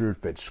tortured,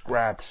 fed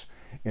scraps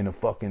in a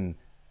fucking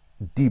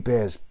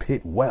deep-ass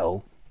pit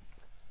well,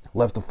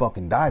 left to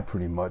fucking die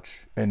pretty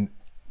much, and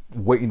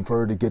waiting for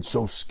her to get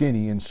so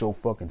skinny and so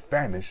fucking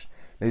famished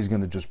that he's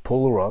going to just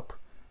pull her up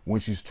when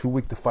she's too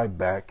weak to fight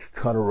back,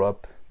 cut her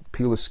up,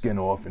 peel her skin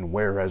off, and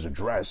wear her as a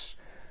dress.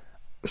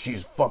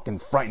 She's fucking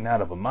frightened out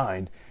of her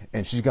mind,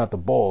 and she's got the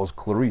balls,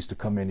 Clarice, to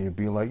come in here and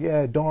be like,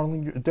 yeah,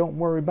 darling, don't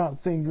worry about a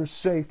thing, you're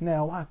safe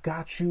now, I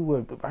got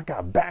you, I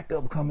got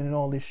backup coming and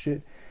all this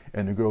shit.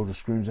 And the girl just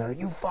screams at her,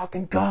 you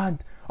fucking cunt,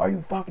 are you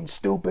fucking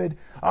stupid?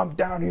 I'm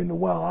down here in the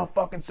well, how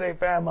fucking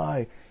safe am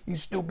I? You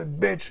stupid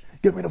bitch,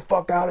 get me the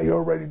fuck out of here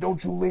already,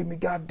 don't you leave me,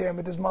 goddamn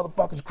it, this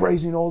motherfucker's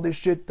crazy and all this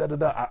shit, da da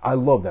da. I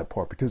love that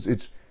part because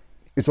it's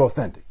It's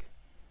authentic.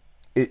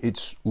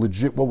 It's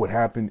legit what would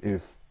happen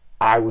if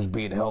I was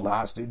being held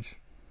hostage.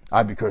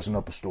 I'd be cursing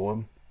up a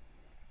storm.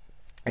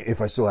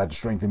 If I still had the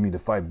strength in me to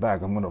fight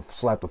back, I'm gonna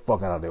slap the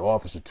fuck out of the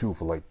officer too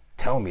for like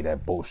telling me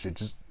that bullshit.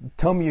 Just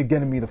tell me you're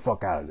getting me the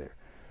fuck out of there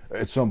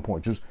at some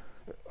point. Just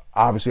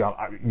obviously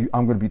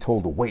I'm gonna be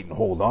told to wait and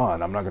hold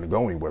on. I'm not gonna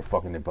go anywhere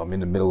fucking if I'm in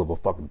the middle of a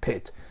fucking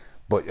pit.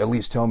 But at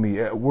least tell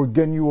me, we're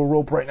getting you a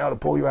rope right now to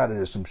pull you out of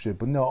there, some shit.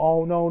 But no,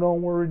 oh no,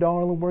 don't worry,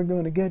 darling, we're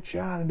gonna get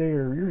you out of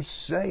there. You're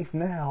safe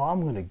now.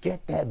 I'm gonna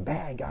get that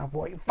bag out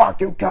for you.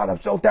 Fuck you, God, I'm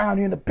so down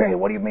here in the pit.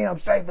 What do you mean I'm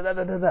safe? Da,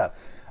 da, da, da.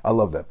 I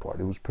love that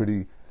part. It was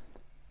pretty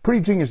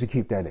genius to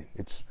keep that in.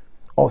 It's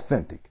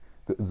authentic.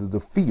 The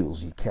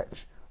feels you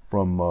catch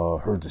from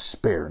her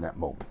despair in that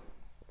moment.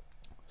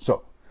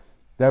 So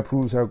that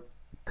proves how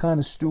kind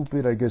of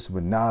stupid, I guess, of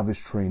a novice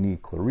trainee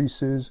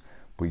Clarice is.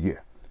 But yeah,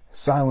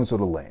 Silence of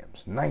the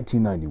Lambs,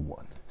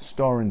 1991,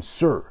 starring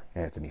Sir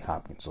Anthony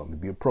Hopkins. Let me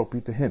be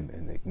appropriate to him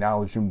and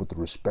acknowledge him with the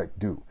respect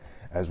due,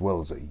 as well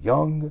as a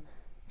young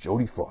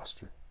Jodie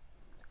Foster,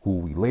 who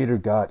we later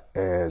got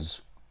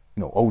as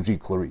OG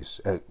Clarice,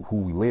 who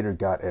we later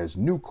got as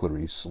new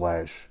Clarice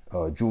 /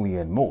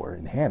 Julianne Moore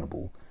in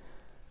Hannibal.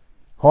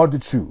 Hard to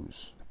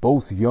choose.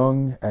 Both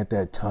young at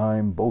that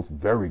time, both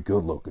very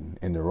good looking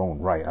in their own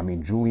right. I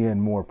mean, Julianne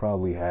Moore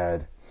probably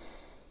had,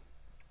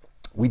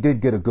 we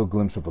did get a good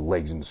glimpse of her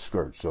legs in the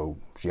skirt, so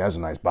she has a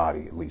nice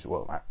body at least.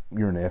 Well,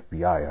 you're in the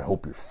FBI, I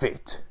hope you're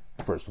fit,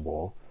 first of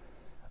all.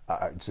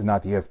 It's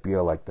not the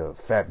FBI like the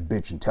fat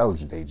bitch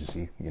intelligence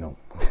agency,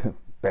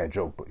 bad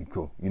joke, but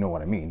cool, you know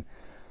what I mean.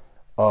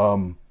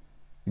 You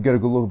got a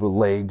good look at her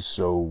legs,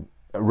 so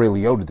Ray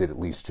Liotta did at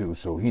least too,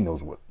 so he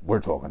knows what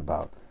we're talking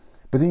about.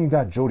 But then you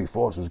got Jodie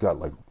Foster, who's got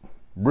like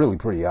really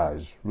pretty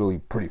eyes, really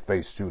pretty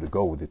face too to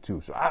go with it too.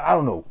 So I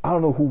don't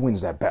know who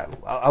wins that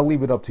battle. I'll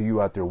leave it up to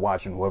you out there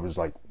watching, whoever's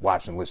like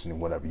watching,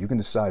 listening, whatever. You can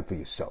decide for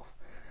yourself.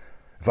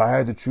 If I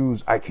had to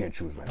choose, I can't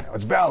choose right now.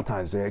 It's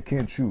Valentine's Day, I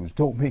can't choose.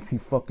 Don't make me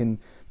fucking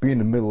be in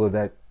the middle of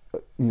that,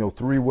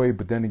 three-way.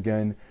 But then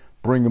again,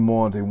 bring them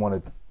on. They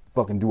want to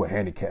fucking do a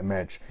handicap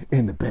match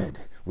in the bed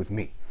with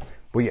me.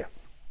 But yeah,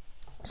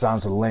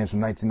 Silence of the Lambs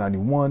from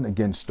 1991,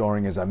 again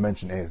starring, as I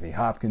mentioned, Anthony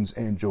Hopkins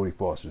and Jodie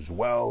Foster as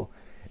well.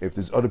 If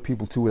there's other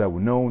people too that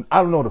were known,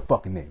 I don't know the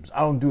fucking names.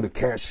 I don't do the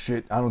cash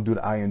shit. I don't do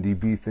the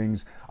IMDb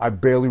things. I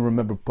barely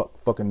remember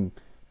fucking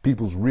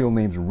people's real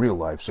names in real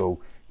life.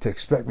 So to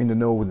expect me to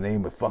know the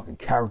name of fucking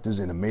characters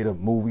in a made-up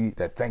movie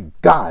that, thank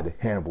God,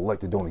 Hannibal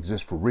Lecter don't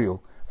exist for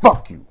real,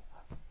 fuck you.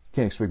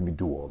 Can't expect me to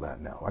do all that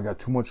now. I got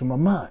too much on my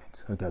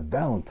mind. I got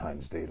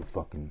Valentine's Day to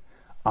fucking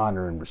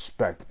honor and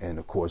respect, and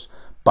of course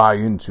buy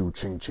into,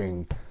 ching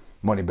ching,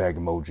 money bag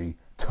emoji,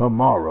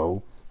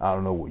 tomorrow. I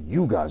don't know what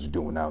you guys are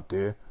doing out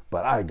there,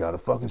 but I gotta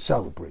fucking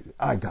celebrate it.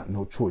 I got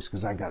no choice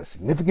because I got a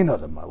significant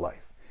other in my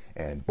life,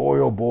 and boy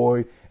oh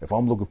boy, if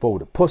I'm looking forward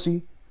to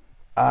pussy,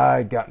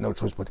 I got no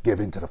choice but to give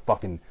in to the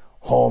fucking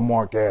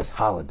Hallmark ass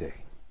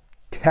holiday,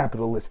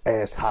 capitalist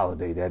ass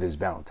holiday that is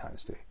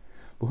Valentine's Day.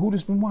 But who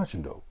just been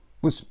watching though?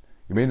 Listen,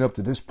 you made it up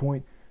to this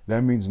point.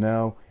 That means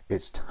now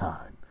it's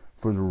time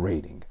for the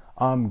rating.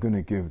 I'm going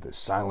to give the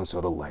Silence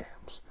of the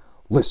Lambs.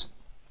 Listen,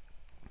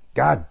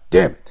 God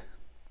damn it.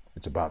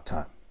 It's about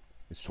time.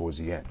 It's towards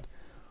the end.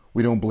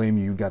 We don't blame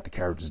you. You got the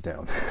characters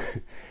down.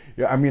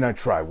 Yeah, I mean, I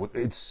try.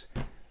 It's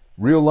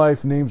real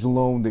life names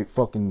alone. They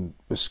fucking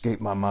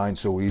escape my mind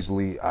so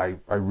easily. I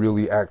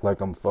really act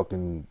like I'm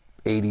fucking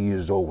 80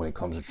 years old when it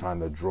comes to trying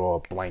to draw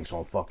blanks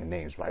on fucking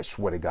names. But I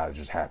swear to God, it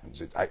just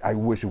happens. I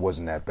wish it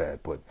wasn't that bad,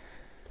 but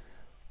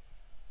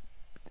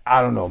I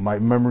don't know. My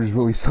memory's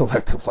really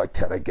selective like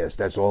that, I guess.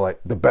 That's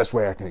the best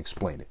way I can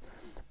explain it.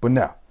 But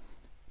now,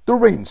 the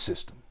rating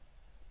system.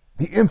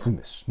 The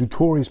infamous,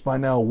 notorious by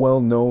now,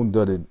 well-known,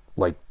 done it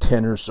like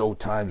 10 or so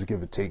times,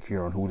 give or take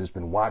here on who has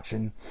been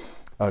watching.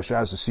 Shout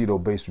out to Cito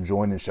Base for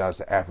joining. Shout out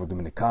to Afro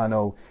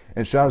Dominicano.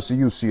 And shout out to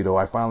you, Cito.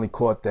 I finally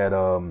caught that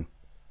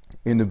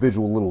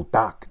individual little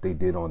doc they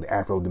did on the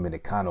Afro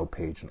Dominicano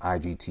page on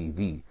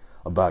IGTV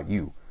about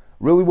you.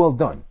 Really well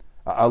done.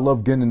 I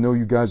love getting to know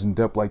you guys in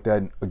depth like that.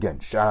 And again,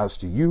 shout outs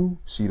to you,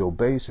 Cito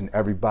Base, and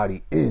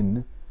everybody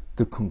in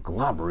the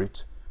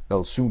conglomerate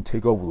that'll soon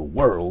take over the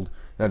world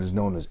that is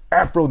known as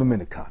Afro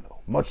Dominicano.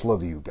 Much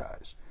love to you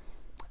guys.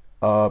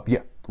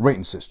 Yeah,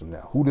 rating system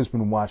now. Who has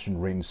been watching the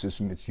rating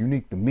system? It's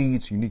unique to me.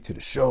 It's unique to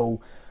the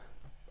show.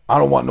 I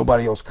don't want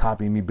nobody else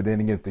copying me, but then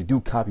again, if they do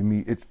copy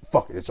me,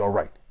 fuck it. It's all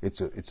right.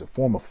 It's a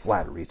form of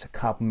flattery. It's a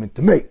compliment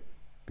to me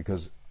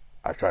because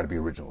I try to be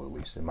original, at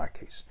least in my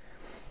case.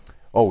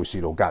 Always,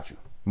 Cito, got you.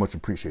 Much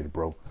appreciated,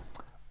 bro.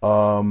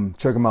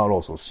 Check him out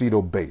also,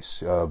 Cito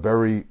Bass.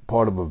 Very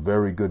part of a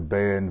very good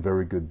band,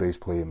 very good bass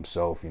player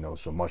himself,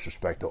 so much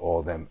respect to all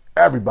of them.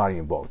 Everybody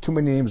involved. Too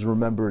many names to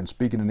remember, and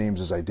speaking of names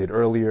as I did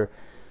earlier,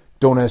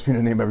 don't ask me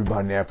to name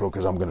everybody in Afro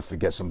because I'm going to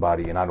forget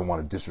somebody, and I don't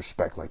want to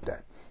disrespect like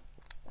that.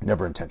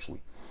 Never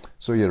intentionally.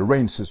 So yeah, the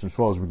rating system, as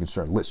far as we're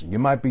concerned, listen, you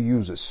might be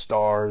used as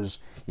stars,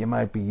 you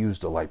might be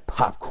used to like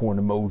popcorn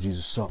emojis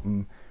or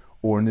something,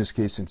 Or in this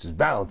case, since it's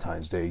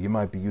Valentine's Day, you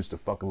might be used to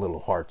fucking little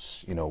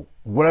hearts,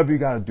 whatever you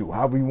gotta do.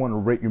 However you want to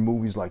rate your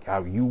movies, like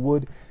how you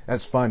would,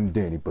 that's fine and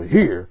dandy. But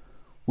here,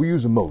 we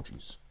use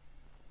emojis.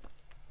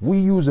 We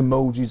use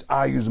emojis.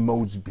 I use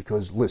emojis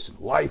because, listen,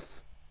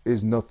 life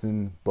is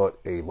nothing but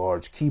a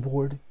large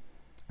keyboard.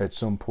 At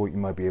some point, you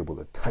might be able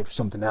to type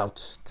something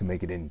out to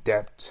make it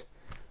in-depth,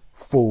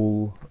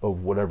 full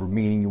of whatever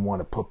meaning you want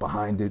to put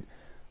behind it.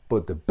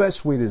 But the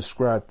best way to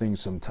describe things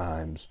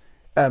sometimes,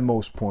 at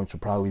most points,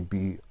 would probably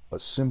be a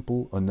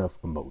simple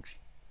enough emoji.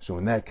 So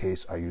in that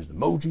case, I used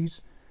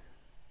emojis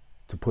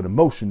to put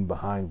emotion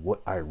behind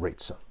what I rate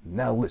something.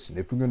 Now listen,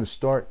 if we're going to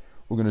start,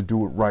 we're going to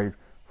do it right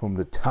from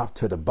the top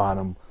to the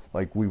bottom,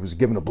 like we was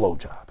given a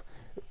blowjob.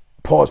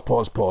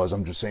 Pause.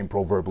 I'm just saying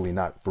proverbially,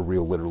 not for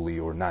real, literally,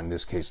 or not in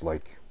this case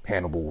like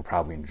Hannibal will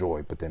probably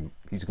enjoy, but then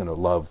he's going to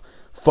love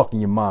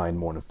fucking your mind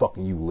more than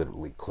fucking you,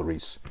 literally,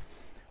 Clarice.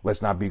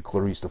 Let's not be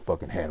Clarice the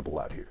fucking Hannibal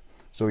out here.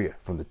 So yeah,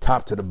 from the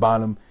top to the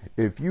bottom,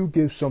 if you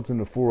give something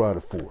a 4 out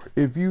of 4,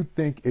 if you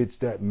think it's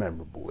that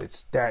memorable,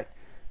 it's that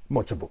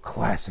much of a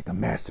classic, a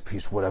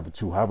masterpiece, whatever,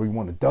 too, however you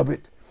want to dub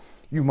it,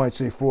 you might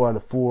say 4 out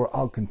of 4.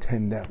 I'll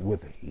contend that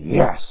with a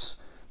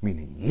yes,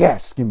 meaning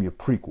yes, give me a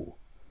prequel,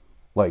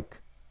 like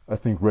I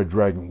think Red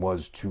Dragon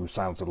was to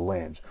Silence of the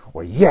Lambs,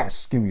 or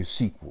yes, give me a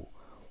sequel,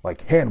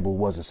 like Hannibal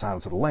was to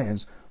Silence of the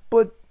Lambs,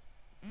 but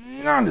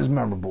not as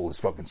memorable as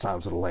fucking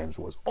Silence of the Lambs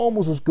was.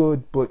 Almost as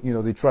good, but,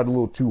 they tried a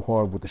little too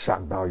hard with the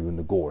shock value and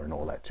the gore and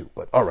all that, too.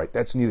 But, all right,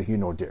 that's neither here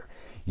nor there.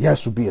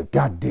 Yes would be a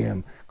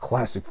goddamn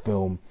classic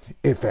film,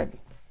 if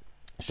any.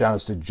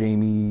 Shout-outs to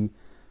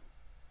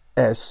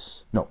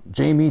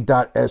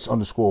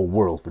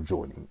Jamie.S_world for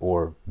joining,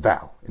 or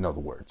Val, in other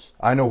words.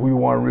 I know who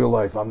you are in real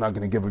life. I'm not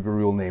going to give a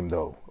real name,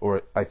 though.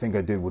 Or I think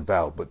I did with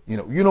Val, but, you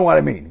know what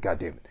I mean.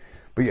 Goddamn it.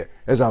 But, yeah,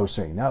 as I was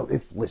saying, now,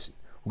 listen,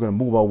 we're going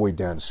to move our way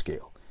down the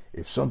scale.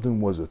 If something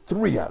was a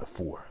 3 out of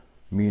 4,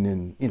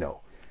 meaning,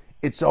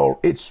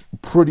 it's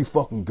pretty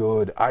fucking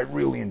good. I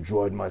really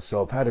enjoyed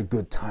myself, had a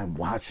good time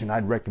watching.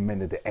 I'd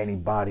recommend it to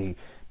anybody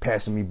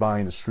passing me by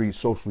in the street,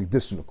 socially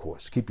distant, of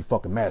course. Keep your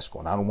fucking mask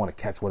on. I don't want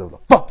to catch whatever the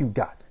fuck you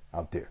got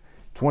out there.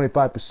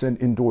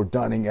 25% indoor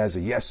dining as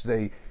of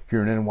yesterday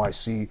here in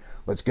NYC.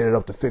 Let's get it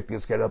up to 50.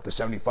 Let's get it up to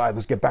 75.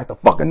 Let's get back to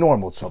fucking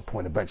normal at some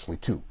point eventually,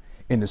 too,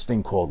 in this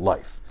thing called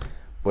life.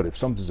 But if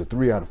something's a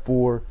 3 out of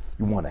 4,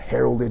 you want to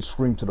herald it,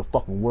 scream to the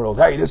fucking world,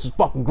 hey, this is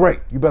fucking great.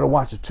 You better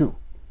watch it too.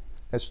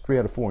 That's 3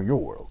 out of 4 in your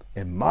world.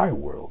 In my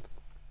world,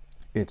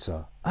 it's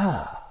a,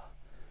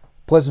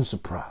 pleasant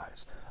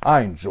surprise.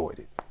 I enjoyed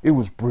it. It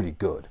was pretty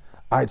good.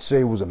 I'd say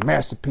it was a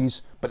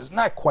masterpiece, but it's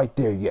not quite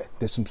there yet.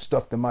 There's some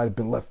stuff that might have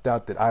been left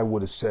out that I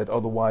would have said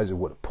otherwise. It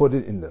would have put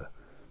it in the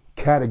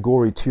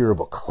category tier of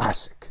a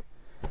classic.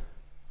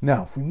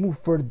 Now, if we move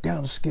further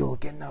down the scale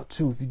again now,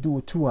 too, if you do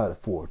a 2 out of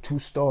 4, 2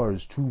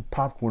 stars, 2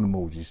 popcorn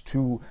emojis,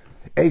 2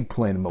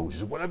 eggplant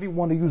emojis, whatever you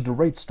want to use to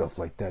rate stuff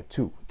like that,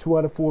 too. 2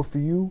 out of 4 for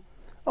you?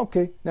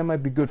 Okay, that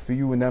might be good for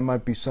you, and that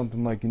might be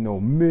something like,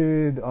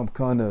 mid. I'm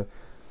kind of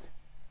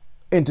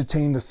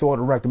entertaining the thought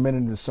of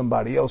recommending it to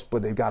somebody else,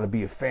 but they've got to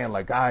be a fan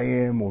like I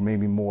am, or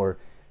maybe more,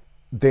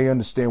 they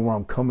understand where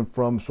I'm coming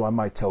from, so I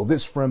might tell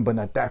this friend, but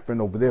not that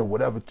friend over there,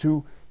 whatever,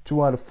 too.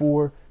 2 out of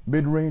 4,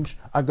 mid-range,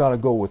 I got to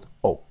go with,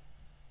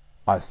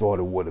 I thought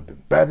it would have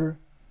been better.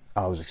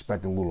 I was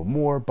expecting a little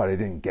more, but I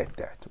didn't get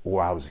that.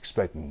 Or I was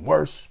expecting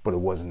worse, but it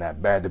wasn't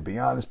that bad, to be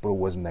honest, but it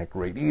wasn't that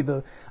great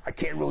either. I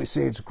can't really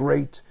say it's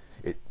great.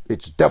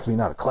 It's definitely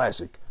not a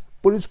classic,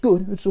 but it's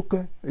good. It's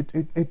okay.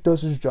 It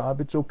does its job.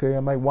 It's okay.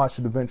 I might watch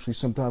it eventually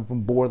sometime if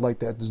I'm bored like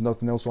that. There's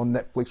nothing else on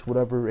Netflix,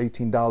 whatever.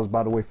 $18,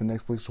 by the way, for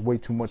Netflix. Way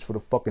too much for the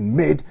fucking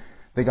mid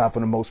they got for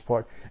the most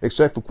part,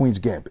 except for Queen's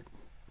Gambit.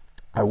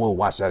 I will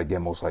watch that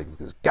again most likely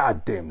because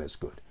goddamn, that's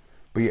good.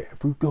 But yeah,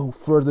 if we go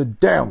further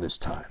down this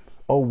time,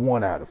 a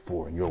 1 out of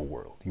 4 in your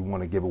world. You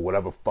want to give it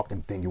whatever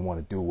fucking thing you want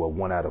to do, a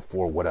 1 out of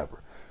 4,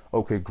 whatever.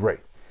 Okay, great.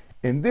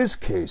 In this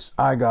case,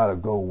 I gotta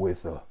go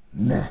with a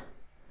meh,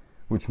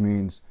 which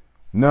means,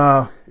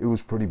 nah, it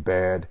was pretty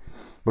bad,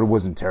 but it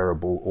wasn't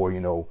terrible, or,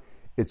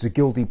 it's a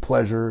guilty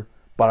pleasure,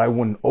 but I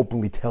wouldn't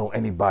openly tell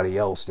anybody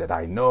else that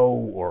I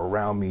know or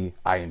around me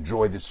I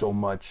enjoyed it so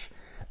much.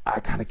 I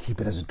kind of keep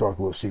it as a dark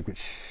little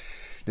secret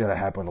that I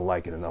happen to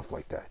like it enough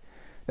like that.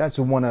 That's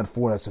a 1 out of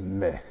 4. That's a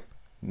meh.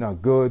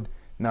 Not good,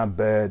 not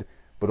bad,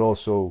 but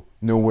also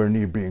nowhere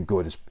near being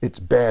good. It's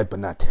bad, but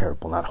not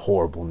terrible, not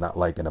horrible, not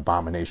like an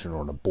abomination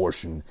or an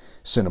abortion,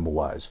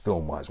 cinema-wise,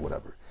 film-wise,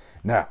 whatever.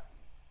 Now,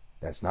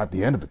 that's not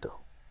the end of it,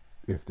 though.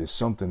 If there's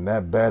something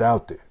that bad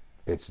out there,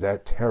 it's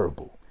that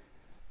terrible,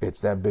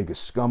 it's that big a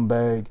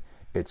scumbag,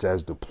 it's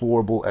as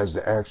deplorable as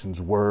the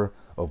actions were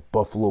of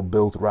Buffalo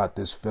Bill throughout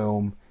this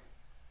film,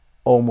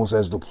 almost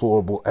as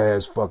deplorable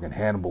as fucking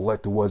Hannibal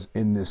Lecter was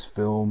in this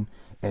film,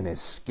 and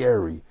as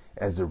scary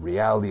as the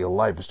reality of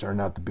life has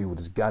turned out to be with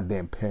this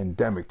goddamn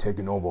pandemic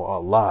taking over our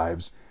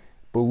lives,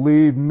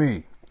 believe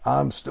me,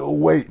 I'm still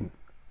waiting.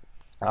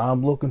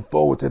 I'm looking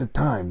forward to the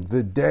time,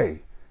 the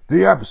day,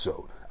 the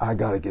episode. I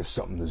gotta give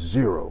something to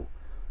 0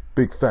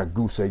 big fat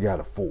goose egg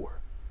out of 4.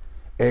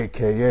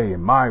 AKA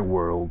in my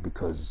world,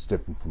 because it's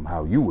different from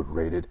how you would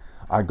rate it,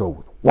 I go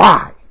with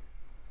why?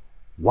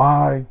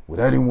 Why would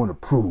anyone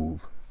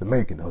approve the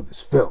making of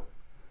this film?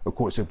 Of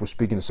course, if we're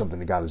speaking of something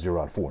that got a 0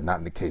 out of 4, not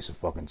in the case of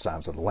fucking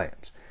Silence of the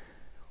Lambs.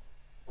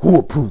 Who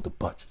approved the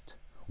budget?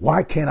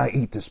 Why can't I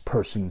eat this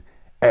person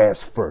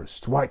ass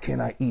first? Why can't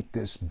I eat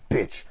this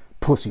bitch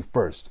pussy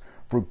first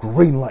for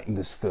greenlighting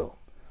this film?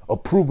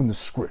 Approving the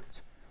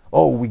script.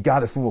 Oh, we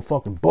got it from a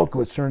fucking book.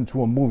 Let's turn it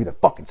into a movie that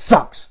fucking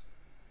sucks.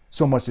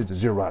 So much it's a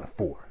 0 out of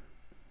 4.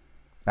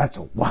 That's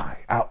a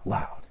why out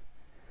loud.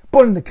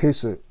 But in the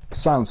case of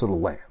Silence of the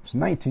Lambs,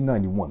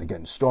 1991,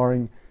 again,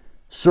 starring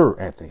Sir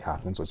Anthony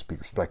Hopkins. Let's be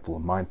respectful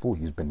and mindful.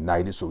 He's been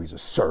knighted, so he's a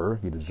sir.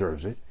 He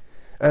deserves it.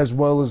 As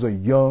well as a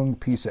young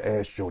piece of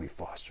ass Jodie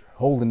Foster,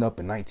 holding up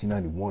in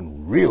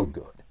 1991 real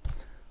good.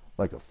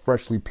 Like a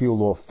freshly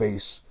peeled off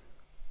face,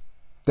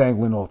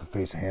 dangling off the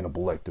face of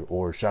Hannibal Lecter.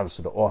 Or shout out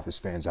to the Office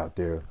fans out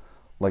there,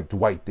 like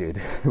Dwight did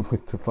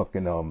with the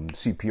fucking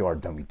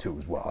CPR dummy too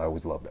as well. I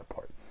always love that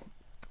part.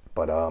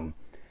 But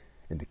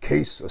in the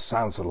case of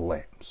Silence of the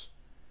Lambs,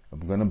 I'm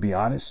going to be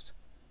honest.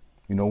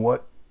 You know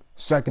what?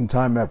 Second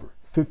time ever.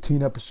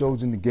 15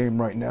 episodes in the game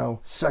right now.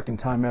 Second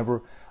time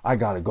ever. I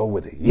got to go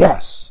with it.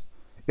 Yes.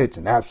 It's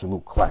an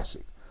absolute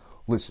classic.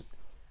 Listen,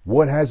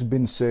 what has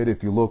been said,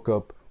 if you look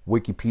up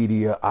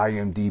Wikipedia,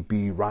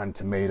 IMDb, Rotten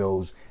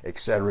Tomatoes,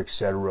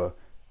 etc.,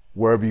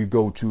 wherever you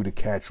go to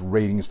catch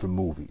ratings for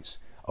movies.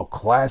 A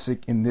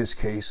classic in this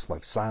case,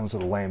 like Silence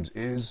of the Lambs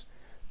is,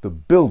 the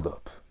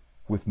build-up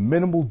with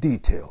minimal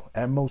detail,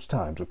 and most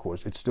times, of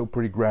course, it's still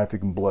pretty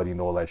graphic and bloody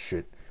and all that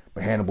shit,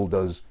 but Hannibal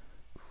does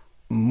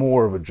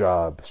more of a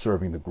job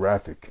serving the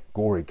graphic,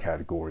 gory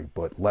category,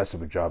 but less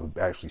of a job of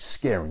actually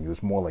scaring you.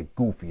 It's more like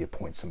goofy at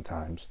points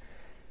sometimes.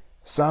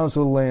 Silence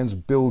of the Lambs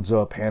builds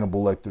up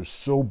Hannibal Lecter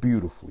so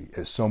beautifully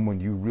as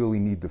someone you really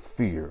need to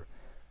fear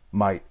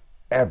might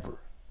ever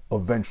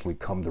eventually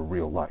come to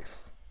real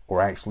life or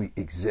actually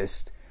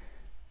exist.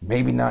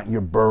 Maybe not in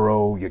your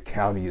borough, your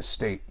county, your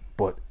state,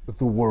 but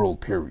the world,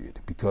 period.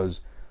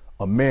 Because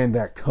a man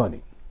that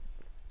cunning,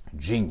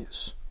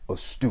 genius,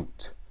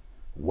 astute,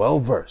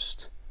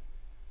 well-versed,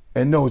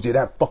 and knows you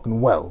that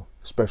fucking well,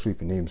 especially if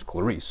your name's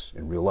Clarice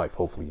in real life.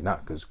 Hopefully you're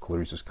not, because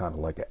Clarice is kind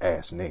of like an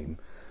ass name.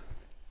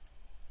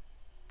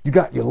 You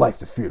got your life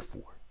to fear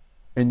for,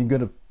 and you're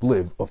going to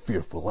live a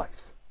fearful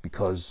life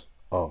because,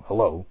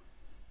 hello,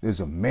 there's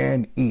a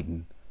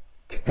man-eating,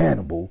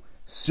 cannibal,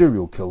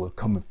 serial killer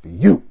coming for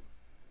you.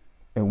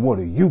 And what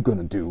are you going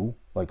to do?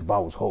 Like if I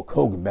was Hulk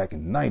Hogan back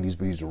in the 90s,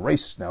 but he's a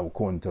racist now,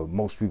 according to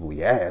most people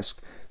he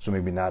asked, so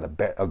maybe not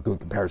a good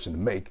comparison to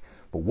make,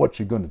 but what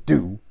you're going to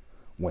do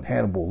when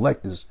Hannibal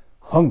Lecter's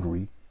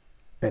hungry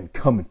and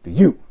coming for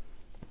you.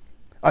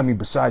 I mean,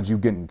 besides you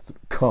getting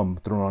cum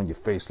thrown on your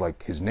face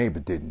like his neighbor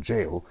did in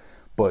jail,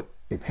 but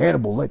if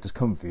Hannibal Lecter's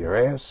coming for your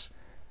ass,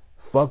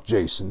 fuck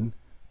Jason,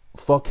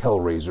 fuck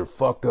Hellraiser,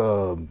 fuck,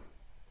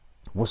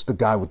 what's the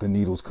guy with the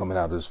needles coming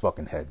out of his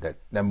fucking head?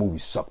 That movie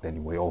sucked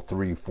anyway, all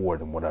 3, 4 of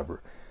them,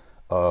 whatever.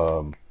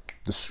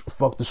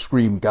 Fuck the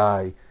Scream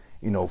guy,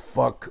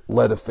 fuck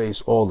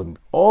Leatherface, all them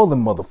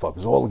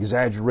motherfuckers, all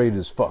exaggerated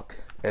as fuck,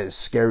 as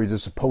scary as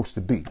it's supposed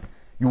to be.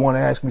 You want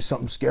to ask me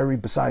something scary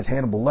besides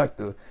Hannibal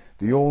Lecter?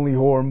 The only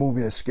horror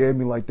movie that scared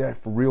me like that,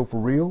 for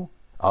real,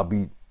 I'll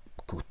be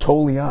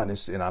totally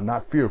honest, and I'm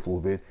not fearful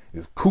of it,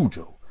 is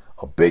Cujo.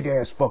 A big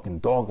ass fucking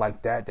dog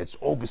like that's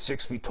over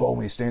 6 feet tall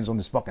when he stands on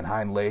his fucking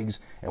hind legs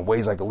and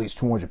weighs like at least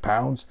 200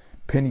 pounds,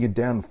 pinning you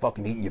down and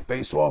fucking eating your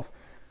face off.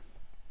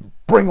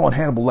 Bring on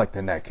Hannibal Lecter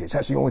in that case.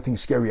 That's the only thing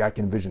scary I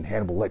can envision,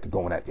 Hannibal Lecter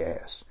going at your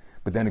ass.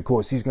 But then, of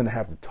course, he's going to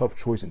have the tough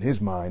choice in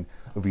his mind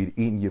of either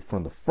eating you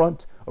from the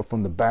front or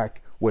from the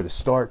back, where to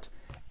start,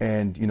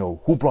 and,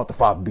 who brought the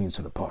fava beans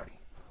to the party.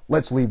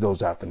 Let's leave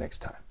those out for next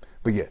time.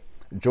 But yeah,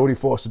 Jodie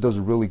Foster does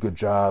a really good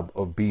job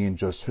of being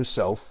just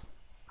herself,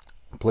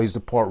 plays the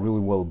part really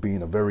well of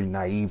being a very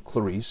naive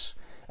Clarice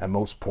at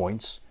most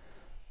points,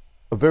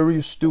 a very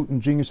astute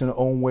and genius in her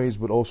own ways,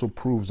 but also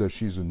proves that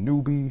she's a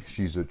newbie,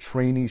 she's a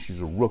trainee,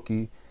 she's a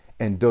rookie,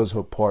 and does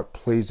her part,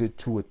 plays it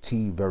to a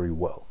T very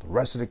well. The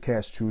rest of the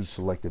cast too is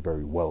selected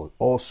very well.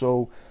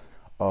 Also,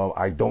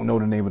 I don't know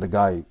the name of the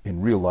guy in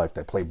real life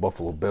that played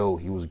Buffalo Bill.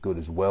 He was good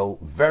as well.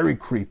 Very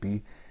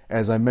creepy.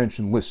 As I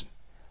mentioned, listen,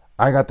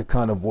 I got the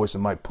kind of voice that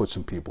might put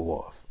some people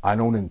off. I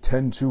don't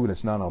intend to, and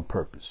it's not on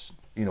purpose.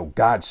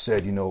 God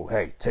said,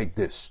 hey, take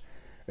this.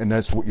 And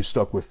that's what you're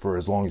stuck with for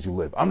as long as you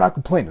live. I'm not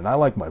complaining. I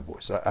like my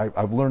voice.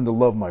 I've learned to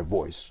love my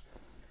voice.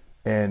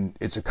 And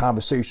it's a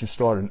conversation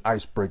starter, an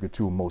icebreaker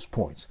too at most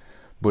points.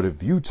 But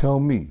if you tell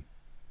me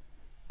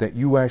that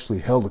you actually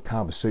held a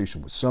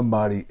conversation with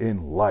somebody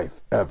in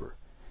life ever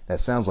that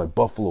sounds like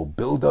Buffalo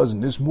Bill does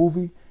in this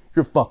movie,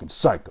 you're fucking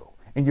psycho.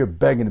 And you're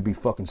begging to be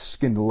fucking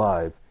skinned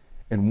alive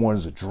in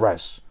one's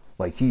address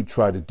like he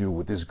tried to do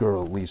with this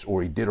girl at least,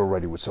 or he did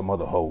already with some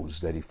other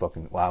hoes that he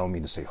fucking, well, I don't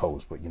mean to say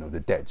hoes, but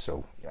they're dead.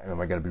 So am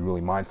I going to be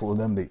really mindful of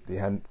them? They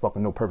had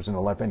fucking no purpose in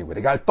their life anyway.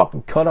 They got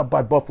fucking cut up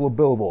by Buffalo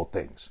Bill of all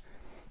things.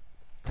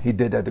 He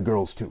did that to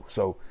girls too.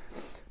 So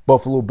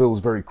Buffalo Bill is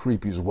very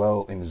creepy as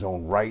well in his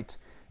own right.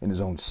 in his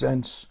own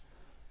sense.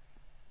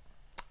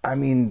 I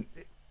mean,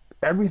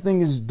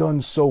 everything is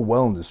done so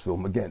well in this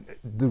film. Again,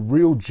 the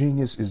real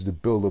genius is the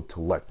build up to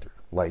Lecter.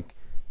 Like,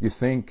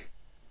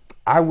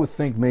 I would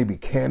think maybe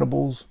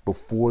cannibals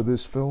before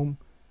this film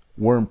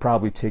weren't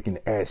probably taken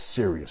as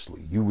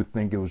seriously. You would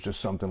think it was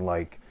just something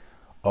like,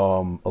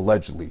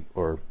 allegedly,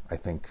 or I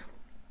think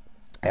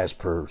as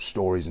per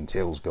stories and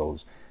tales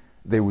goes,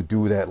 they would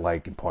do that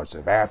like in parts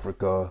of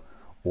Africa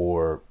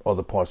or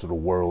other parts of the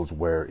world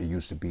where it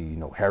used to be,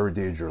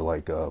 heritage, or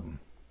like,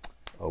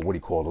 what do you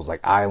call those,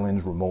 like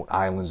islands, remote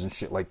islands and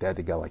shit like that.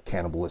 They got like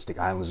cannibalistic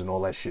islands and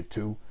all that shit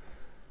too.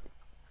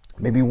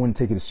 Maybe you wouldn't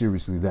take it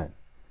seriously then.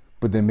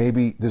 But then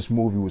maybe this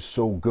movie was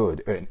so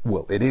good, and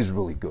well, it is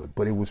really good,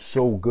 but it was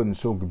so good and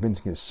so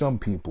convincing to some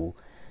people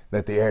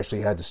that they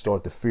actually had to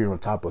start to fear, on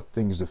top of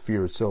things to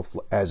fear itself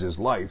as is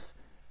life,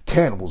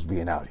 cannibals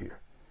being out here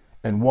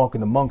and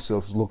walking amongst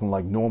us looking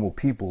like normal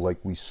people, like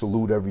we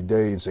salute every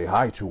day and say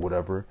hi to,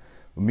 whatever.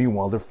 But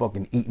meanwhile, they're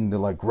fucking eating their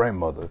like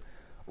grandmother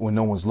when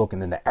no one's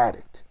looking in the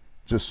attic,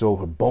 just so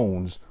her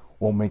bones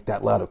won't make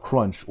that loud of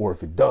crunch, or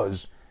if it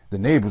does, the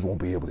neighbors won't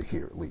be able to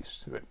hear at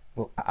least.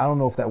 Well, I don't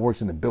know if that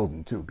works in the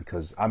building too,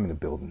 because I'm in a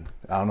building.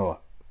 I don't know if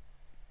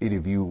any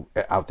of you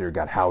out there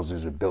got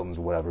houses or buildings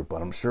or whatever,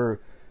 but I'm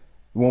sure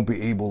you won't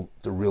be able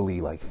to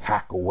really like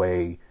hack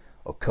away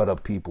or cut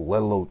up people,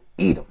 let alone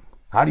eat them.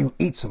 How do you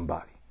eat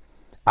somebody?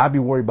 I'd be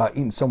worried about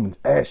eating someone's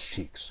ass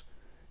cheeks.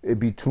 It'd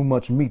be too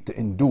much meat to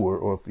endure.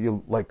 Or if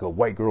you're like a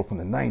white girl from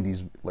the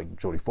 90s, like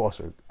Jodie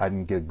Foster, I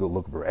didn't get a good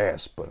look of her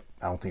ass, but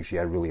I don't think she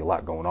had really a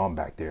lot going on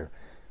back there.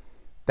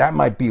 That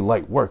might be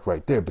light work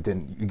right there, but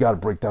then you got to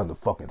break down the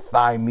fucking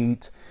thigh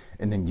meat,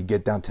 and then you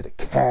get down to the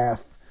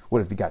calf.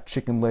 What if they got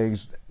chicken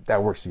legs?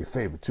 That works to your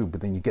favor too.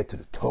 But then you get to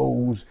the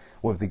toes.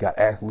 What if they got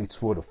athletes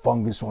for the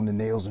fungus on the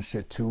nails and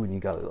shit too? And you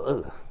got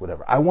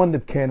whatever. I wonder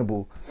if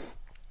Hannibal,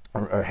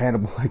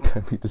 like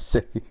I need to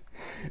say,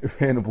 if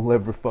Hannibal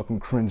ever fucking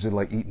cringed at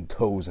like eating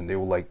toes, and they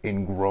were like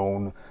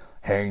ingrown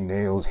hang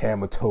nails,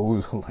 hammer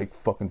toes, like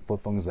fucking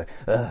foot fungus, like,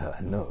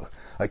 no,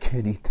 I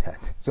can't eat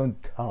that. It's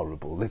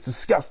intolerable. It's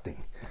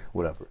disgusting.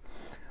 Whatever.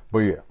 But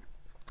yeah,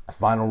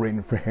 final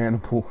rating for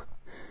Hannibal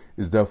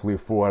is definitely a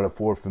 4 out of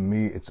 4 for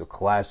me. It's a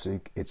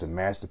classic. It's a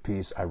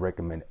masterpiece. I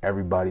recommend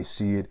everybody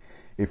see it.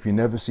 If you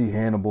never see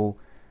Hannibal,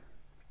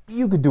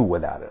 you could do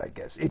without it, I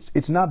guess.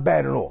 It's not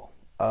bad at all.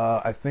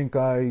 I think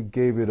I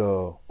gave it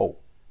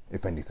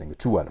if anything, a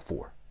 2 out of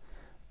 4.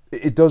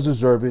 It does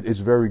deserve it.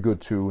 It's very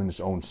good too in its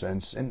own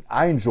sense, and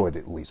I enjoyed it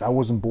at least. I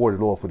wasn't bored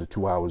at all for the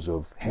 2 hours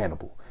of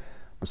Hannibal.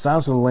 But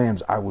Silence of the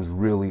Lambs, I was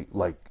really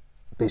like,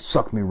 they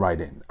sucked me right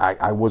in.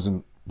 I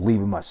wasn't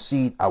leaving my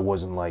seat. I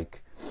wasn't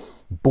like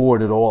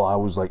bored at all. I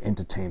was like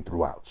entertained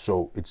throughout.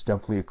 So it's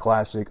definitely a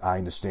classic. I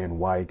understand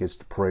why it gets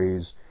the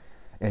praise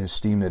and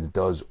esteem that it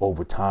does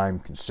over time,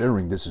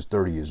 considering this is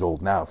 30 years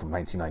old now, from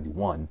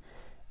 1991.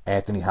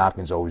 Anthony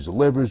Hopkins always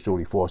delivers,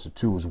 Jodie Foster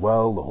too as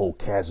well. The whole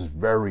cast is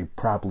very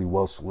properly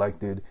well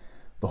selected.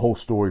 The whole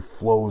story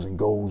flows and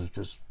goes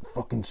just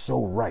fucking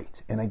so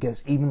right. And I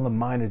guess even the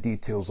minor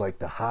details like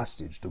the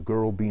hostage, the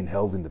girl being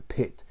held in the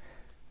pit,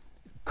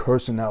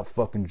 cursing out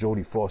fucking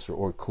Jodie Foster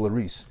or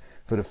Clarice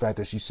for the fact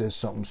that she says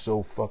something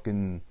so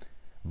fucking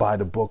by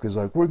the book, is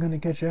like, we're gonna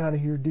get you out of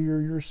here,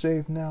 dear, you're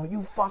safe now.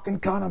 You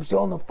fucking cunt, I'm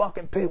still in the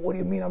fucking pit. What do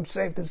you mean I'm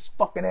safe? This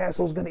fucking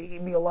asshole's gonna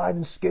eat me alive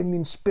and skin me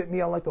and spit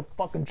me out like a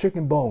fucking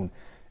chicken bone,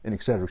 and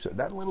etc.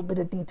 That little bit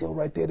of detail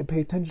right there to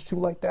pay attention to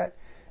like that,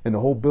 and the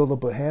whole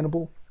build-up of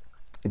Hannibal,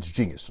 it's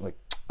genius. Like,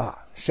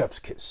 chef's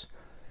kiss.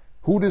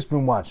 Who this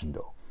been watching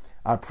though?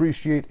 I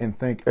appreciate and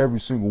thank every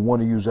single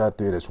one of you out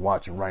there that's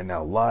watching right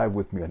now live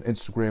with me on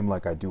Instagram,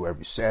 like I do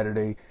every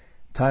Saturday.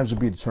 Times will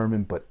be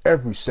determined, but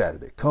every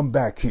Saturday, come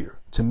back here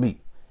to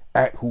me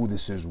at Who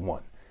This Is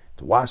One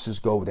to watch this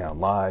go down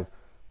live,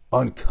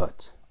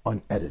 uncut,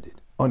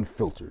 unedited,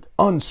 unfiltered,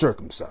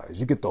 uncircumcised.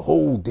 You get the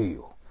whole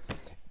deal.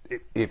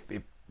 If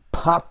it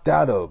popped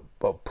out a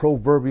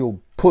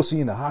proverbial pussy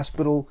in the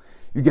hospital,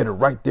 you get it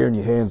right there in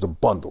your hands, a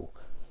bundle.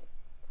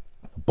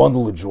 A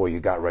bundle of joy you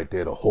got right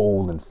there to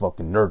hold and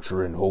fucking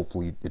nurture, and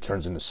hopefully it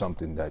turns into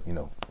something that,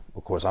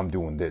 of course I'm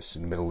doing this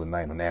in the middle of the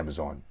night on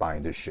Amazon,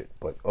 buying this shit,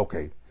 but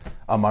okay.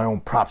 I'm my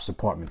own props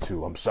department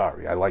too. I'm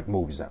sorry. I like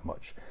movies that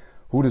much.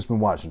 Who This been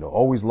watching though?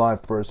 Always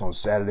live first on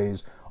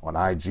Saturdays on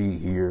IG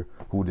here.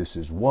 Who This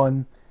Is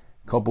One.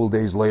 Couple of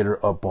days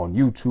later up on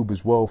YouTube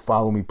as well.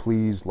 Follow me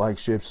please. Like,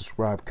 share,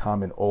 subscribe,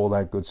 comment, all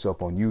that good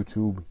stuff on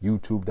YouTube.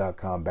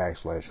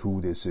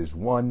 YouTube.com/Who This Is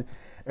One.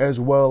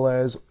 As well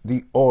as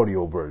the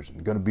audio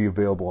version. Going to be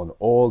available on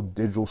all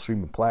digital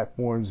streaming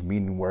platforms,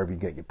 meaning wherever you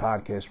get your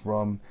podcast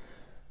from.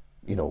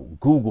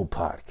 Google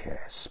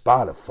Podcasts,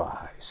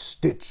 Spotify,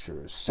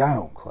 Stitcher,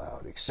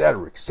 SoundCloud,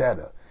 etc.,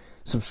 etc.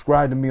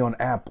 Subscribe to me on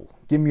Apple.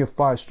 Give me a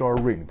 5-star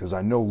rating, because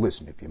I know,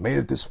 listen, if you made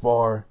it this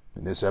far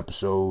in this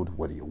episode,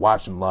 whether you're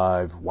watching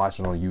live,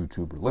 watching on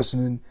YouTube, or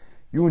listening,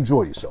 you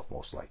enjoyed yourself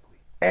most likely.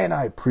 And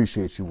I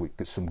appreciate you with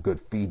some good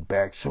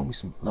feedback. Show me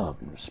some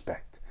love and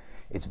respect.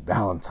 It's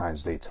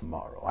Valentine's Day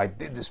tomorrow. I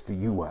did this for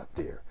you out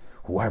there,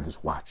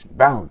 whoever's watching.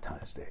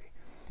 Valentine's Day.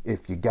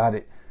 If you got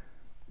it,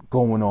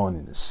 going on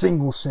in a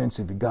single sense,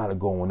 if you got it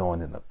going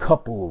on in a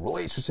couple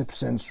relationship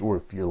sense, or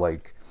if you're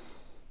like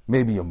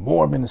maybe a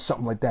Mormon or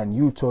something like that in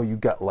Utah, you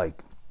got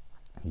like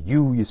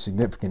you, your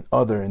significant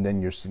other, and then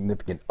your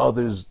significant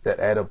others that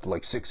add up to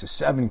like 6 or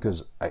 7,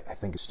 because I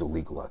think it's still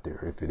legal out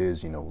there. If it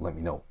is, let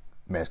me know.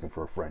 I'm asking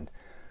for a friend.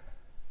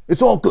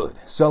 It's all good.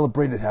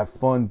 Celebrate it, have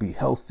fun, be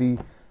healthy.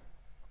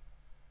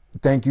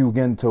 Thank you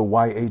again to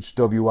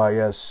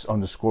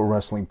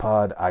YHWIS_wrestling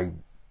pod. I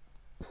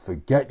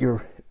forget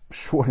your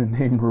shorter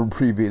name or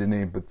abbreviated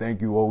name, but thank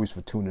you always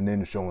for tuning in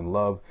and showing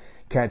love.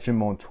 Catch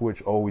him on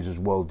Twitch always as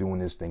well, doing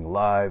this thing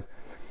live.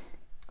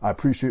 I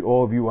appreciate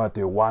all of you out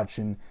there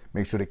watching.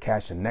 Make sure to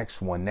catch the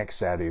next one next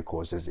Saturday, of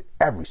course, as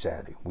every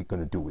Saturday. We're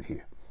going to do it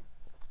here.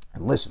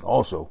 And listen,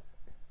 also,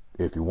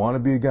 if you want to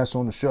be a guest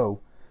on the show,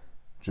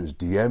 just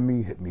DM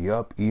me, hit me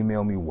up,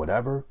 email me,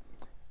 whatever.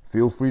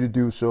 Feel free to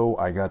do so.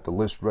 I got the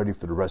list ready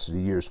for the rest of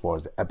the year as far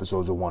as the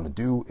episodes I want to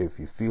do. If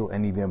you feel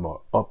any of them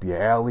are up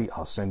your alley,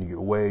 I'll send you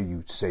your way.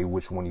 You say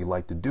which one you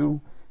like to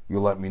do.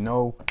 You'll let me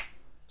know.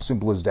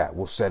 Simple as that.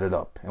 We'll set it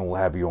up and we'll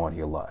have you on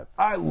here live.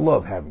 I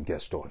love having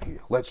guests on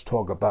here. Let's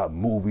talk about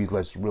movies.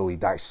 Let's really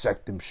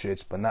dissect them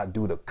shits, but not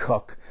do the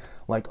cuck.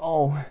 Like,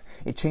 oh,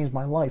 it changed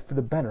my life for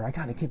the better. I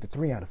got to give it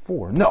 3 out of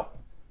 4. No.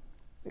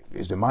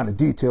 Is there minor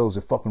details?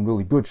 Is it fucking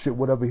really good shit,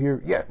 whatever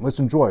here? Yeah, let's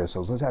enjoy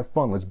ourselves. Let's have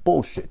fun. Let's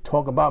bullshit.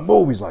 Talk about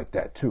movies like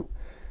that, too.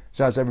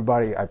 Shout out to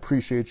everybody. I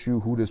appreciate you.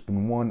 Who this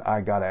been one?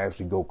 I got to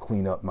actually go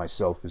clean up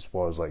myself as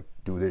far as, like,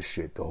 do this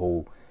shit, the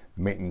whole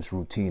maintenance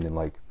routine, and,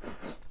 like, a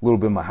little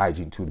bit of my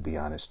hygiene, too, to be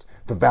honest.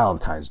 For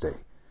Valentine's Day.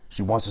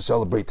 She wants to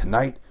celebrate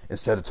tonight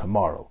instead of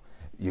tomorrow.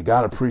 You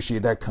got to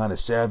appreciate that kind of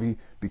savvy,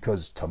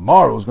 because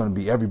tomorrow is going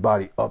to be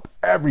everybody up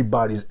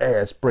everybody's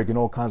ass, breaking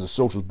all kinds of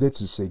social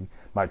distancing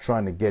by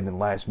trying to get in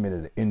last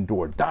minute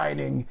indoor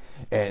dining,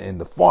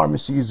 and the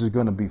pharmacies are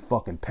going to be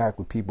fucking packed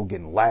with people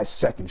getting last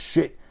second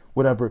shit,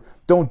 whatever.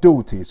 Don't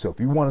do it to yourself.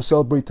 If you want to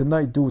celebrate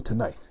tonight, do it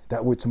tonight.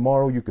 That way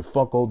tomorrow you can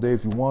fuck all day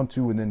if you want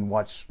to, and then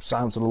watch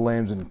Silence of the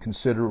Lambs and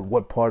consider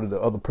what part of the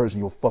other person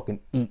you'll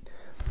fucking eat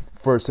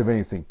first of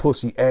anything.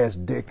 Pussy, ass,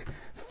 dick,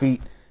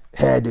 feet,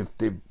 head, if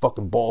they're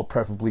fucking bald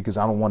preferably, because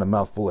I don't want a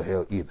mouthful of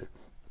hair either.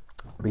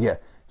 But yeah,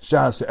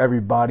 shout out to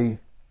everybody.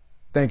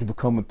 Thank you for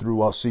coming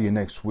through. I'll see you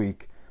next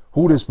week.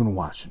 Who this been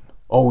watching?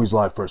 Always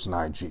live first in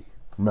IG.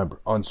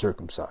 Remember,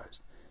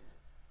 uncircumcised.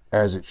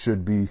 As it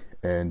should be.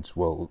 And,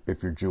 well,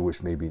 if you're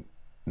Jewish, maybe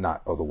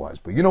not otherwise.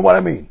 But you know what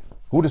I mean.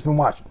 Who this been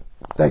watching?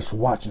 Thanks for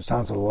watching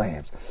Sounds of the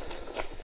Lambs.